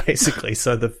face, basically.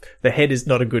 So the head is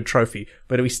not a good trophy,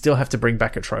 but we still have to bring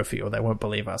back a trophy or they won't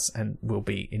believe us and we'll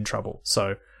be in trouble.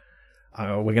 So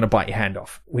we're going to bite your hand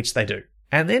off, which they do.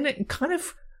 And then it kind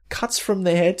of cuts from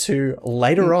there to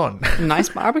later on. Nice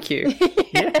barbecue.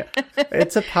 Yeah.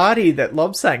 It's a party that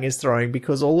Lobsang is throwing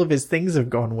because all of his things have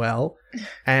gone well.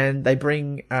 And they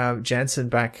bring Jansen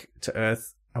back to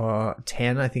Earth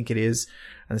 10, I think it is.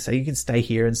 And they say, you can stay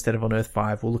here instead of on Earth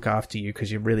 5. We'll look after you because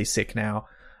you're really sick now.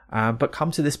 But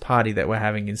come to this party that we're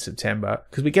having in September.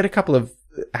 Because we get a couple of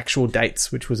actual dates,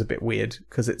 which was a bit weird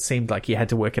because it seemed like you had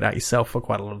to work it out yourself for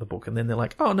quite a lot of the book. And then they're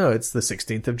like, oh no, it's the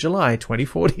 16th of July,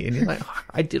 2040. And you're like, oh,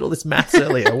 I did all this maths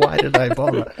earlier. Why did I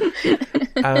bother?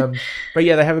 But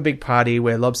yeah, they have a big party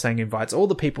where Lobsang invites all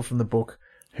the people from the book.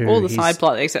 All the side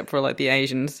plot except for like the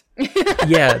Asians.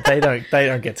 Yeah, they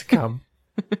don't get to come.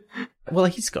 Well,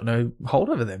 he's got no hold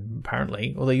over them,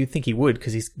 apparently. Although you'd think he would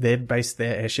because they based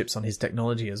their airships on his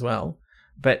technology as well.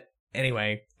 But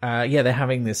anyway, they're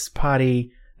having this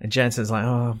party, and Jansen's like,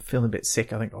 oh, I'm feeling a bit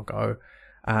sick. I think I'll go.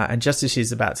 And just as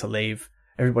she's about to leave,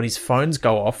 everybody's phones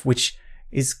go off, which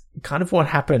is kind of what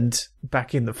happened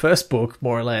back in the first book,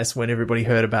 more or less, when everybody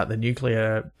heard about the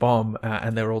nuclear bomb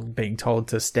and they were all being told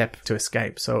to step to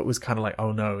escape. So it was kind of like,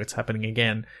 oh no, it's happening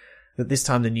again. But this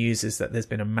time the news is that there's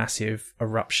been a massive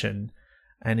eruption.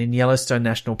 And in Yellowstone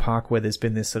National Park, where there's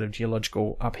been this sort of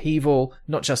geological upheaval,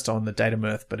 not just on the Datum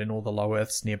Earth, but in all the low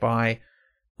Earths nearby.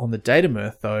 On the Datum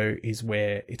Earth, though, is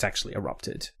where it's actually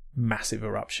erupted. Massive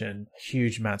eruption,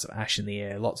 huge amounts of ash in the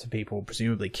air, lots of people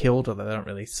presumably killed, although they don't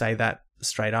really say that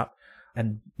straight up,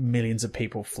 and millions of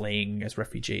people fleeing as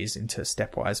refugees into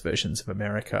stepwise versions of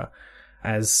America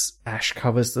as ash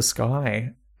covers the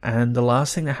sky. And the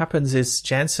last thing that happens is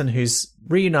Jansen, who's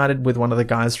reunited with one of the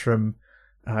guys from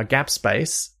Gap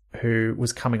Space, who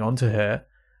was coming on to her,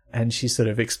 and she sort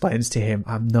of explains to him,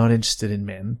 I'm not interested in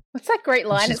men. What's that great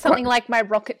line? It's something like, my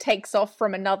rocket takes off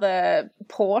from another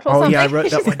port or something. Oh, yeah, I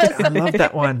wrote that one down. I love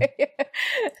that one.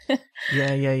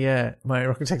 Yeah. My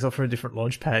rocket takes off from a different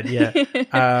launch pad,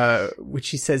 yeah. Which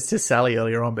she says to Sally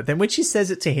earlier on. But then when she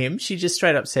says it to him, she just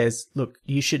straight up says, look,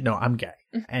 you should know I'm gay.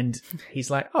 And he's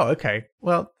like, oh, okay.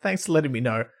 Well, thanks for letting me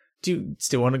know. Do you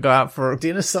still want to go out for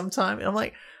dinner sometime? And I'm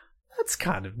like, that's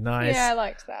kind of nice. Yeah, I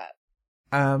liked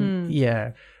that.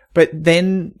 Yeah. But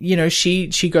then,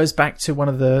 she goes back to one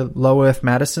of the low Earth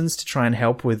Madisons to try and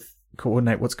help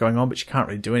coordinate what's going on, but she can't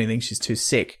really do anything. She's too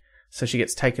sick. So she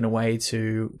gets taken away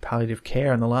to palliative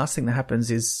care. And the last thing that happens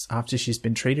is after she's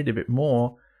been treated a bit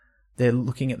more, they're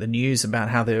looking at the news about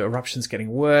how the eruption's getting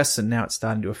worse and now it's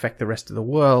starting to affect the rest of the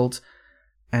world.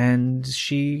 And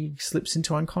she slips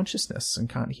into unconsciousness and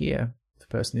can't hear the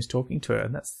person who's talking to her.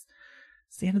 And that's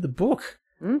the end of the book.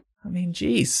 I mean,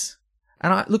 geez.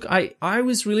 And I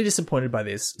was really disappointed by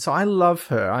this. So I love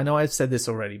her. I know I've said this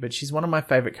already, but she's one of my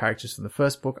favorite characters from the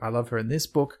first book. I love her in this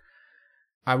book.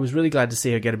 I was really glad to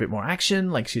see her get a bit more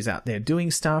action. Like, she's out there doing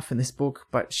stuff in this book,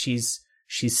 but she's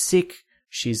sick.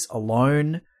 She's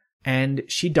alone and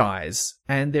she dies.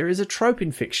 And there is a trope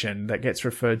in fiction that gets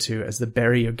referred to as the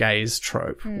bury your gays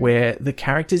trope, where the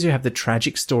characters who have the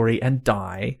tragic story and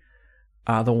die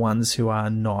are the ones who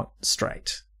are not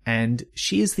straight. And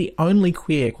she is the only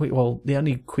the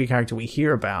only queer character we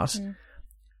hear about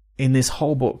in this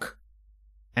whole book.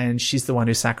 And she's the one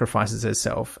who sacrifices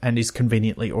herself and is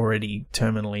conveniently already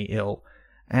terminally ill.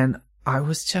 And I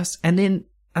was just,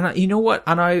 you know what?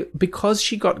 And because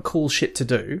she got cool shit to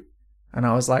do, and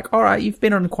I was like, all right, you've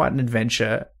been on quite an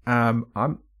adventure.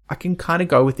 I can kind of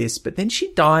go with this. But then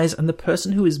she dies, and the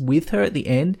person who is with her at the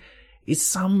end is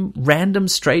some random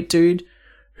straight dude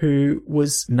who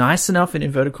was nice enough, in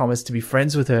inverted commas, to be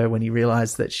friends with her when he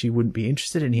realized that she wouldn't be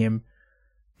interested in him,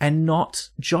 and not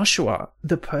Joshua,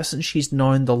 the person she's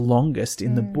known the longest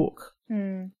in the book.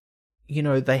 You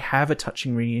know, they have a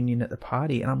touching reunion at the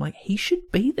party, and I'm like, he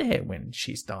should be there when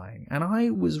she's dying. And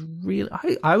I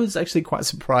was actually quite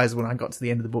surprised when I got to the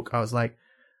end of the book. I was like,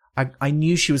 I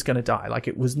knew she was going to die. Like,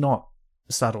 it was not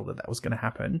subtle that was going to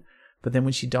happen. But then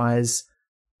when she dies,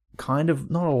 kind of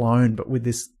not alone, but with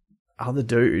this other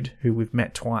dude who we've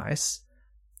met twice,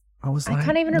 I was like, I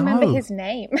can't even remember his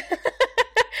name.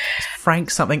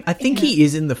 Frank something. I think he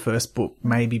is in the first book,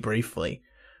 maybe briefly.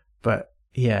 But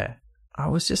yeah, I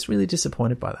was just really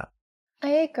disappointed by that. I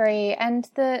agree. And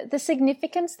the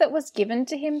significance that was given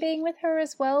to him being with her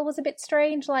as well was a bit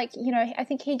strange. Like, you know, I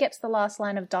think he gets the last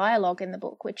line of dialogue in the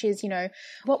book, which is, you know,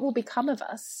 what will become of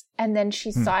us? And then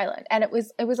she's silent. And it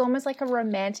was almost like a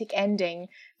romantic ending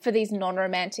for these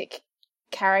non-romantic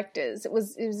characters. It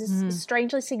was this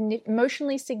strangely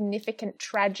emotionally significant,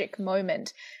 tragic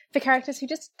moment for characters who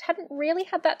just hadn't really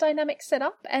had that dynamic set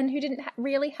up and who didn't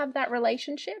really have that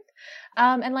relationship.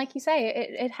 And like you say,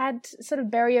 it had sort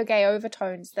of bury your gay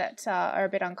overtones that are a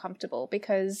bit uncomfortable,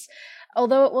 because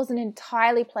although it wasn't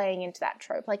entirely playing into that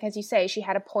trope, like as you say, she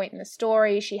had a point in the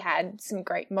story, she had some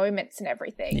great moments and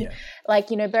everything. Yeah. Like,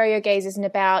 you know, bury your gays isn't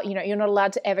about, you know, you're not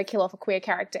allowed to ever kill off a queer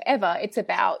character ever. It's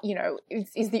about, you know,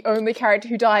 is the only character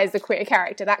who dies the queer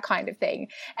character, that kind of thing.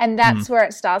 And that's where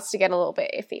it starts to get a little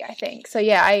bit iffy, I think. So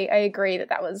yeah, I agree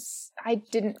I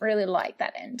didn't really like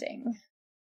that ending.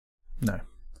 No.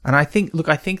 And I think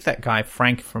that guy,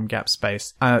 Frank from Gap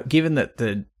Space, given that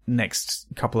the next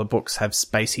couple of books have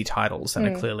spacey titles and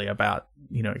are clearly about,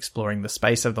 you know, exploring the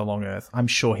space of the Long Earth, I'm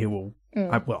sure he will.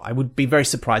 I would be very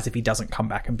surprised if he doesn't come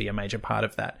back and be a major part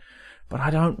of that. But I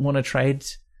don't want to trade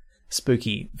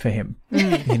Spooky for him.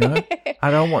 You know,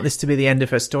 I don't want this to be the end of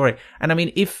her story. And I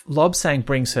mean, if Lobsang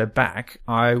brings her back,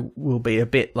 I will be a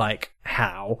bit like,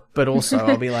 how? But also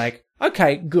I'll be like,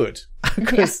 okay, good,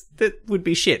 because that would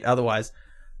be shit otherwise.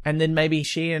 And then maybe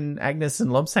she and Agnes and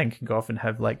Lobsang can go off and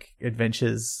have like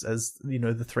adventures as, you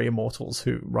know, the three immortals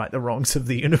who right the wrongs of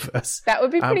the universe. That would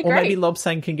be pretty great. Or maybe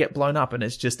Lobsang can get blown up and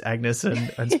it's just Agnes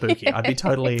and Spooky. I'd be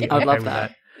totally okay with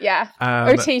that. Yeah.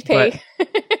 OTP.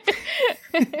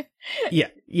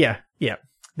 Yeah.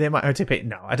 They're my OTP.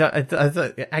 No, I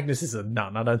don't. Agnes is a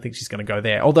nun. I don't think she's going to go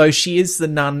there. Although she is the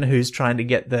nun who's trying to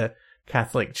get the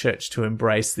Catholic Church to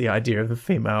embrace the idea of a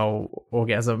female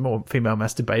orgasm or female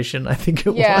masturbation, I think it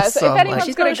was. Yeah, so if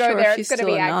anyone's going to go there, it's going to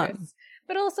be Agnes.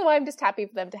 But also, I'm just happy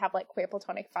for them to have like queer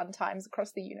platonic fun times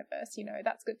across the universe. You know,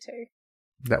 that's good too.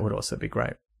 That would also be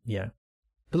great. Yeah.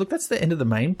 But look, that's the end of the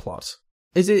main plot.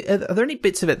 Are there any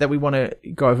bits of it that we want to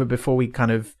go over before we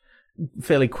kind of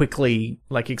fairly quickly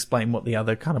like explain what the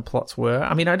other kind of plots were?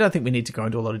 I mean, I don't think we need to go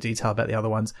into a lot of detail about the other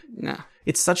ones. No.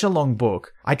 It's such a long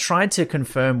book. I tried to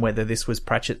confirm whether this was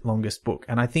Pratchett's longest book,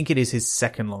 and I think it is his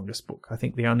second longest book. I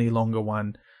think the only longer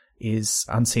one is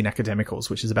Unseen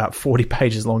Academicals, which is about 40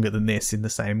 pages longer than this in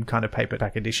the same kind of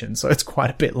paperback edition. So it's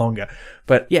quite a bit longer.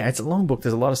 But yeah, it's a long book.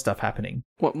 There's a lot of stuff happening.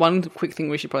 One quick thing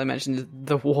we should probably mention is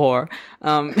the war.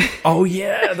 Oh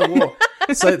yeah, the war.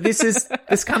 So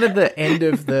this kind of the end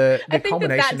of the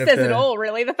culmination that says it all,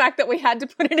 really. The fact that we had to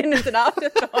put it in as an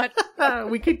afterthought.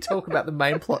 We could talk about the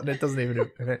main plot and it doesn't even...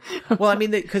 Well, I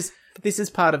mean, because this is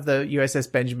part of the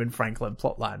USS Benjamin Franklin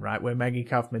plotline, right? Where Maggie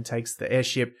Kaufman takes the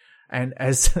airship And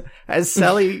as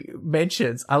Sally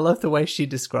mentions, I love the way she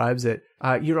describes it.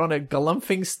 You're on a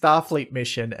galumphing Starfleet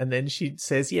mission, and then she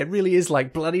says, yeah, it really is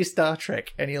like bloody Star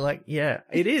Trek. And you're like, yeah,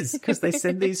 it is, because they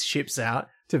send these ships out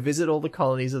to visit all the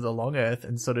colonies of the Long Earth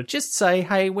and sort of just say,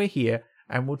 hey, we're here,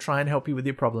 and we'll try and help you with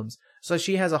your problems. So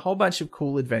she has a whole bunch of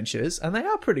cool adventures, and they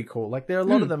are pretty cool. Like, there are a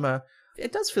lot of them are...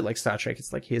 It does feel like Star Trek.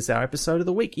 It's like, here's our episode of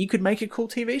the week. You could make a cool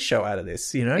TV show out of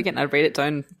this, you know? Again, I'd read its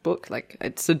own book. Like,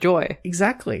 it's a joy.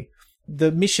 Exactly.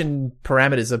 The mission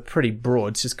parameters are pretty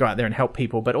broad. It's just go out there and help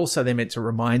people, but also they're meant to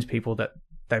remind people that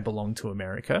they belong to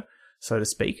America, so to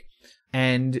speak.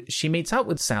 And she meets up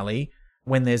with Sally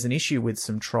when there's an issue with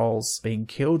some trolls being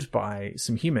killed by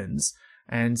some humans.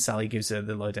 And Sally gives her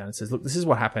the lowdown and says, look, this is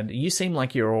what happened. You seem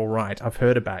like you're all right. I've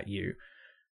heard about you.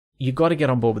 You got to get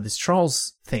on board with this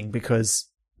trolls thing because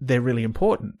they're really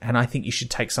important. And I think you should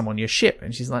take some on your ship.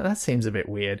 And she's like, that seems a bit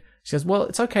weird. She goes, well,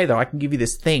 it's okay though. I can give you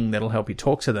this thing that'll help you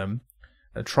talk to them.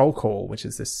 A troll call, which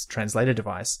is this translator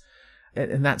device.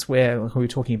 And that's where, like we were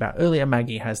talking about earlier,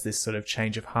 Maggie has this sort of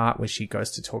change of heart where she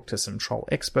goes to talk to some troll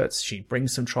experts. She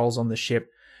brings some trolls on the ship.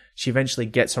 She eventually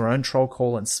gets her own troll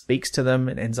call and speaks to them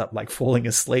and ends up like falling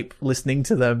asleep listening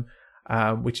to them.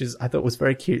 Which is, I thought was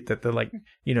very cute that the like,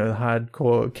 you know, the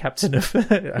hardcore captain of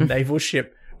a naval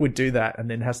ship would do that and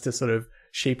then has to sort of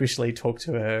sheepishly talk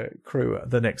to her crew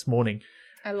the next morning.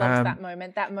 I loved that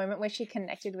moment. That moment where she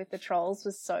connected with the trolls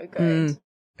was so good.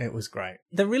 It was great.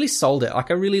 They really sold it. Like,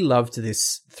 I really loved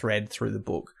this thread through the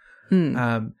book.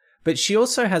 But she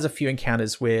also has a few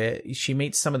encounters where she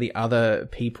meets some of the other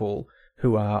people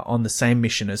who are on the same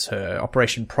mission as her.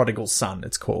 Operation Prodigal Son,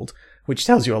 it's called, which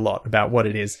tells you a lot about what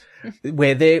it is,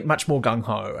 where they're much more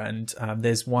gung-ho. And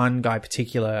there's one guy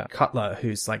particular, Cutler,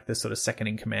 who's like the sort of second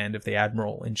in command of the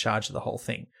admiral in charge of the whole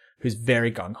thing, who's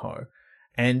very gung-ho.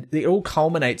 And it all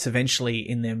culminates eventually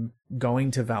in them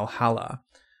going to Valhalla.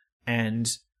 And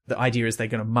the idea is they're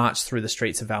going to march through the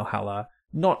streets of Valhalla,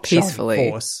 not peacefully.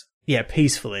 Force. Yeah,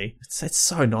 peacefully. It's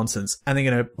so nonsense. And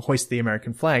they're going to hoist the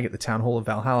American flag at the town hall of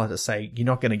Valhalla to say, you're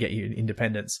not going to get your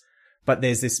independence. But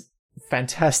there's this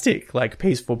fantastic, like,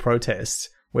 peaceful protest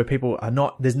where people are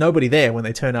not, there's nobody there when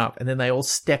they turn up, and then they all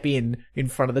step in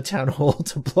front of the town hall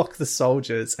to block the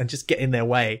soldiers and just get in their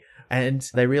way. And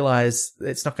they realize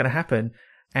it's not going to happen.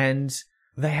 And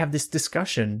they have this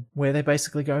discussion where they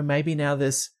basically go, maybe now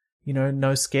there's, you know,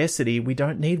 no scarcity. We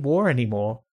don't need war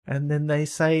anymore. And then they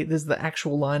say, there's the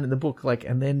actual line in the book, like,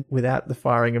 and then without the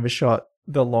firing of a shot,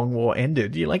 the long war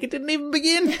ended. You're like, it didn't even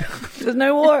begin. There's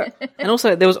no war. And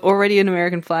also, there was already an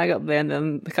American flag up there, and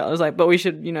then the Cutler was like, but we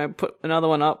should, you know, put another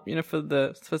one up, you know,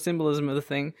 for symbolism of the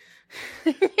thing.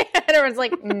 Yeah, and everyone's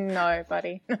like, no,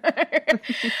 buddy.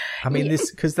 I mean,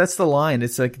 because that's the line.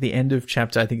 It's like the end of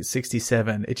chapter, I think it's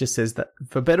 67. It just says that,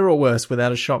 for better or worse,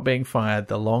 without a shot being fired,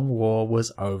 the long war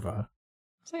was over.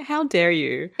 So how dare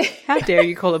you? How dare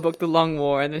you call a book The Long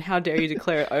War, and then how dare you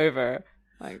declare it over?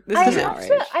 Like, this is outrage.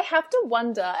 I have to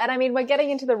wonder, and I mean, we're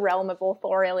getting into the realm of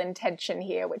authorial intention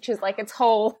here, which is like its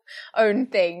whole own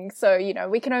thing. So, you know,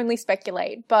 we can only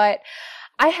speculate, but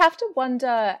I have to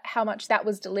wonder how much that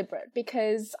was deliberate,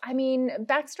 because, I mean,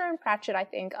 Baxter and Pratchett, I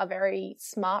think, are very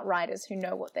smart writers who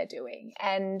know what they're doing.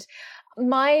 And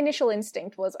my initial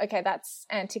instinct was, okay, that's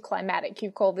anticlimactic.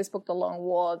 You've called this book The Long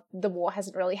War. The war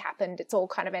hasn't really happened. It's all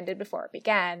kind of ended before it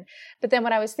began. But then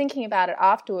when I was thinking about it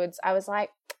afterwards, I was like,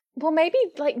 well,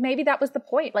 maybe that was the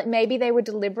point. Like, maybe they were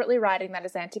deliberately writing that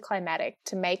as anticlimactic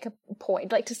to make a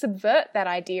point, like to subvert that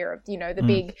idea of, you know, the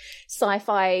big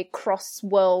sci-fi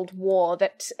cross-world war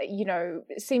that, you know,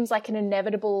 seems like an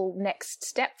inevitable next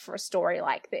step for a story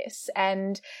like this.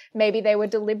 And maybe they were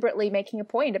deliberately making a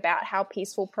point about how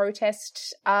peaceful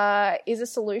protest is a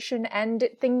solution, and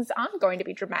things aren't going to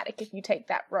be dramatic if you take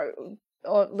that road.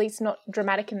 Or at least not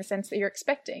dramatic in the sense that you're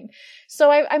expecting.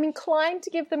 So I'm inclined to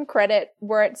give them credit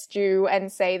where it's due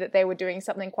and say that they were doing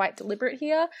something quite deliberate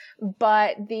here.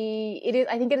 But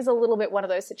I think it is a little bit one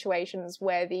of those situations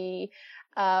where the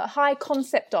high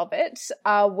concept of it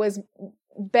was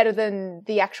better than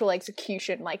the actual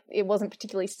execution. Like, it wasn't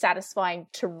particularly satisfying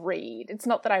to read. It's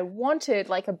not that I wanted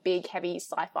like a big, heavy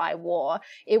sci-fi war.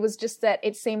 It was just that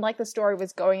it seemed like the story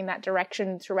was going in that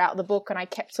direction throughout the book, and I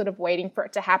kept sort of waiting for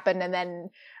it to happen. And then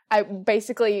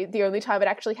the only time it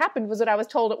actually happened was when I was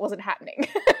told it wasn't happening.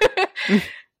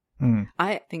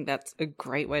 I think that's a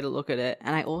great way to look at it.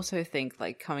 And I also think,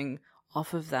 like, coming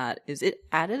off of that, is it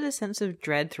added a sense of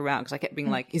dread throughout, because I kept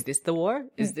being like, is this the war?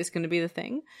 Is this going to be the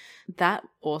thing? That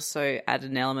also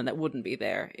added an element that wouldn't be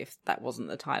there if that wasn't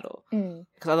the title, because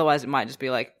otherwise it might just be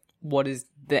like, what is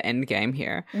the end game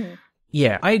here?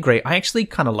 Yeah, I agree. I actually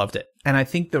kind of loved it, and I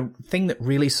think the thing that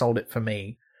really sold it for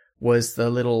me was the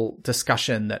little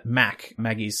discussion that Mac,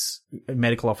 Maggie's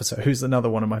medical officer, who's another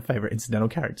one of my favorite incidental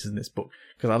characters in this book,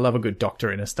 because I love a good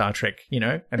doctor in a Star Trek, you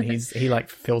know, and he like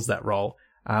fulfills that role.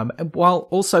 While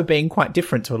also being quite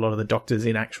different to a lot of the doctors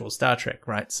in actual Star Trek,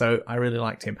 right? So I really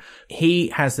liked him. He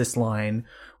has this line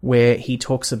where he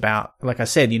talks about, like I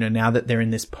said, you know, now that they're in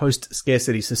this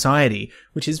post-scarcity society,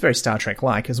 which is very Star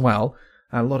Trek-like as well,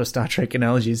 a lot of Star Trek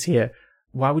analogies here,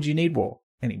 why would you need war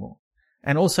anymore?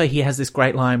 And also he has this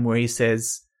great line where he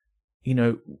says, you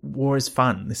know, war is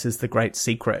fun. This is the great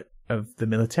secret of the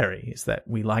military, is that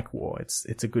we like war.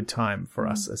 It's a good time for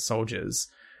us as soldiers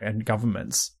and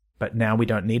governments, but now we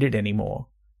don't need it anymore.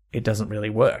 It doesn't really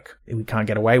work. We can't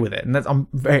get away with it. And I'm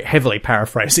very heavily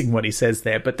paraphrasing what he says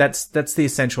there, but that's the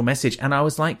essential message. And I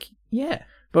was like, yeah.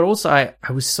 But also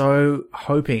I was so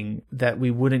hoping that we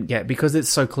wouldn't get, because it's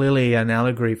so clearly an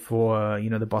allegory for,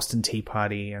 you know, the Boston Tea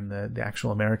Party and the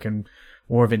actual American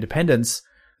War of Independence,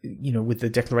 you know, with the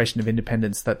Declaration of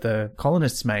Independence that the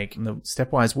colonists make in the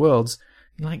stepwise worlds.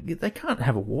 Like, they can't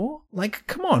have a war. Like,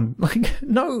 come on. Like,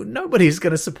 nobody's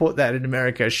going to support that in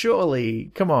America.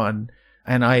 Surely. Come on.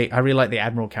 And I really like the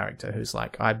Admiral character who's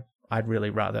like, I'd really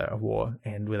rather a war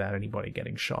end without anybody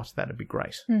getting shot. That'd be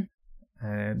great.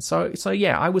 And so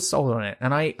yeah, I was sold on it.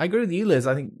 And I agree with you, Liz.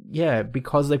 I think, yeah,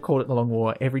 because they've called it the Long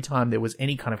War, every time there was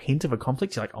any kind of hint of a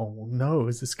conflict, you're like, oh no,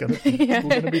 is this going to be, we're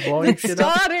going to be blowing shit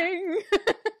up? Starting!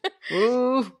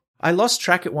 Ooh. I lost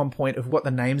track at one point of what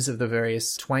the names of the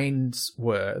various Twains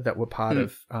were that were part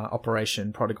of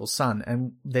Operation Prodigal Son.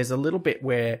 And there's a little bit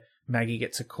where Maggie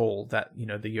gets a call that, you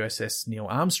know, the USS Neil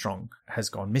Armstrong has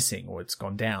gone missing, or it's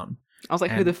gone down. I was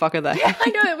like, who the fuck are they? Yeah, I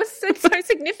know, it was said so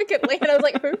significantly, and I was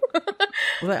like, who?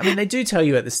 Well, I mean, they do tell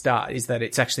you at the start is that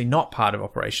it's actually not part of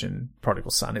Operation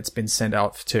Prodigal Son. It's been sent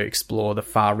out to explore the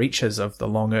far reaches of the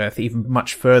long Earth, even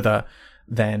much further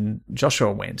than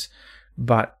Joshua went.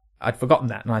 But I'd forgotten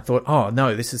that, and I thought, oh,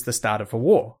 no, this is the start of a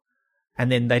war.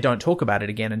 And then they don't talk about it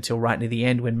again until right near the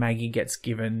end, when Maggie gets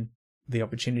given the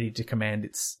opportunity to command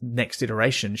its next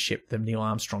iteration ship, the Neil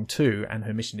Armstrong 2, and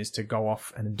her mission is to go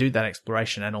off and do that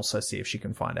exploration and also see if she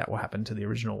can find out what happened to the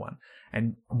original one.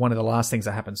 And one of the last things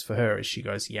that happens for her is she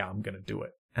goes, yeah, I'm going to do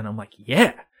it. And I'm like,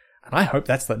 yeah. And I hope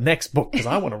that's the next book, because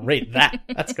I want to read that.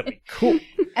 That's going to be cool.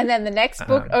 And then the next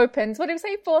book opens, what did we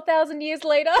say, 4,000 years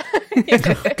later?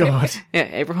 Oh, God. Yeah,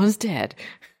 everyone's dead.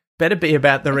 Better be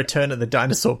about the return of the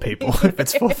dinosaur people if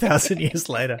it's 4,000 years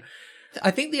later.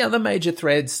 I think the other major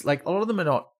threads, like, a lot of them are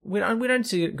not, we don't need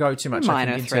to go too much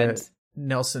Minor into threads.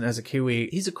 Nelson as a Kiwi.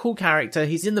 He's a cool character.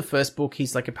 He's in the first book.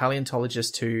 He's like a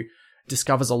paleontologist who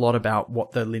discovers a lot about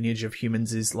what the lineage of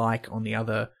humans is like on the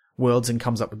other worlds, and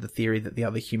comes up with the theory that the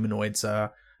other humanoids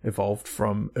are evolved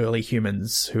from early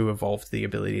humans who evolved the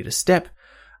ability to step.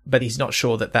 But he's not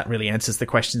sure that really answers the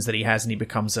questions that he has, and he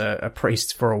becomes a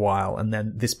priest for a while. And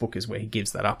then this book is where he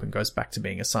gives that up and goes back to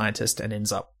being a scientist and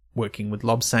ends up working with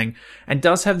Lobsang, and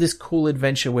does have this cool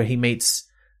adventure where he meets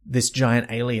this giant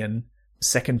alien,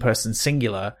 second person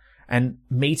singular, and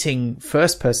meeting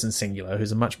first person singular,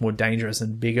 who's a much more dangerous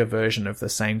and bigger version of the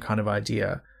same kind of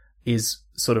idea, is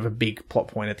sort of a big plot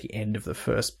point at the end of the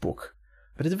first book.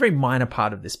 But it's a very minor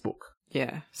part of this book.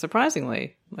 Yeah,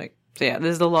 surprisingly. Like, so yeah,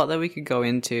 there's a lot that we could go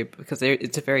into, because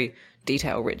it's a very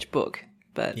detail-rich book.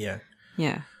 But yeah.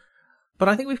 But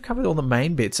I think we've covered all the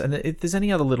main bits, and if there's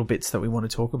any other little bits that we want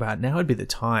to talk about, now would be the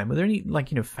time. Are there any,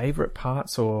 like, you know, favorite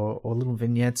parts or little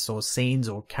vignettes or scenes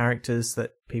or characters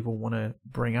that people want to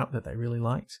bring up that they really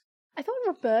liked? I thought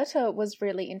Roberta was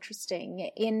really interesting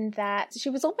in that she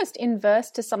was almost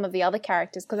inverse to some of the other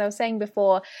characters, because I was saying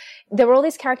before, there were all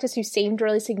these characters who seemed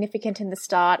really significant in the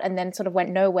start and then sort of went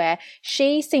nowhere.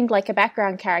 She seemed like a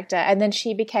background character, and then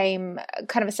she became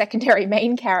kind of a secondary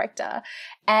main character.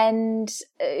 And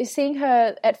seeing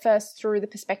her at first through the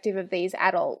perspective of these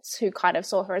adults who kind of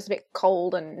saw her as a bit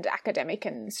cold and academic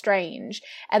and strange,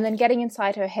 and then getting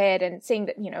inside her head and seeing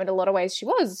that, you know, in a lot of ways she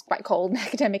was quite cold and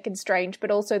academic and strange,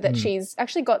 but also that she's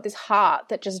actually got this heart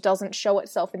that just doesn't show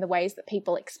itself in the ways that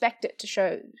people expect it to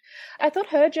show. I thought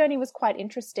her journey was quite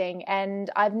interesting, and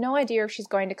I have no idea if she's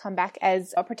going to come back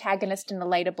as a protagonist in a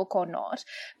later book or not,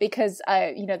 because,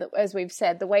 you know, as we've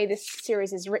said, the way this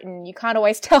series is written, you can't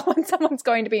always tell when someone's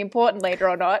going to be important later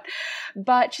or not.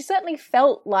 But she certainly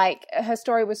felt like her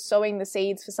story was sowing the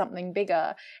seeds for something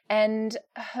bigger, and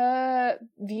her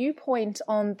viewpoint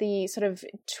on the sort of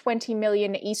 20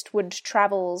 million eastward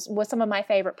travels were some of my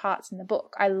favorite parts in the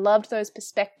book. I loved those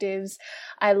perspectives.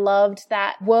 I loved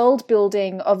that world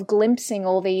building of glimpsing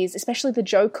all these, especially the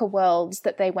Joker worlds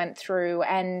that they went through,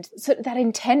 and sort of that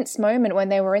intense moment when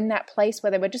they were in that place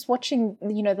where they were just watching,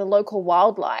 you know, the local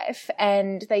wildlife,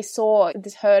 and they saw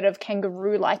this herd of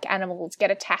kangaroo-like animals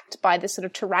get attacked by this sort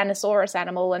of Tyrannosaurus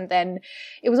animal, and then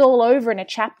it was all over in a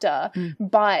chapter.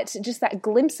 But just that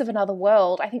glimpse of another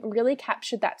world, I think, really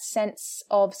captured that sense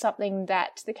of something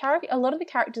that a lot of the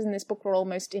characters in this book were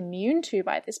almost immune to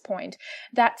by this point,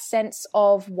 that sense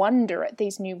of wonder at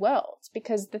these new worlds.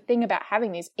 Because the thing about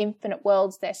having these infinite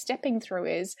worlds they're stepping through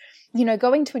is, you know,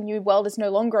 going to a new world is no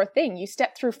longer a thing. You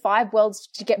step through 5 worlds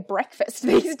to get breakfast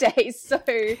these days. So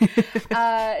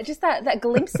just that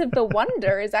glimpse of the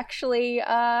wonder is actually,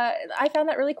 I found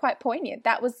that really quite poignant.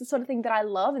 That was the sort of thing that I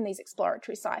love in these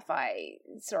exploratory sci-fi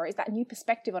stories, that new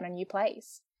perspective on a new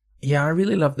place. Yeah, I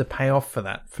really love the payoff for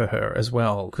that for her as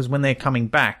well. Because when they're coming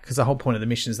back, because the whole point of the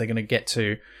mission is they're going to get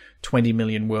to 20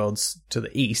 million worlds to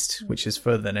the east, which is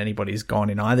further than anybody's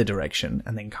gone in either direction,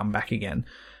 and then come back again.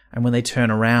 And when they turn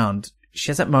around, she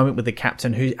has that moment with the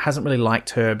captain who hasn't really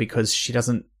liked her because she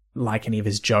doesn't like any of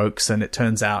his jokes. And it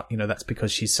turns out, you know, that's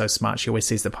because she's so smart. She always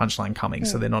sees the punchline coming.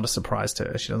 So they're not a surprise to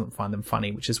her. She doesn't find them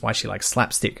funny, which is why she likes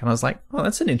slapstick. And I was like, oh,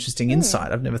 that's an interesting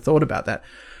insight. I've never thought about that.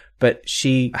 But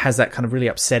she has that kind of really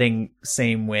upsetting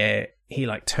scene where he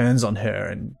like turns on her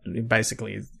and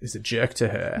basically is a jerk to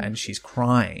her, and she's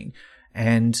crying.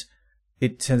 And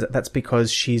it turns out that's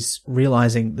because she's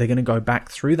realizing they're going to go back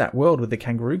through that world with the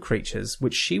kangaroo creatures,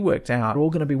 which she worked out are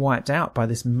all going to be wiped out by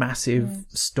this massive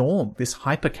storm, this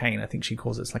hypercane, I think she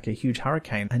calls it. It's like a huge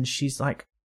hurricane. And she's like,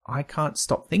 I can't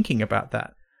stop thinking about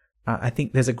that. I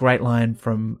think there's a great line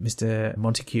from Mr.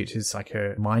 Montacute, who's like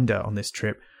her minder on this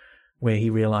trip, where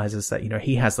he realizes that, you know,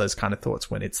 he has those kind of thoughts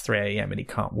when it's 3 a.m. and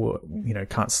he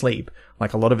can't sleep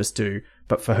like a lot of us do.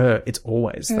 But for her, it's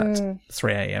always that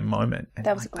 3 a.m. moment. And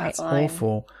that was like, a great that's line.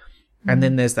 Awful. And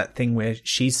then there's that thing where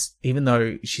she's, even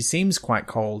though she seems quite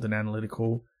cold and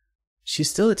analytical,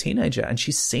 she's still a teenager and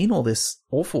she's seen all this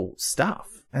awful stuff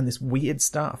and this weird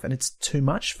stuff, and it's too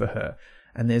much for her.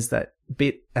 And there's that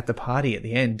bit at the party at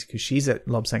the end, because she's at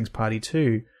Lobsang's party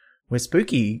too, where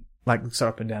Spooky like looks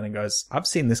up and down and goes, I've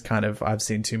seen this kind of I've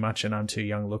seen too much and I'm too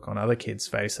young look on other kids'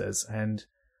 faces, and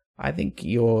I think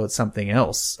you're something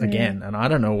else again, and I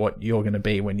don't know what you're going to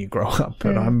be when you grow up,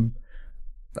 but I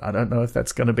don't know if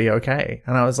that's going to be okay.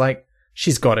 And I was like,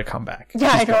 she's got to come back.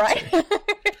 Yeah, I know, right?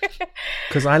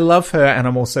 Because I love her and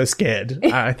I'm also scared.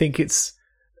 I think it's,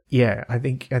 yeah, I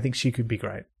think she could be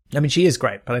great. I mean, she is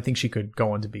great, but I think she could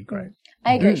go on to be great.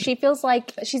 I agree. She feels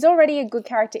like she's already a good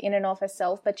character in and of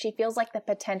herself, but she feels like the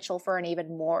potential for an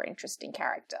even more interesting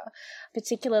character,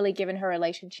 particularly given her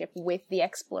relationship with the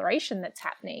exploration that's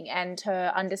happening and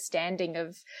her understanding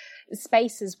of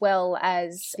space as well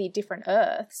as the different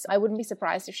Earths. I wouldn't be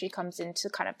surprised if she comes into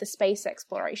kind of the space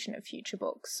exploration of future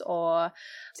books, or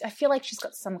I feel like she's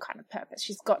got some kind of purpose.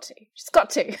 She's got to.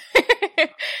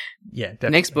 Yeah, definitely.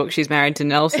 Next book, she's married to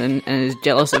Nelson and is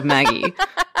jealous of Maggie.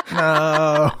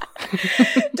 No.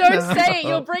 Don't say it.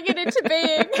 You'll bring it into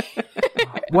being.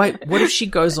 Wait, what if she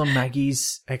goes on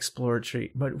Maggie's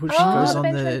exploratory? What if she goes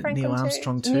on the Neil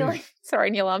Armstrong too?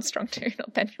 Neil Armstrong too,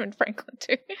 not Benjamin Franklin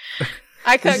too.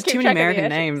 I can't There's keep too many track American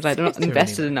of names. I'm not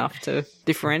invested enough to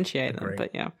differentiate them,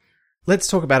 but yeah. Let's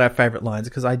talk about our favourite lines,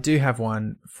 because I do have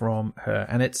one from her,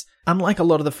 and it's unlike a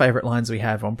lot of the favourite lines we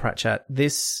have on Pratchett.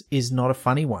 This is not a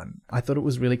funny one. I thought it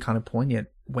was really kind of poignant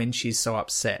when she's so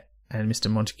upset, and Mr.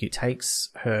 Montague takes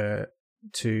her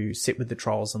to sit with the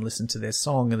trolls and listen to their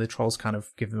song, and the trolls kind of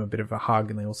give them a bit of a hug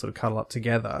and they all sort of cuddle up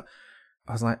together.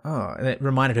 I was like, oh, and it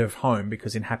reminded her of home,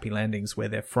 because in Happy Landings, where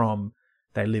they're from,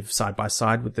 they live side by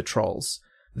side with the trolls.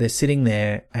 They're sitting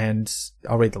there, and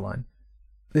I'll read the line.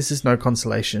 This is no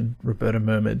consolation, Roberta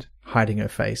murmured, hiding her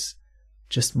face.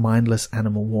 Just mindless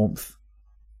animal warmth.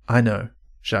 I know,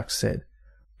 Jacques said,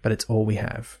 but it's all we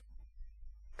have.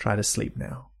 Try to sleep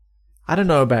now. I don't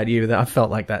know about you, that I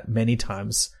felt like that many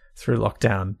times through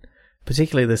lockdown,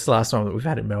 particularly this last one that we've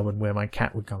had in Melbourne, where my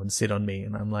cat would come and sit on me,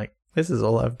 and I'm like, this is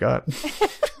all I've got.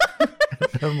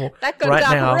 That got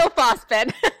down real fast,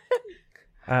 Ben.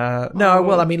 No,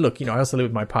 well, I mean, look, I also live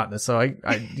with my partner, so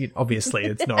I obviously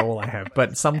it's not all I have,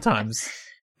 but sometimes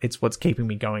it's what's keeping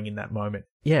me going in that moment.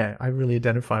 Yeah, I really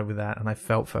identified with that, and I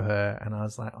felt for her, and I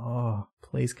was like, oh,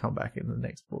 please come back in the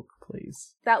next book,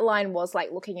 please. That line was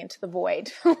like looking into the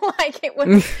void. Like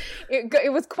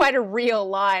it was quite a real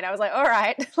line. I was like, all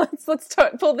right, let's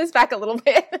pull this back a little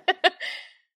bit.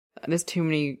 There's too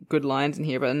many good lines in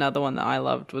here, but another one that I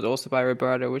loved was also by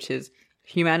Roberta, which is,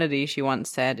 Humanity, she once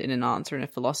said in an answer in a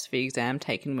philosophy exam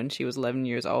taken when she was 11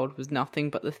 years old, was nothing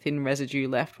but the thin residue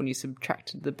left when you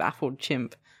subtracted the baffled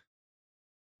chimp.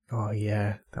 Oh,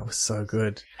 yeah. That was so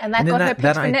good. And that got her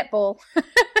picked for netball.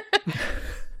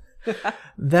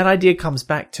 That idea comes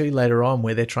back too later on,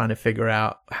 where they're trying to figure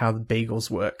out how the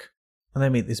beagles work. And they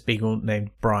meet this beagle named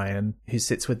Brian, who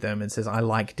sits with them and says, I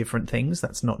like different things.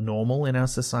 That's not normal in our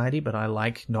society, but I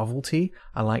like novelty.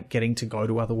 I like getting to go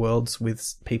to other worlds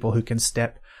with people who can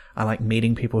step. I like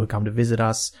meeting people who come to visit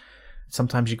us.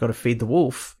 Sometimes you've got to feed the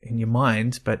wolf in your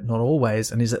mind, but not always.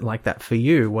 And is it like that for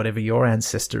you? Whatever your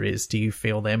ancestor is, do you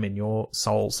feel them in your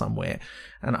soul somewhere?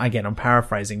 And again, I'm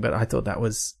paraphrasing, but I thought that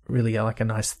was really like a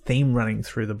nice theme running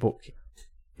through the book.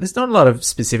 There's not a lot of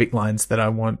specific lines that I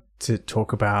want to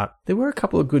talk about. There were a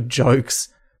couple of good jokes.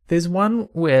 There's one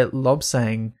where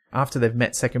Lobsang, after they've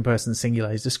met second person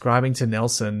singular, he's describing to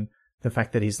Nelson the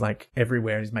fact that he's like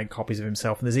everywhere and he's made copies of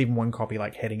himself. And there's even one copy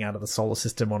like heading out of the solar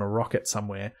system on a rocket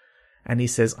somewhere. And he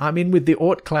says, I'm in with the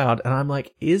Oort Cloud. And I'm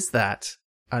like, is that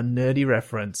a nerdy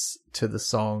reference to the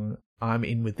song I'm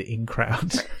in with the In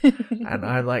Crowd? And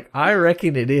I'm like, I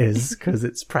reckon it is, because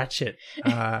it's Pratchett.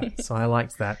 So I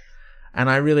liked that. And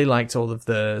I really liked all of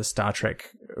the Star Trek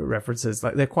references.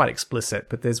 Like, they're quite explicit,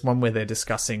 but there's one where they're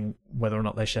discussing whether or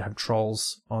not they should have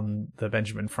trolls on the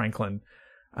Benjamin Franklin.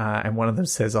 And one of them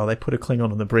says, oh, they put a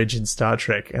Klingon on the bridge in Star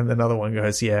Trek. And another one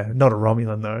goes, yeah, not a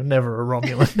Romulan though. Never a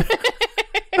Romulan.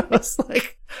 I was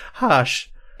like, harsh,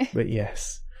 but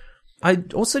yes. I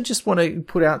also just want to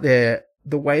put out there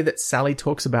the way that Sally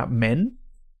talks about men.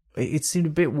 It seemed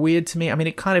a bit weird to me. I mean,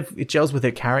 it gels with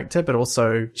her character, but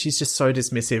also she's just so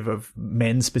dismissive of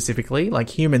men specifically, like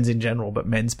humans in general, but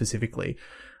men specifically.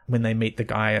 When they meet the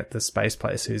guy at the space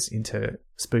place who's into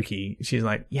spooky, she's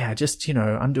like, yeah, just,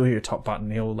 undo your top button.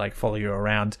 He'll like follow you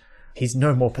around. He's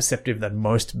no more perceptive than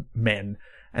most men.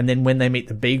 And then when they meet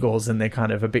the Beagles and they're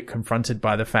kind of a bit confronted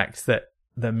by the fact that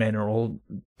the men are all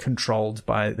controlled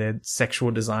by their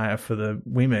sexual desire for the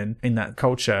women in that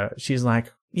culture, she's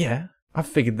like, yeah, I've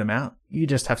figured them out. You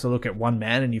just have to look at one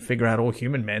man and you figure out all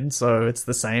human men, so it's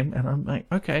the same. And I'm like,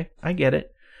 okay, I get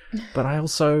it. But I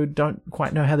also don't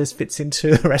quite know how this fits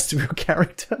into the rest of your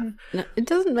character. No, it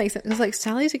doesn't make sense. Because, like,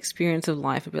 Sally's experience of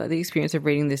life would be like the experience of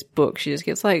reading this book. She just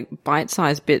gets, like,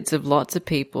 bite-sized bits of lots of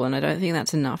people, and I don't think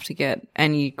that's enough to get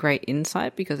any great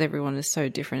insight because everyone is so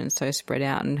different and so spread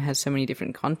out and has so many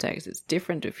different contexts. It's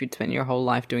different if you'd spent your whole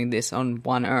life doing this on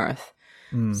one Earth.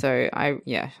 So, I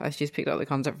just picked up the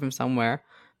concept from somewhere,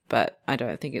 but I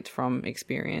don't think it's from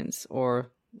experience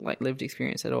or, like, lived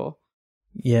experience at all.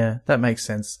 Yeah, that makes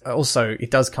sense. Also,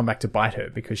 it does come back to bite her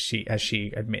because as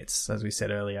she admits, as we said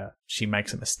earlier, she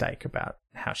makes a mistake about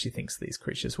how she thinks these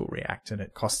creatures will react, and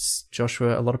it costs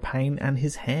Joshua a lot of pain and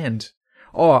his hand.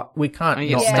 Oh, we can't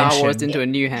not Star mention... Wars into a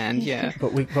new hand, yeah.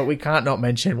 But we can't not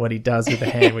mention what he does with the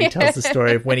hand when he tells the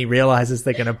story of when he realizes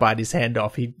they're going to bite his hand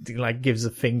off. He like gives a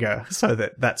finger so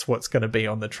that's what's going to be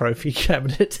on the trophy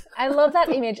cabinet. I love that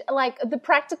image. Like, the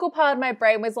practical part of my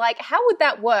brain was like, how would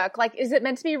that work? Like, is it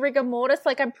meant to be rigor mortis?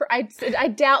 Like, I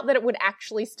doubt that it would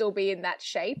actually still be in that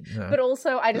shape. No. But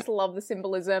also, I just love the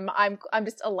symbolism. I'm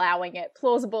just allowing it.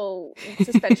 Plausible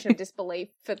suspension of disbelief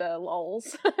for the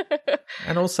lols.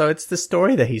 And also, it's the story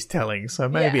that he's telling, so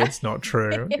maybe it's not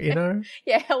true,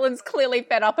 Yeah, Helen's clearly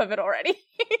fed up of it already.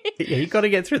 Yeah, you got to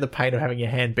get through the pain of having your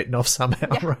hand bitten off somehow,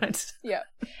 right? Yeah.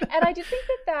 And I did think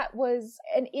that was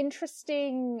an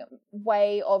interesting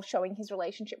way of showing his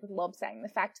relationship with Lobsang.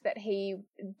 The fact that he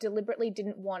deliberately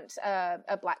didn't want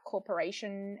a black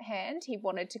corporation hand. He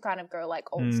wanted to kind of go like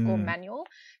old school manual,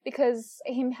 because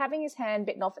him having his hand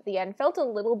bitten off at the end felt a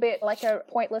little bit like a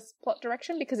pointless plot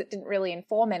direction because it didn't really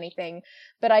inform anything.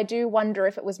 But I do wonder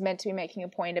if it was meant to be making a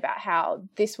point about how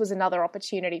this was another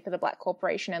opportunity for the black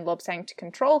corporation and Lobsang to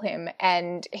control him,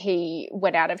 and he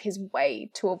went out of his way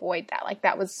to avoid that. Like,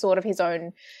 that was sort of his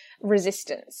own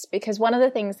resistance. Because one of the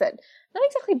things that not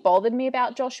exactly bothered me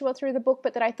about Joshua through the book,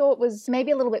 but that I thought was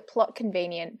maybe a little bit plot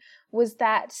convenient, was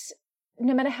that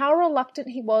no matter how reluctant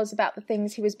he was about the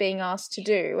things he was being asked to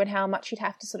do and how much he'd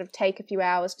have to sort of take a few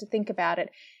hours to think about it,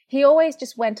 he always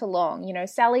just went along.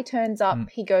 Sally turns up,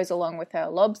 he goes along with her.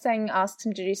 Lobsang asks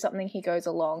him to do something, he goes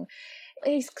along.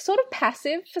 He's sort of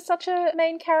passive for such a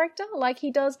main character. Like,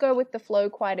 he does go with the flow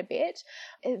quite a bit.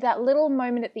 That little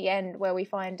moment at the end where we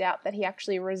find out that he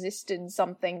actually resisted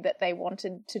something that they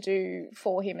wanted to do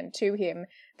for him and to him,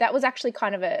 that was actually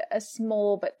kind of a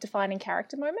small but defining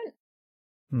character moment.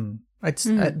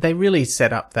 They really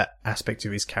set up that aspect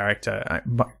of his character,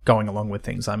 going along with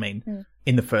things,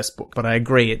 in the first book. But I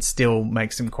agree, it still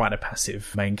makes him quite a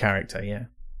passive main character, yeah.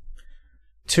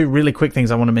 two really quick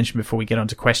things I want to mention before we get on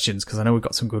to questions, because I know we've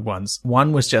got some good ones.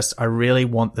 One was just, I really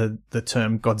want the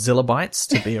term Godzilla Bytes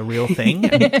to be a real thing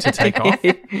and to take off.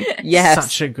 Yes.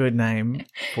 Such a good name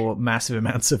for massive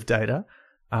amounts of data.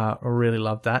 I really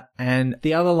love that. And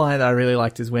the other line that I really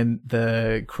liked is when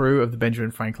the crew of the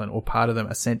Benjamin Franklin, or part of them,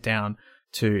 are sent down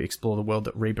to explore the world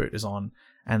that Reboot is on,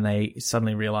 and they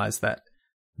suddenly realize that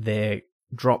their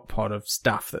drop pod of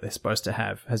stuff that they're supposed to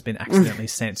have has been accidentally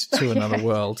sent to another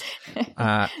world.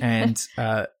 And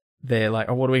they're like,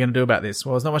 oh, what are we going to do about this?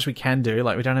 Well, there's not much we can do.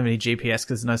 Like, we don't have any GPS because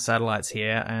there's no satellites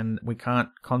here, and we can't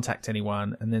contact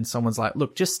anyone. And then someone's like,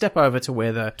 look, just step over to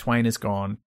where the Twain is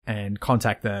gone and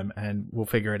contact them, and we'll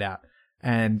figure it out.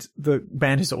 And the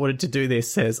band who's ordered to do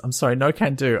this says, I'm sorry, no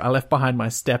can do. I left behind my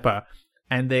stepper.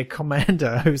 And their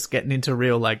commander, who's getting into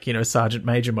real, like, you know, Sergeant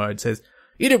Major mode, says,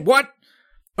 you did what?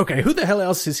 Okay, who the hell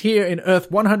else is here in Earth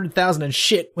 100,000 and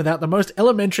shit without the most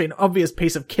elementary and obvious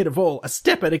piece of kit of all, a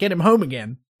stepper to get him home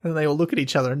again? And they all look at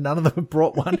each other and none of them have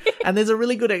brought one. And there's a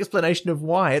really good explanation of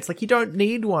why. It's like, you don't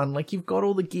need one. Like, you've got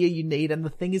all the gear you need and the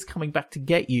thing is coming back to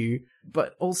get you.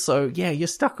 But also, yeah, you're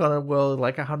stuck on a world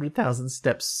like 100,000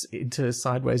 steps into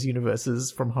sideways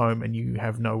universes from home and you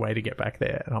have no way to get back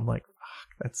there. And I'm like,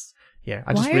 fuck, that's, yeah,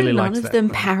 I just really liked that. Why are none of them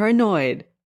paranoid?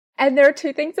 And there are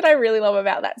two things that I really love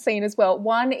about that scene as well.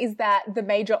 One is that the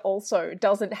Major also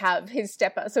doesn't have his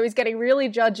stepper. So he's getting really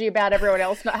judgy about everyone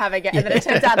else not having it. And then it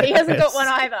turns out he hasn't got one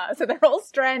either. So they're all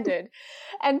stranded.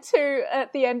 And two,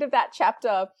 at the end of that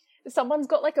chapter, someone's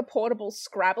got like a portable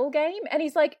Scrabble game. And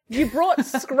he's like, you brought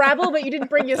Scrabble, but you didn't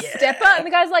bring your stepper? And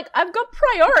the guy's like, I've got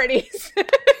priorities.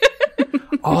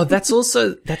 Oh, that's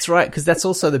right, because that's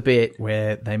also the bit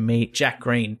where they meet Jack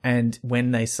Green, and when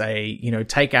they say, you know,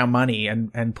 take our money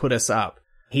and put us up,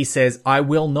 he says, I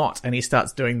will not, and he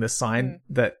starts doing the sign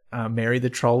that Mary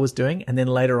the Troll was doing, and then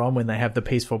later on when they have the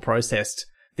peaceful protest,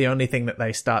 the only thing that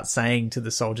they start saying to the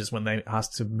soldiers when they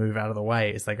ask to move out of the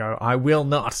way is they go, I will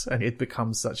not, and it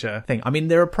becomes such a thing. I mean,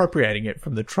 they're appropriating it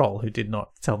from the Troll, who did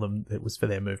not tell them it was for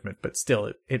their movement, but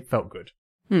still, it felt good.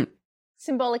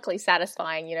 Symbolically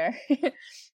satisfying, you know.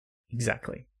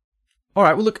 Exactly. All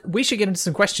right, well, look, we should get into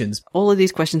some questions. All of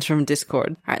these questions from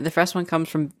Discord. All right, the first one comes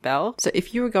from Belle. So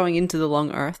if you were going into the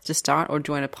Long Earth to start or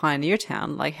join a pioneer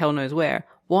town, like hell knows where,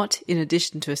 what, in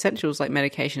addition to essentials like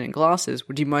medication and glasses,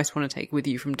 would you most want to take with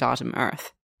you from Datum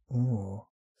Earth? Oh,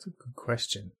 that's a good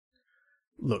question.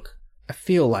 Look, I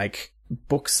feel like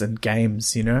books and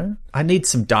games, you know? I need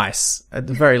some dice, at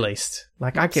the very least.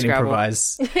 Like, I can Scrabble.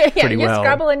 Improvise Yeah, pretty your well.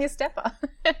 Scrabble and your stepper.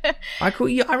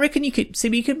 I reckon you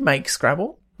could make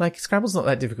Scrabble. Like, Scrabble's not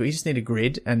that difficult. You just need a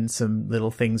grid and some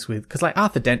little things with, because like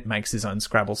Arthur Dent makes his own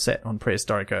Scrabble set on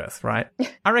Prehistoric Earth, right?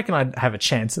 I reckon I'd have a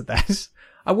chance at that.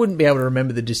 I wouldn't be able to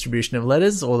remember the distribution of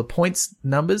letters or the points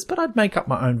numbers, but I'd make up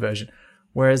my own version.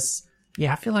 Whereas,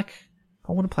 yeah, I feel like if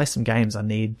I want to play some games, I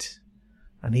need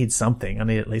something. I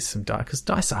need at least some dice, because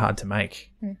dice are hard to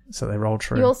make. So they roll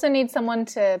true. You also need someone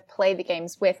to play the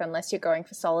games with, unless you're going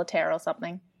for solitaire or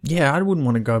something. Yeah, I wouldn't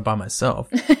want to go by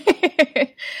myself.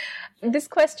 This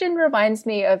question reminds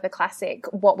me of the classic,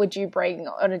 what would you bring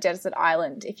on a desert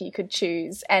island if you could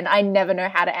choose? And I never know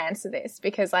how to answer this,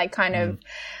 because I kind of,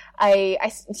 I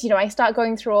start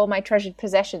going through all my treasured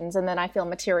possessions and then I feel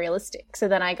materialistic. So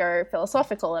then I go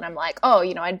philosophical and I'm like, oh,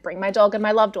 you know, I'd bring my dog and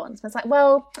my loved ones. And it's like,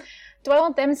 well, do I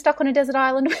want them stuck on a desert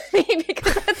island with me?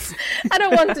 Because I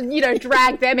don't want to, you know,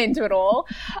 drag them into it all.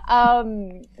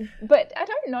 But I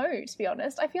don't know, to be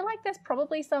honest. I feel like there's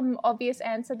probably some obvious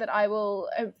answer that I will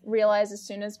realize as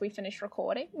soon as we finish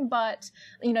recording. But,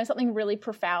 you know, something really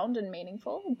profound and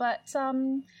meaningful. But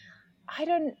I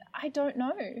don't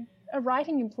know. A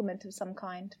writing implement of some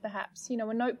kind, perhaps. You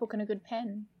know, a notebook and a good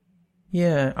pen.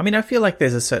 Yeah. I mean, I feel like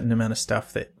there's a certain amount of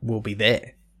stuff that will be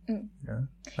there. You know?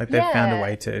 Like they've found a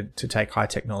way to take high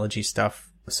technology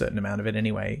stuff, a certain amount of it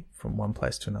anyway, from one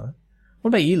place to another. What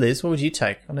about you, Liz? What would you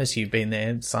take? I notice you've been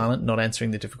there silent, not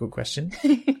answering the difficult question.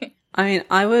 I mean,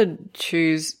 I would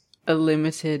choose a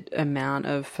limited amount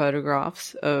of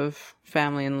photographs of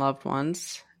family and loved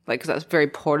ones, like, because that's very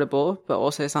portable, but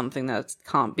also something that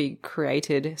can't be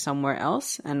created somewhere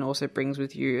else, and also brings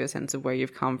with you a sense of where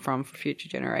you've come from for future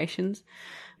generations,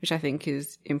 which I think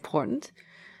is important.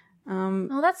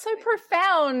 Oh, that's so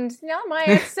profound. Now my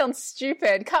answer sounds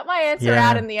stupid. Cut my answer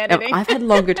out in the editing. I've had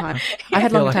longer time. I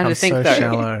had longer time to think, so though.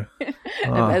 Shallow.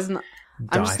 I'm just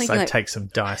Dice. thinking, I'd take some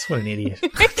dice. What an idiot.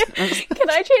 Can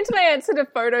I change my answer to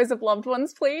photos of loved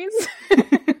ones, please?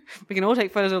 we can all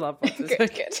take photos of loved ones.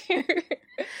 Good.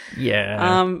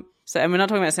 Yeah. So, and we're not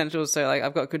talking about essentials, so like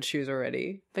I've got good shoes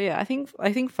already. But yeah, I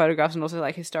think photographs and also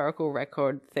like historical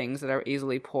record things that are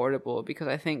easily portable, because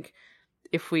I think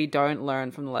if we don't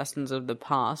learn from the lessons of the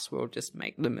past, we'll just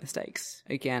make the mistakes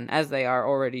again, as they are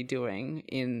already doing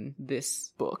in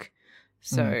this book.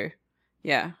 So,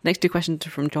 yeah. Next two questions are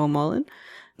from Joel Mullen.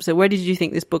 So where did you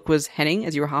think this book was heading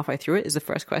as you were halfway through it is the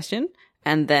first question.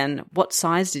 And then what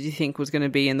size did you think was going to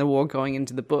be in the war going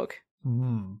into the book?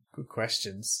 Good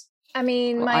questions. I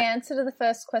mean, Well, my answer to the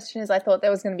first question is I thought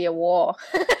there was going to be a war.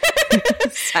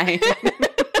 Same.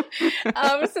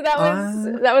 So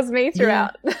that was me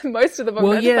throughout most of the book.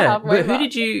 Well, yeah, but who mark.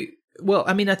 did you... Well,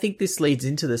 I mean, I think this leads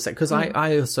into this, because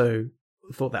I also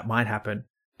thought that might happen.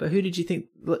 But who did you think...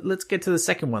 Let's get to the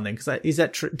second one then, because is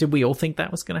that true? Did we all think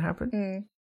that was going to happen?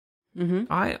 Mm-hmm.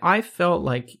 I felt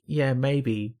like, yeah,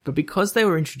 maybe. But because they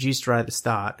were introduced right at the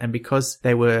start, and because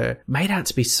they were made out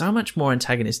to be so much more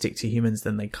antagonistic to humans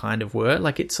than they kind of were,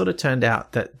 like it sort of turned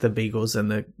out that the Beagles and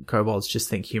the Kobolds just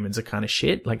think humans are kind of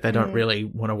shit. Like they don't really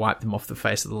want to wipe them off the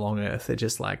face of the long earth. They're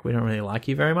just like, we don't really like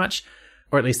you very much.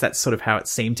 Or at least that's sort of how it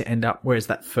seemed to end up. Whereas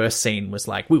that first scene was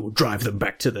like, we will drive them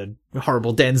back to the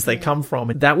horrible dens they come from.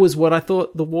 And that was what I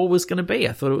thought the war was going to be.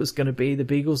 I thought it was going to be the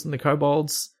Beagles and the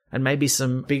Kobolds, and maybe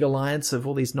some big alliance of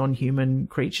all these non-human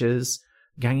creatures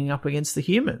ganging up against the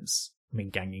humans. I mean,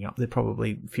 ganging up, there are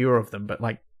probably fewer of them, but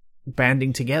like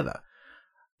banding together.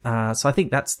 So I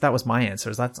think that was my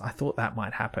answer. I thought that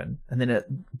might happen. And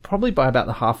then probably by about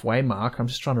the halfway mark, I'm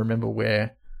just trying to remember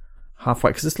where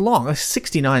halfway, because it's long. It's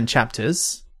 69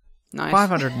 chapters. Nice.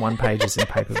 501 pages in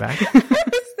paperback. I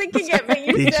was thinking it, but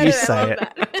you Did said you it. say I love it?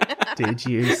 that. Did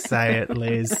you say it,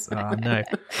 Liz? Oh, no.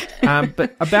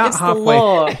 But about It's halfway...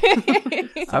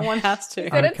 the law. Someone has to.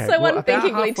 Said it Okay, so well, about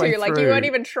unthinkingly halfway too. Like you through- weren't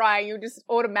even trying. You were just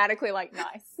automatically like,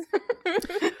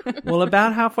 nice. Well,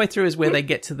 about halfway through is where they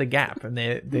get to the gap, and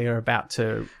they're about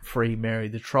to free Mary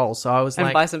the Troll. So I was And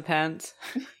like, buy some pants.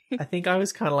 I think I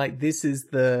was kind of like, this is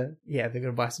they're going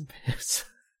to buy some pants.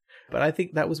 But I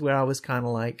think that was where I was kind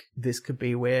of like, this could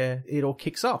be where it all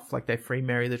kicks off. Like they free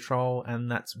Mary the Troll, and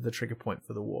that's the trigger point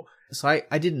for the war. So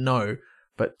I didn't know,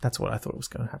 but that's what I thought was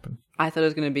going to happen. I thought it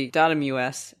was going to be Datum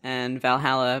US and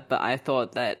Valhalla, but I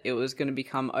thought that it was going to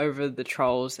become over the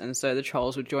Trolls, and so the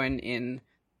Trolls would join in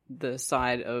the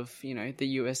side of, the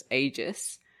US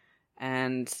Aegis,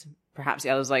 and perhaps the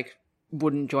others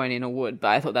wouldn't join in or would, but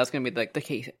I thought that was going to be the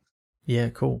key thing. Yeah,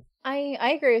 cool.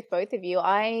 I agree with both of you.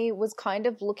 I was kind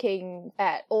of looking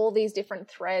at all these different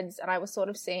threads, and I was sort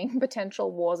of seeing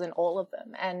potential wars in all of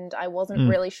them, and I wasn't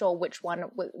really sure which one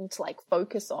to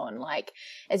focus on. Like,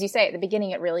 as you say, at the beginning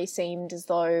it really seemed as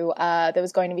though there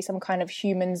was going to be some kind of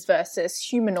humans versus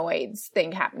humanoids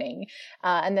thing happening,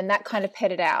 and then that kind of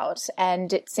petted out,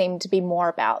 and it seemed to be more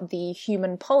about the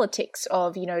human politics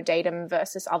of, Datum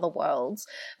versus other worlds.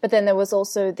 But then there was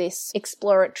also this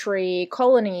exploratory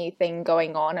colony thing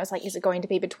going on. I was like, is it going to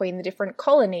be between the different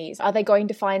colonies? Are they going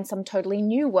to find some totally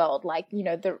new world, like,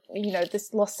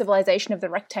 this lost civilization of the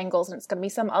rectangles, and it's going to be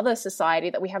some other society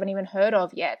that we haven't even heard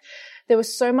of yet? There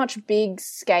was so much big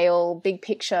scale, big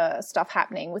picture stuff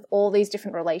happening with all these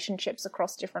different relationships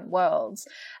across different worlds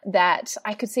that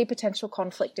I could see potential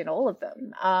conflict in all of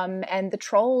them. And the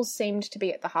Trolls seemed to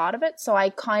be at the heart of it. So I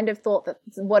kind of thought that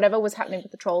whatever was happening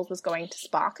with the Trolls was going to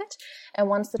spark it. And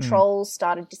once the Trolls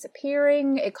started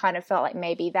disappearing, it kind of felt like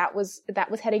maybe that was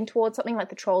heading towards something, like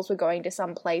the Trolls were going to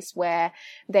some place where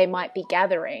they might be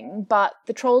gathering. But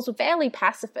the Trolls were fairly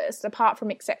pacifist, apart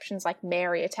from exceptions like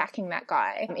Mary attacking that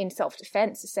guy in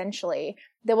self-defense, essentially.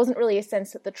 There wasn't really a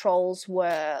sense that the Trolls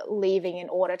were leaving in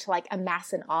order to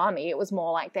amass an army. It was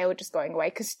more like they were just going away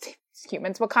because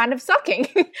humans were kind of sucking.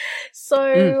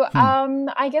 So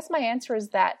I guess my answer is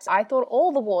that I thought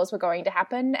all the wars were going to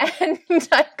happen, and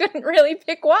I couldn't really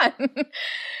pick one.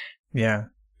 Yeah.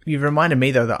 You've reminded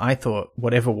me, though, that I thought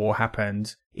whatever war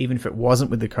happened, even if it wasn't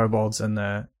with the Kobolds and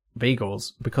the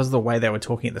Beagles, because of the way they were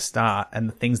talking at the start and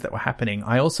the things that were happening,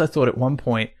 I also thought at one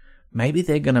point maybe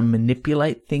they're going to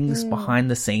manipulate things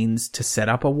behind the scenes to set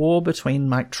up a war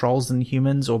between Trolls and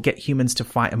humans, or get humans to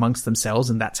fight amongst themselves,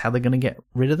 and that's how they're going to get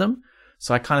rid of them.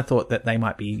 So I kind of thought that they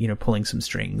might be, pulling some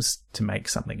strings to make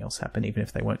something else happen, even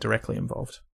if they weren't directly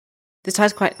involved. This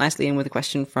ties quite nicely in with a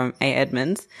question from A.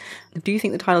 Edmonds. Do you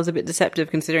think the title is a bit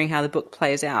deceptive considering how the book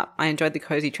plays out? I enjoyed the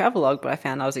cozy travelogue, but I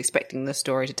found I was expecting the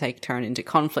story to take a turn into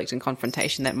conflict and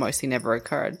confrontation that mostly never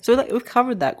occurred. So we've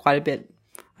covered that quite a bit,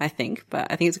 I think, but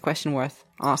I think it's a question worth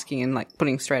asking and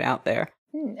putting straight out there.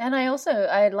 And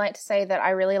I'd like to say that I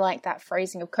really like that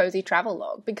phrasing of cozy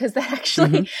travelogue, because that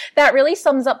actually, that really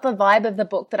sums up the vibe of the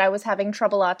book that I was having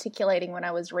trouble articulating when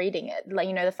I was reading it. Like,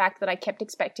 you know, the fact that I kept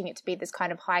expecting it to be this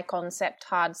kind of high concept,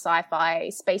 hard sci-fi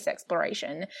space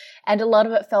exploration. And a lot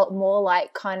of it felt more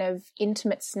like kind of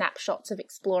intimate snapshots of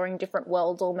exploring different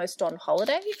worlds almost on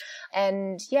holiday.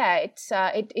 And yeah,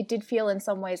 it did feel in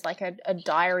some ways like a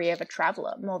diary of a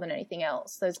traveler more than anything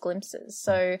else, those glimpses.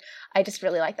 So I just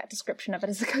really like that description of it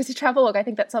as a cozy travelogue. I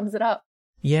think that sums it up.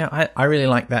 Yeah, I really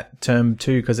like that term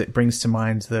too, because it brings to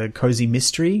mind the cozy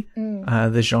mystery,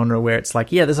 the genre where it's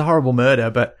like, yeah, there's a horrible murder,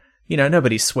 but, you know,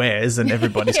 nobody swears and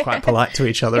everybody's quite polite to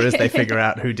each other as they figure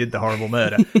out who did the horrible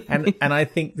murder. And I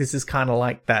think this is kind of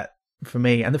like that for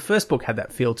me. And the first book had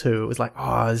that feel too. It was like,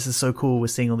 oh, this is so cool. We're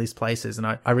seeing all these places. And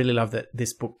I really love that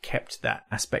this book kept that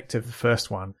aspect of the first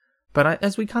one. But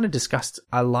as we kind of discussed,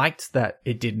 I liked that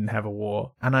it didn't have a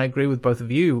war. And I agree with both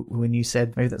of you when you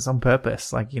said maybe that's on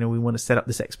purpose. Like, you know, we want to set up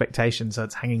this expectation so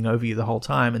it's hanging over you the whole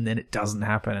time and then it doesn't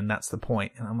happen and that's the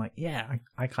point. And I'm like, yeah,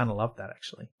 I kind of love that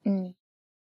actually.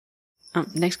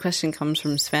 Next question comes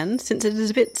from Sven. Since it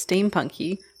is a bit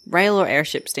steampunky, rail or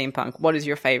airship steampunk, what is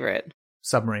your favorite?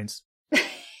 Submarines.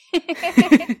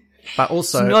 But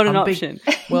also, it's not an option.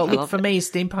 Well, look, for me,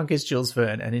 steampunk is Jules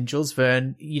Verne. And in Jules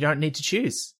Verne, you don't need to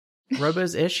choose.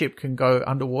 Robo's airship can go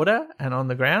underwater and on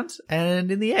the ground and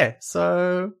in the air.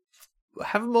 So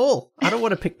have them all. I don't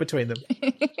want to pick between them.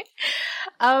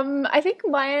 I think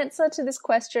my answer to this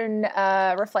question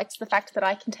reflects the fact that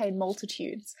I contain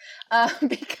multitudes,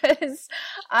 because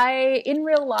in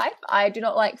real life, I do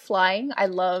not like flying. I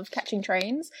love catching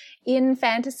trains. In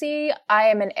fantasy, I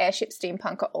am an airship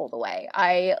steampunker all the way.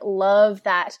 I love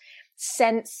that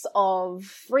sense of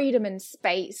freedom and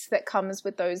space that comes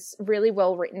with those really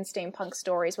well-written steampunk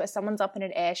stories where someone's up in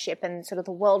an airship and sort of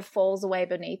the world falls away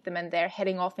beneath them and they're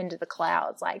heading off into the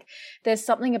clouds. Like, there's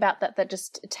something about that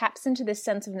just taps into this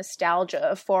sense of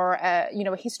nostalgia for a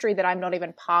history that I'm not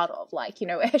even part of. Like, you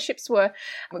know, airships were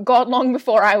God long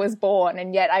before I was born,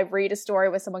 and yet I read a story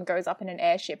where someone goes up in an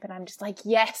airship and I'm just like,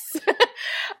 yes.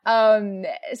 But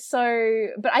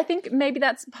I think maybe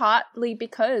that's partly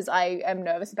because I am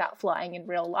nervous about flying in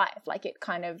real life. Like,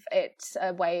 it's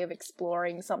a way of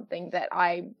exploring something that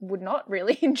I would not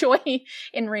really enjoy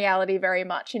in reality very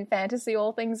much. In fantasy,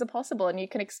 all things are possible and you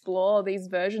can explore these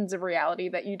versions of reality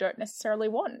that you don't necessarily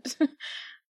want.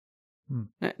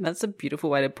 That's a beautiful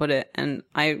way to put it. And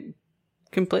I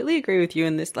completely agree with you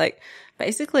in this. Like,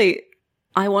 basically,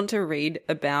 I want to read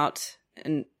about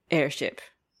an airship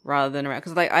rather than around,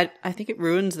 because like I think it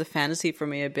ruins the fantasy for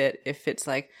me a bit if it's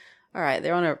like, all right,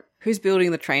 they're on who's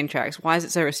building the train tracks? Why is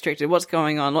it so restricted? What's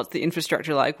going on? What's the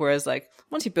infrastructure like? Whereas like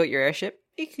once you built your airship,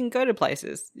 you can go to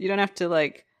places. You don't have to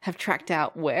like have tracked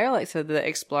out where. Like, so the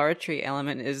exploratory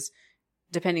element is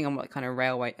depending on what kind of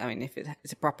railway. I mean, if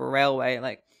it's a proper railway,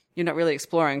 like you're not really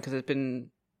exploring because there's been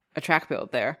a track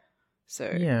built there.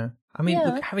 So yeah, I mean,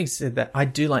 look, having said that, I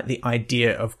do like the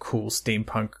idea of cool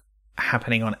steampunk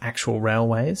happening on actual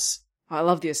railways. I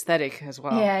love the aesthetic as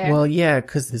well. Yeah. Well, yeah,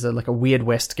 because there's a Weird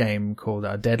West game called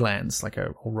Deadlands, like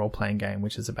a role-playing game,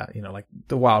 which is about, you know, like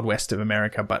the Wild West of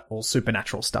America, but all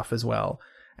supernatural stuff as well.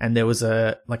 And there was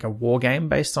a war game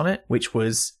based on it, which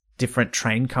was different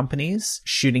train companies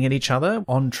shooting at each other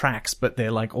on tracks, but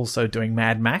they're like also doing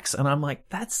Mad Max. And I'm like,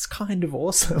 that's kind of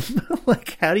awesome.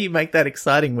 Like, how do you make that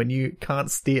exciting when you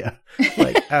can't steer?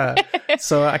 Like,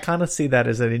 so I kind of see that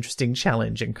as an interesting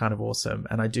challenge and kind of awesome.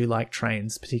 And I do like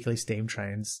trains, particularly steam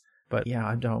trains. But yeah,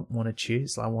 I don't want to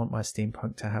choose. I want my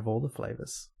steampunk to have all the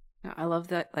flavors. I love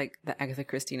that, like, the Agatha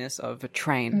Christie-ness of a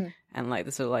train and, like,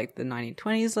 the sort of, like, the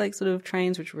 1920s, like, sort of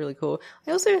trains, which are really cool.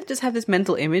 I also just have this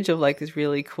mental image of, like, this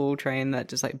really cool train that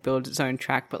just, like, builds its own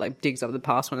track but, like, digs up the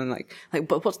past one and, like,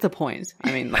 but what's the point?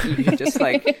 I mean, like, you could just,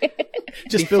 like...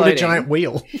 just build a giant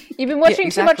wheel. You've been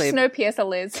watching too much Snowpiercer,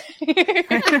 Liz.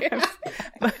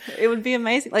 It would be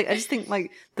amazing. Like, I just think,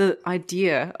 like, the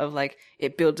idea of, like,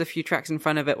 it builds a few tracks in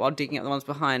front of it while digging up the ones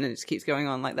behind and it just keeps going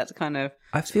on. Like, that's kind of...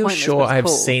 I feel sure I've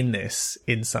seen this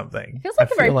in something. Feels like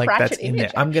I a very feel like Pratchett that's in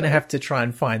image, there. I'm going to have to try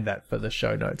and find that for the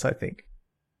show notes, I think.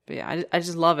 But yeah, I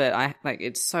just love it.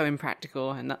 It's so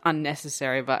impractical and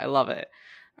unnecessary, but I love it.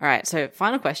 All right, so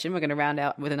final question. We're going to round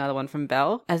out with another one from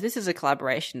Belle. As this is a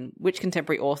collaboration, which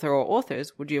contemporary author or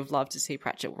authors would you have loved to see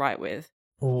Pratchett write with?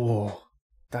 Oh,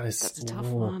 that's a tough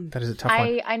one. That is a tough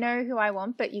one. I know who I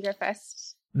want, but you go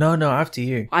first. No, after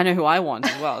you. I know who I want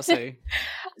as well, so...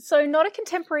 So not a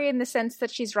contemporary in the sense that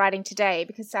she's writing today,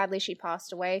 because sadly she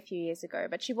passed away a few years ago,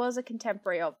 but she was a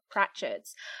contemporary of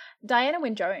Pratchett's. Diana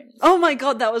Wynne Jones. Oh my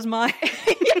god, that was mine.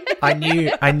 I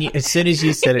knew. As soon as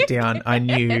you said it, Dion, I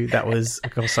knew that was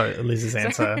also Liz's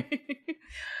answer.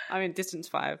 I mean, Distance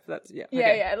 5. That's Yeah,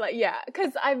 okay. yeah.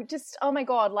 Because I'm just, oh my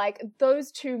God, like those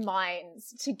two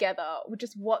minds together were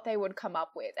just what they would come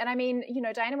up with. And I mean,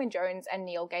 Diana Wynne Jones and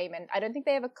Neil Gaiman, I don't think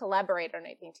they ever collaborated on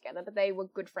anything together, but they were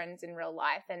good friends in real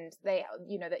life. And they,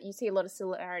 that you see a lot of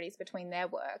similarities between their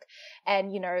work.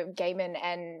 And, Gaiman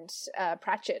and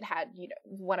Pratchett had,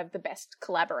 one of the best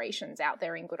collaborations out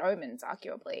there in Good Omens,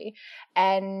 arguably.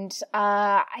 And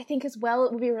I think as well,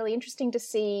 it would be really interesting to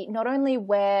see not only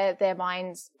where their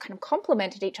minds kind of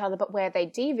complemented each other, but where they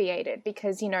deviated,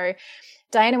 because,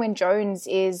 Diana Wynne Jones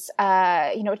is,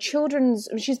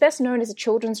 she's best known as a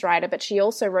children's writer, but she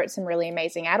also wrote some really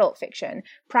amazing adult fiction.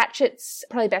 Pratchett's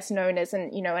probably best known as an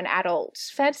adult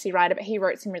fantasy writer, but he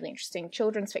wrote some really interesting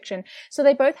children's fiction. So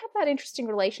they both have that interesting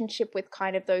relationship with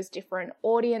kind of those different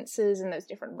audiences and those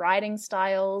different writing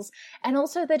styles. And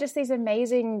also they're just these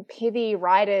amazing, pithy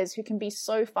writers who can be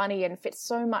so funny and fit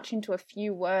so much into a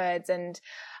few words. And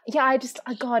yeah,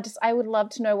 I would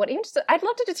love to know I'd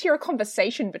love to just hear a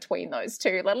conversation between those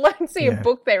two, let alone see a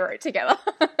book they wrote together.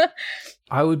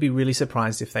 I would be really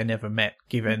surprised if they never met,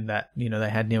 given that, they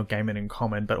had Neil Gaiman in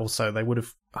common, but also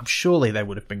surely they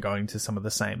would have been going to some of the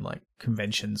same like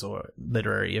conventions or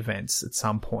literary events at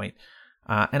some point.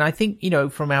 And I think,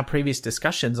 from our previous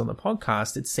discussions on the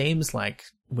podcast, it seems like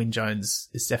Wynne Jones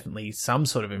is definitely some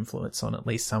sort of influence on at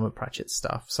least some of Pratchett's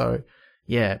stuff. So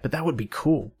yeah, but that would be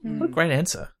cool. What a great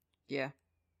answer. Yeah.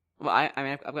 Well, I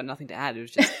mean, I've got nothing to add. It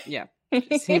was just,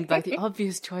 it seemed like the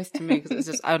obvious choice to me, because it's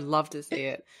just, I would love to see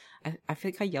it. I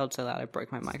feel like I yelled so loud I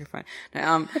broke my microphone.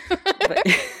 No, but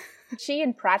she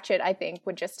and Pratchett, I think,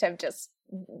 would just have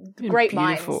great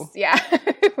beautiful minds. Yeah,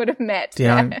 would have met.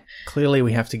 Dion, yeah. Clearly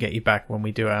we have to get you back when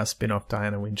we do our spin-off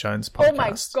Diana Wynne Jones podcast. Oh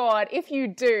my God, if you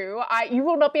do, you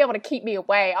will not be able to keep me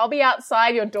away. I'll be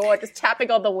outside your door just tapping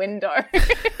on the window.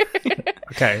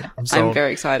 Okay, I'm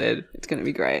very excited. It's going to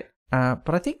be great.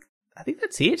 But I think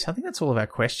that's it. I think that's all of our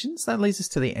questions. That leads us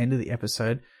to the end of the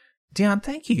episode. Dion,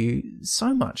 thank you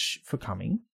so much for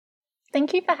coming.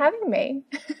 Thank you for having me.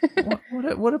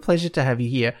 What a pleasure to have you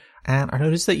here. And I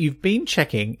noticed that you've been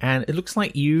checking, and it looks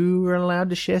like you are allowed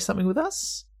to share something with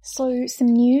us. So some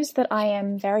news that I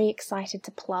am very excited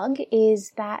to plug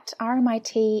is that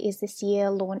RMIT is this year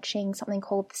launching something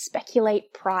called the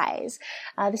Speculate Prize.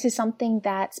 This is something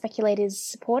that Speculate is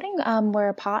supporting. We're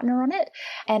a partner on it,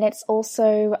 and it's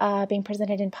also being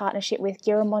presented in partnership with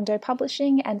Giramondo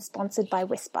Publishing and sponsored by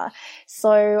Whisper.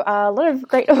 So a lot of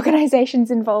great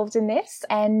organizations involved in this,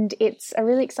 and it's a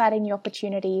really exciting new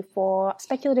opportunity for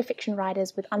speculative fiction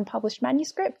writers with unpublished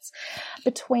manuscripts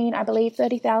between, I believe,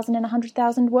 30,000 and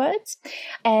 100,000 words,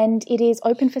 and it is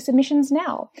open for submissions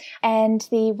now. And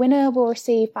the winner will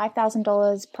receive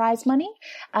 $5,000 prize money,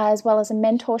 as well as a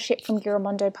mentorship from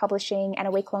Giramondo Publishing and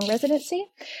a week-long residency.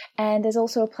 And there's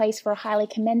also a place for a highly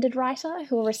commended writer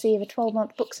who will receive a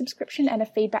 12-month book subscription and a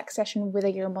feedback session with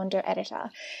a Giramondo editor.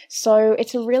 So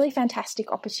it's a really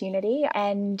fantastic opportunity,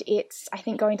 and it's, I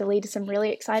think, going to lead to some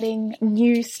really exciting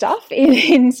new stuff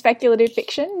in speculative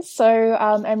fiction. So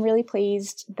I'm really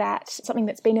pleased that something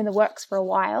that's been in the works for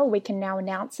a while, we can now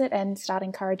announce it and start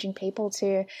encouraging people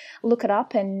to look it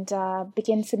up and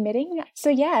begin submitting. So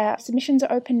yeah, submissions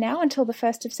are open now until the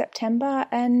 1st of September,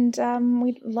 and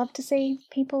we'd love to see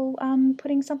people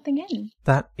putting something in.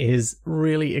 That is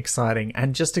really exciting.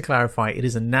 And just to clarify, it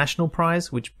is a national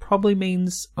prize, which probably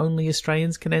means only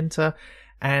Australians can enter,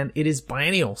 and it is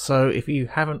biennial. So if you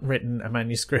haven't written a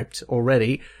manuscript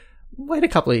already, wait a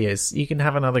couple of years. You can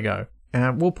have another go.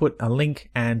 We'll put a link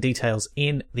and details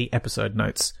in the episode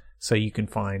notes so you can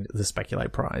find the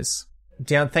Speculate Prize.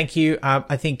 Dion, thank you.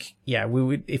 I think, we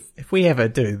would, if we ever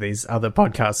do these other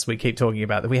podcasts we keep talking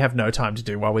about that we have no time to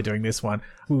do while we're doing this one,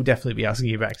 we will definitely be asking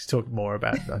you back to talk more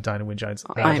about Diana Wynne Jones.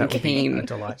 I'm keen. Would be a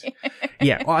delight.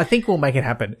 Yeah, well, I think we'll make it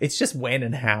happen. It's just when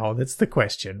and how. That's the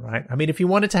question, right? I mean, if you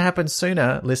want it to happen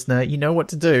sooner, listener, you know what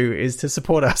to do is to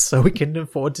support us so we can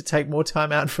afford to take more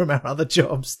time out from our other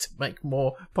jobs to make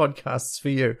more podcasts for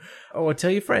you. Or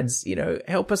tell your friends,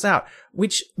 help us out,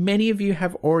 which many of you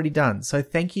have already done. So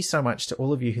thank you so much to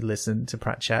all of you who listen to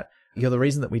Pratt Chat. You're the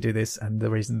reason that we do this and the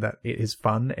reason that it is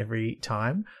fun every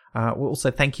time. We'll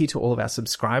also thank you to all of our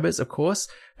subscribers, of course,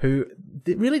 who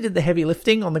really did the heavy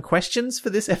lifting on the questions for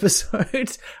this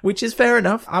episode, which is fair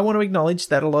enough. I want to acknowledge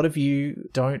that a lot of you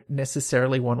don't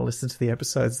necessarily want to listen to the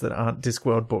episodes that aren't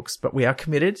Discworld books, but we are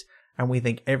committed, and we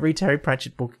think every Terry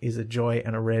Pratchett book is a joy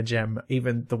and a rare gem,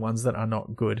 even the ones that are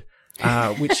not good,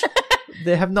 which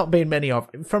there have not been many of.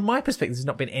 From my perspective, there's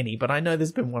not been any, but I know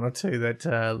there's been one or two that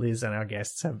Liz and our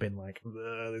guests have been like,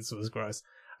 this was gross.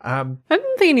 I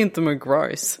didn't think any of them were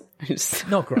gross.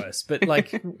 Not gross, but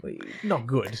like not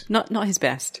good. Not his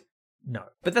best. No,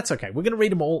 but that's okay. We're going to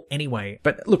read them all anyway.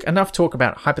 But look, enough talk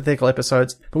about hypothetical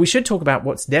episodes, but we should talk about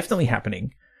what's definitely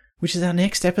happening, which is our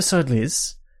next episode,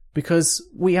 Liz, because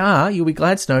you'll be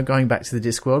glad to know, going back to the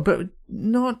Discworld, but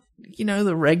not,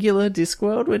 the regular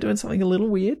Discworld. We're doing something a little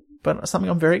weird, but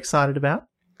something I'm very excited about.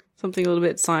 Something a little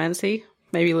bit sciencey,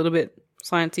 maybe a little bit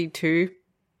sciencey too,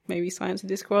 maybe Sciencey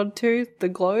Discworld 2, the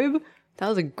Globe. That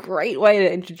was a great way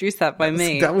to introduce that by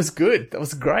me. That was good. That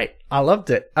was great. I loved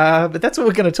it. But that's what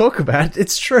we're going to talk about.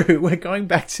 It's true. We're going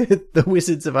back to the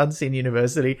Wizards of Unseen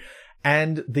University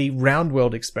and the Round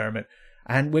World experiment.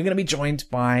 And we're going to be joined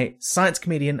by science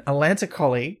comedian Alanta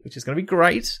Colley, which is going to be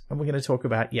great. And we're going to talk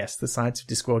about, yes, the science of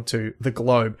Discworld 2, the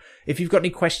Globe. If you've got any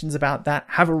questions about that,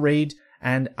 have a read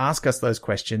and ask us those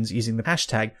questions using the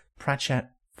hashtag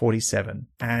PratChat47.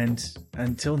 And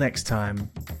until next time,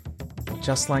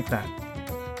 just like that,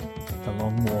 the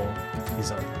long war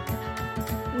is over.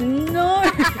 No!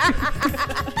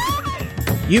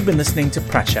 You've been listening to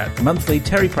Pratchat, the monthly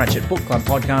Terry Pratchett Book Club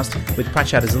podcast with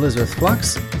Pratchatters Elizabeth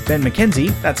Flux, Ben McKenzie,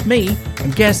 that's me,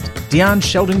 and guest Deanne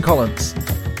Sheldon Collins.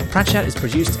 Pratchat is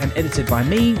produced and edited by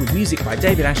me with music by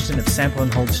David Ashton of Sample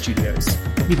and Hold Studios.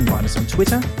 You can find us on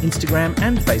Twitter, Instagram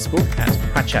and Facebook at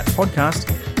Pratchat Podcast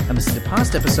and listen to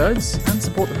past episodes and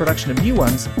support the production of new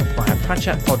ones via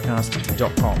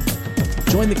pratchatpodcast.com.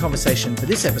 Join the conversation for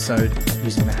this episode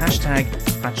using the hashtag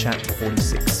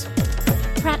PratChat46.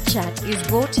 Pratchat is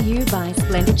brought to you by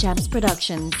Splendid Chaps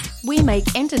Productions. We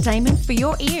make entertainment for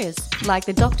your ears, like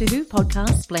the Doctor Who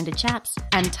podcast Splendid Chaps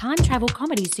and time travel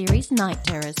comedy series Night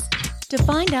Terrors. To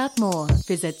find out more,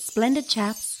 visit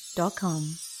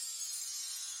splendidchaps.com.